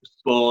has been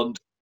postponed.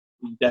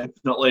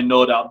 Definitely,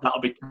 no doubt,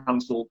 that'll be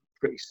cancelled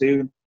pretty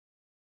soon.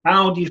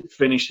 How do you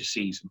finish the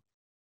season?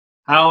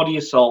 How do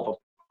you solve a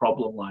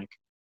problem like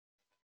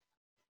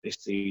this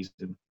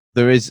season?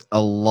 There is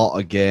a lot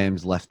of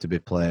games left to be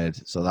played,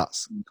 so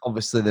that's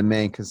obviously the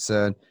main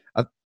concern.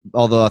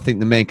 Although I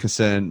think the main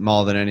concern,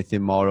 more than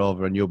anything,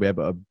 moreover, and you'll be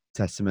able to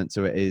testament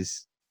to it,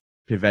 is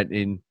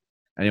preventing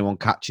anyone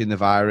catching the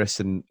virus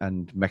and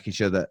making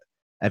sure that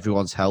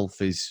everyone's health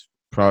is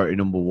priority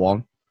number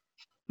one.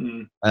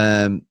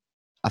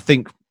 I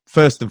think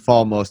first and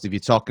foremost, if you're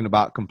talking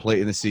about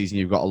completing the season,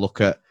 you've got to look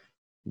at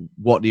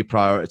what do you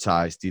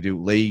prioritise? Do you do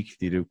league?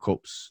 Do you do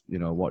cups?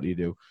 What do you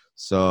do?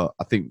 So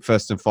I think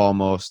first and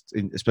foremost,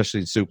 especially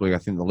in Super League, I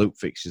think the loop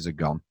fixtures are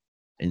gone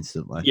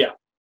instantly. Yeah.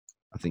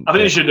 I think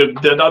they should have.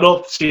 I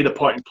don't see the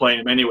point in playing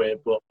them anyway,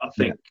 but I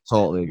think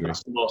totally agree.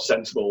 That's the most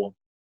sensible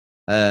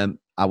one.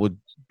 I would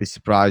be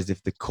surprised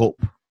if the cup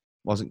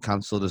wasn't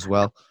cancelled as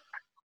well.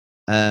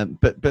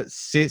 But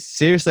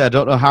seriously, I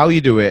don't know how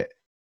you do it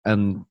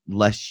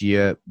unless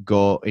you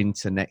go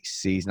into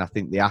next season. I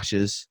think the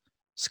Ashes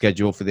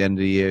schedule for the end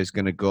of the year is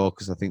going to go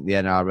because I think the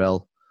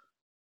NRL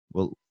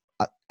will.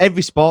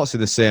 Every sport's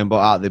in the same boat,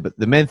 aren't they? But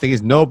the main thing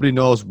is nobody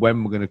knows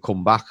when we're going to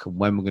come back and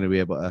when we're going to be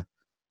able to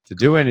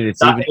do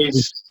anything.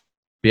 It's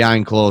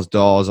behind closed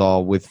doors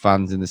or with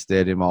fans in the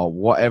stadium or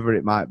whatever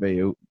it might be.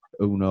 Who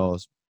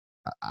knows?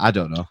 I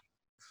don't know.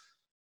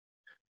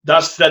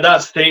 It's the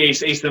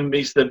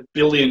 $1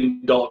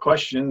 billion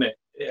question, isn't it?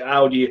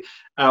 how do you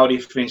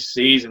finish the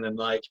season? And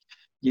like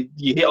you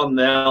hit on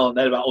nail and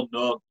then about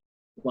unknown.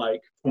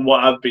 Like from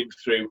what I've been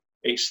through,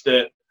 it's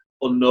the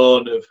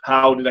unknown of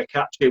how did I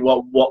catch it?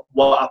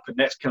 What happened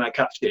next? Can I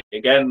catch it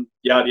again?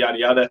 Yada yada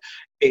yada.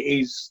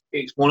 It's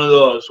one of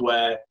those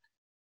where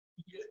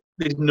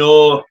there's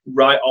no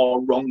right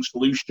or wrong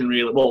solution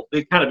really. Well,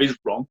 it kind of is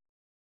wrong.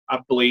 I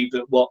believe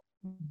that what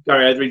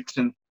Gary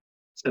Etherington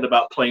said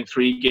about playing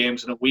 3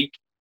 games in a week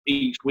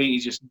each week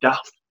is just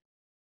daft.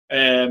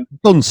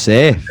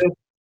 Unsafe.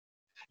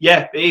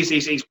 Yeah,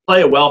 he's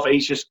player welfare.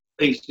 He's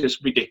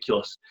just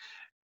ridiculous.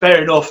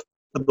 Fair enough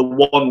for the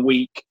 1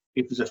 week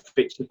if there's a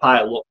fixture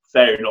pile up.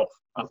 Fair enough.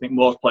 I think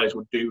most players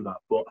would do that,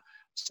 but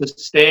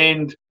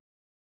sustained.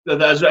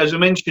 As I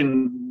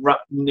mentioned right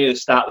near the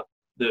start of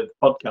the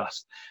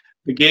podcast,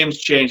 the game's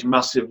changed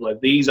massively.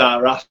 These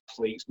are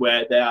athletes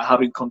where they are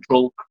having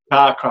controlled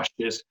car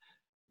crashes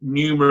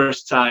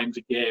numerous times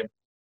a game,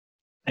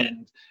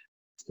 and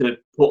to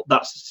put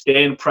that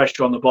sustained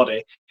pressure on the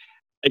body,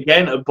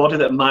 again, a body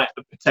that might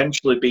have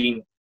potentially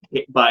been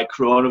hit by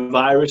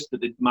coronavirus,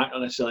 that they might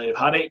not necessarily have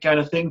had it, kind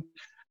of thing.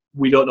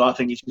 We don't know. I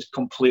think it's just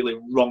completely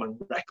wrong and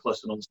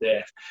reckless and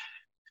unsafe.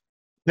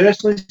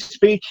 Personally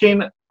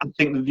speaking, I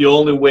think that the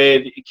only way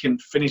that you can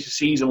finish a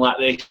season like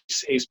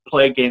this is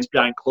play games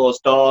behind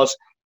closed doors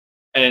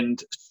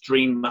and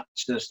stream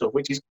matches and stuff,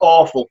 which is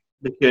awful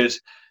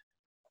because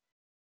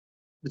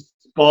the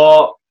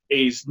sport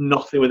is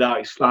nothing without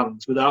its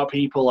fans, without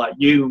people like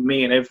you,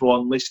 me, and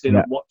everyone listening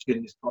and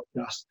watching this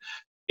podcast.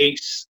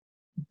 It's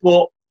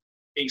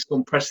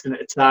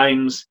unprecedented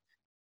times.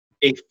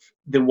 If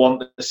they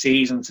want the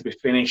season to be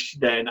finished,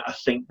 then I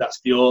think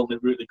that's the only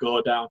route to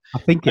go down. I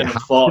think it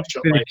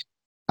unfortunately,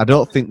 I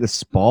don't think the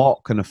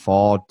sport can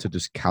afford to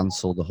just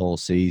cancel the whole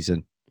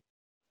season.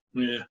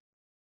 Yeah,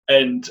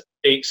 and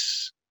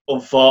it's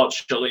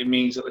unfortunately it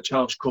means that the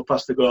Challenge Cup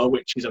has to go,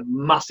 which is a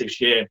massive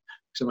shame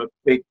because I'm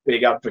a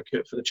big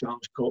advocate for the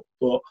Challenge Cup,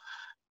 but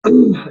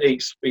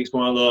it's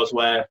one of those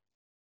where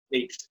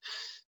it's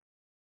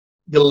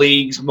the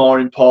league's more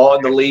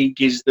important. The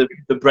league is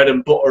the bread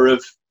and butter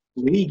of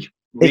league.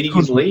 It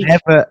could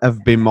never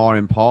have been more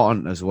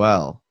important as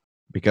well,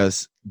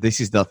 because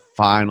this is the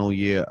final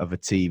year of a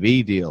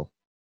TV deal.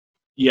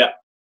 Yeah,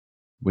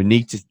 we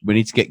need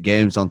to get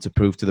games on to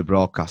prove to the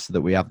broadcaster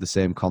that we have the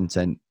same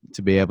content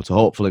to be able to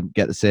hopefully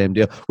get the same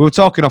deal. We were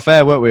talking off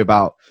air, weren't we,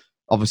 about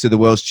obviously the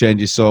world's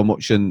changing so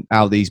much and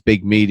how these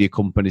big media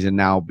companies are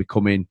now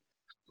becoming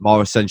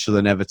more essential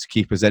than ever to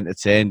keep us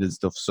entertained and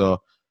stuff. So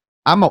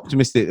I'm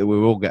optimistic that we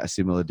will get a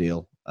similar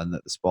deal and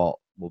that the sport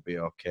will be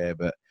okay.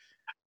 But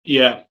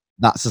yeah.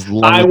 That's as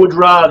long. I would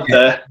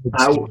rather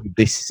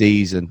this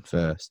season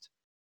first.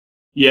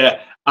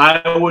 Yeah,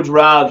 I would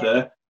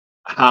rather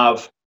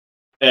have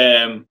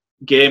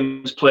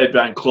games played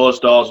behind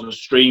closed doors and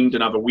streamed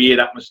and have a weird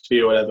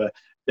atmosphere or whatever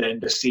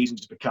than the season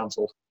to be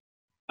cancelled.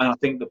 And I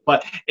think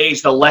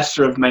it's the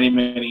lesser of many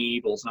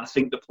evils, and I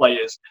think the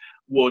players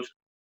would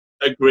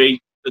agree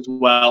as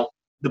well.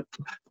 The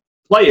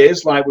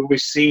players, like we've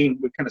seen,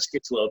 we kind of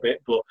skipped a little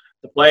bit, but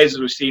the players as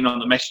we've seen on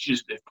the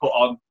messages they've put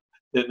on.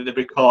 They've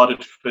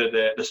recorded for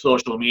the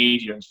social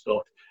media and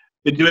stuff.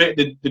 They're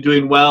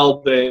doing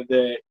well. They're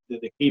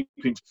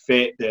keeping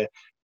fit. They're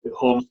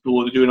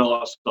homeschool. They're doing all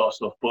that sort of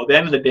stuff. But at the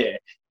end of the day,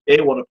 they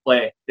want to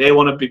play. They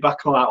want to be back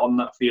out on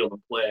that field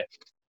and play.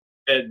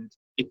 And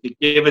if you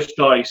give a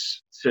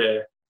choice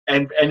to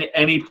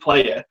any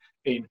player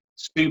in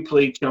Super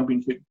League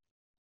Championship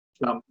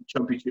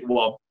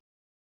 1,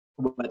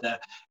 whether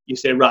you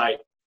say, right,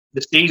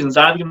 the season's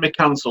either going to be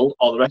cancelled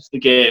or the rest of the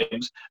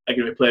games are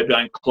going to be played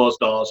behind closed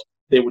doors,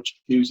 they would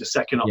choose the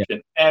second option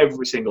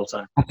every single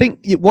time. I think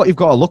what you've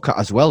got to look at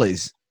as well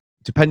is,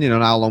 depending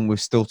on how long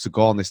we've still to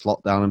go on this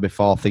lockdown and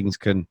before things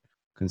can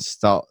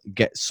start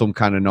get some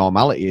kind of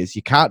normality, is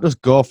you can't just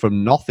go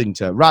from nothing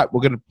to, right, we're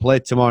going to play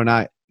tomorrow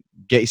night,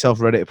 get yourself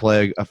ready to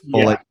play a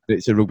full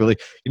it's a rugby league.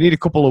 You need a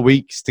couple of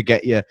weeks to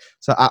get you.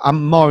 So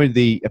I'm more in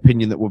the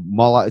opinion that we're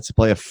more likely to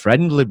play a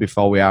friendly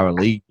before we are a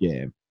league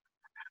game.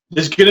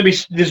 There's got to be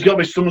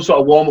some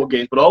sort of warm-up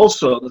games, but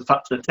also the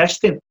fact of the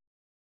testing.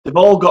 They've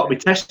all got to be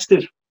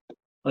tested.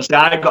 Honestly,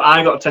 I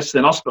got tested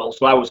in hospital,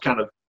 so I was kind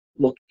of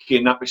lucky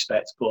in that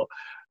respect. But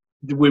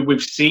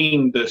we've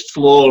seen the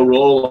slow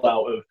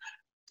rollout of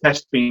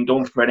tests being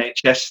done for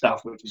NHS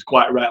staff, which is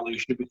quite rightly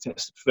should be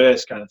tested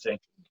first, kind of thing.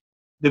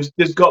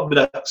 There's got to be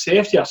that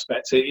safety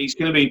aspect. It's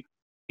going to be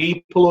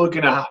people who are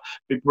going to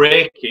be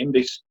breaking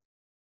this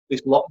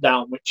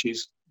lockdown, which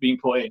is being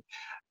put in.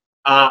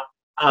 Are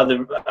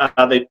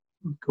they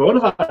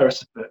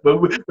coronavirus?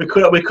 But we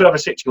could have a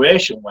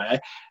situation where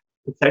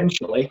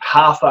potentially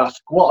half our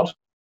squad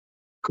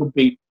could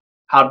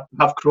have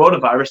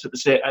coronavirus at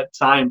the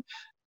time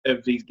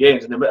of these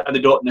games, and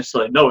they don't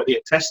necessarily know it. They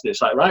get tested.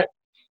 It's like, right,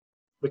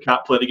 we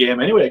can't play the game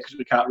anyway because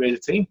we can't raise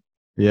a team.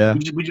 Yeah,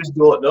 we just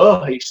don't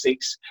know.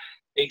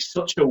 It's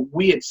such a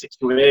weird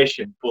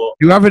situation. But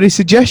do you have any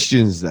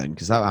suggestions then?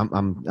 Because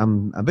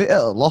I'm a bit at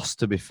a loss,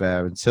 to be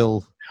fair.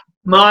 Until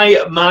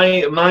my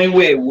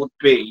way would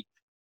be,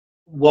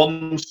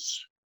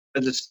 once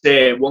as I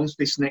say, once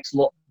this next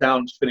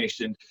lockdown's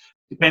finished, and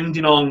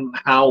depending on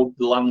how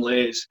the land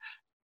lays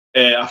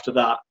after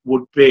that,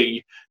 would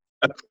be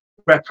a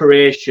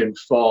preparation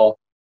for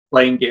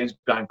playing games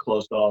behind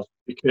closed doors,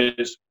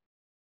 because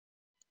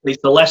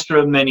it's the lesser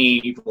of many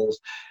evils.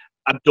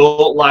 I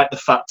don't like the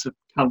fact of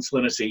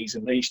cancelling a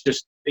season. I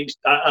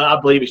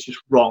believe it's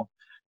just wrong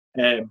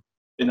in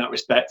that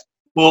respect.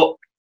 But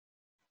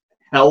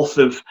health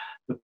of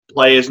the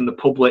players and the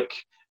public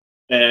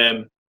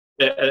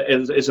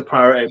is a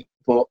priority.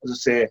 But as I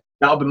say,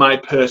 that would be my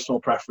personal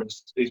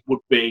preference. It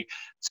would be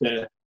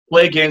to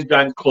play games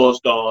behind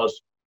closed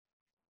doors,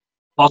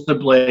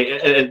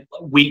 possibly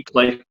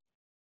weekly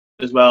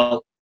as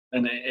well.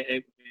 And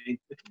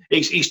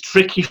it's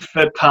tricky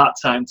for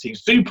part-time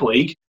teams. Super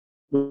League,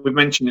 we've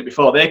mentioned it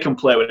before, they can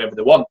play whenever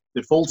they want.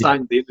 The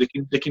full-time, they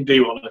can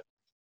do on a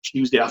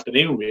Tuesday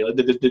afternoon, really.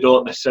 They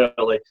don't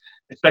necessarily,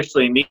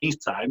 especially in these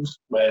times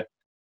where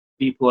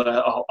people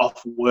are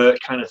off work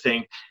kind of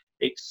thing,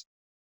 it's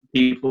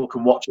people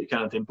can watch it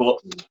kind of thing. But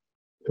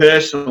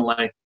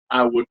personally,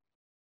 I would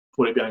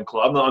put it behind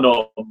closed. I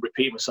know I'm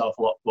repeating myself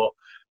a lot, but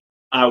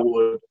I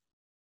would,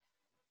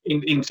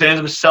 in terms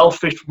of a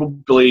selfish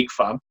rugby league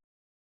fan,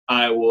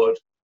 I would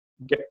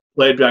get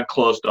played behind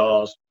closed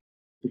doors,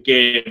 the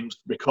games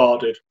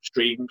recorded,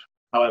 streamed,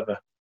 however.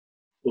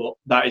 But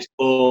that is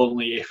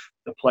only if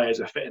the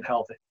players are fit and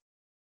healthy.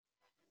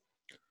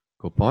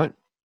 Good point.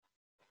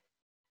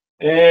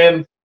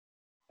 And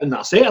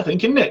that's it, I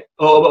think, isn't it?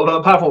 But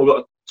apart from what we've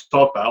got to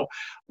talk about,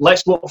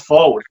 let's look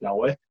forward, shall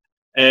we?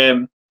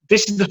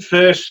 This is the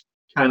first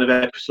kind of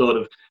episode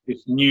of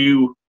this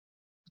new,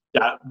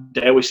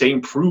 dare we say,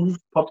 improved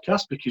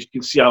podcast, because you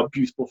can see our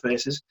beautiful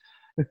faces.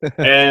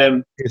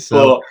 But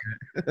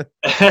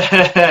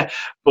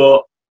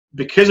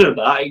because of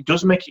that, it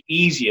does make it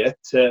easier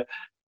to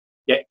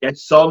get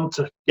guests on,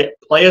 to get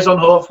players on,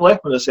 hopefully.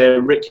 When I say,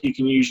 Rick, you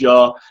can use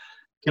your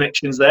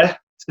connections there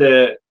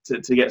to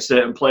get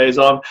certain players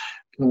on. You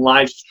can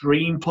live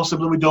stream,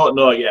 possibly, we don't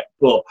know yet.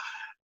 But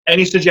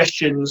any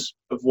suggestions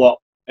of what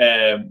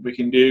we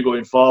can do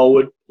going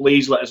forward,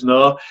 please let us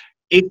know.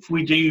 If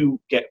we do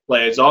get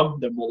players on,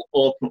 then we'll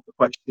open up the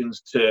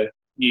questions to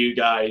you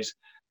guys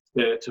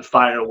to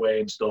fire away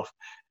and stuff.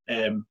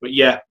 But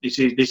yeah, this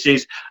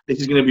is going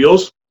to be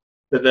us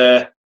for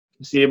the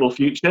foreseeable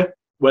future.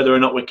 Whether or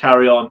not we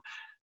carry on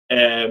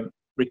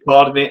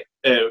recording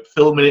it,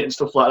 filming it, and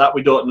stuff like that,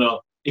 we don't know.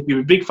 If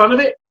you're a big fan of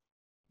it,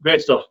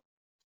 great stuff.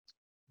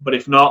 But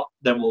if not,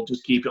 then we'll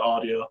just keep it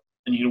audio,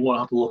 and you won't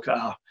have to look at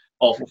our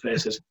awful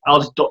faces. I'll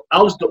just duck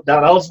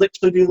down. I'll just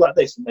literally do like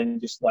this, and then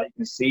just like you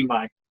can see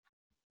my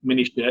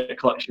mini shirt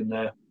collection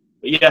there.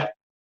 But yeah.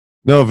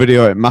 No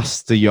video, it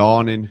master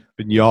yawning.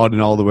 Been yawning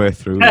all the way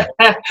through.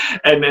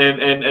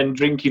 and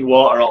drinking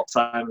water all the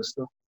time and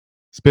stuff.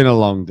 It's been a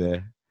long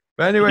day.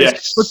 But anyway, yes.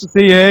 It's good to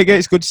see you, Ege.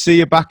 It's good to see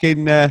you back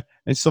in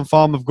some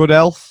form of good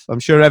health. I'm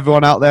sure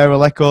everyone out there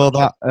will echo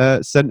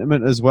that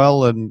sentiment as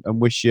well, and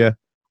wish you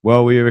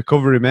well with your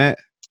recovery, mate.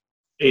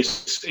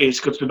 It's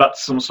good to be back to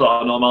some sort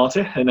of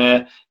normality,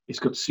 and it's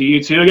good to see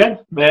you too again.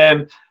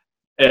 I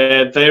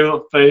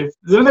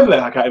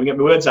can't even get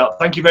my words out.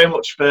 Thank you very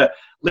much for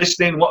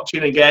listening,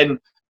 watching again.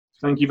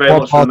 Thank you very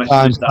much for the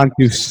messages. Thank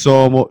you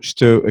so much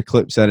to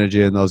Eclipse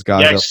Energy and those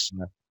guys. Yes.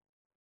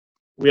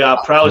 We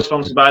are proudly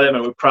sponsored by them,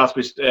 and we're proud to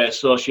be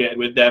associated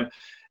with them.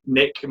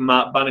 Nick,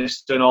 Matt,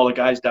 Bannister, and all the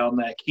guys down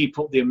there. Keep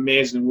up the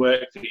amazing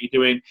work that you're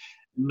doing,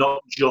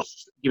 not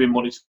just giving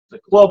money to the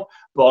club,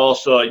 but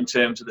also in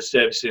terms of the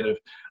servicing of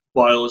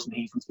boilers and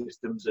heating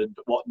systems and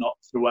whatnot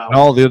throughout. And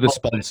all the other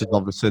sponsors,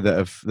 obviously,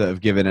 that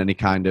have given any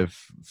kind of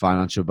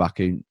financial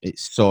backing.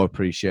 It's so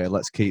appreciated.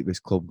 Let's keep this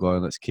club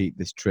going. Let's keep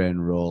this train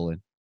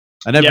rolling.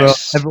 And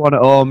everyone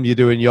at home, you're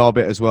doing your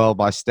bit as well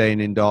by staying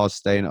indoors,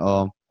 staying at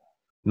home,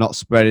 not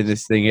spreading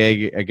this thing.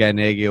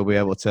 Ege will be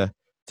able to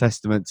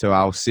testament to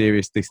how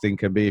serious this thing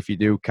can be if you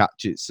do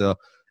catch it. So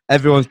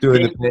everyone's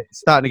doing a bit,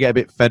 starting to get a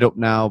bit fed up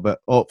now, but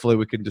hopefully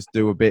we can just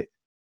do a bit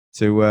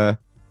to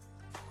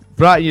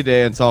brighten your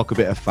day and talk a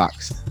bit of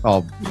facts.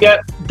 Yeah,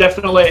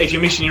 definitely. If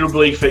you're missing your rugby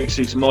league fix,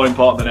 it's more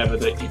important than ever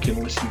that you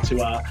can listen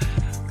to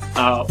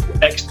our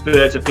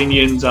expert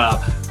opinions,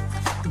 our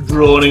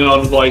droning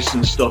on voice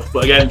and stuff.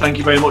 But again, thank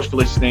you very much for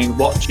listening,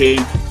 watching.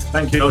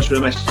 Thank you very much for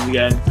the messages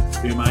again. It's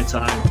been my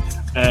time.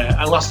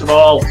 And last of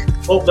all,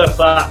 up the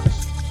fat.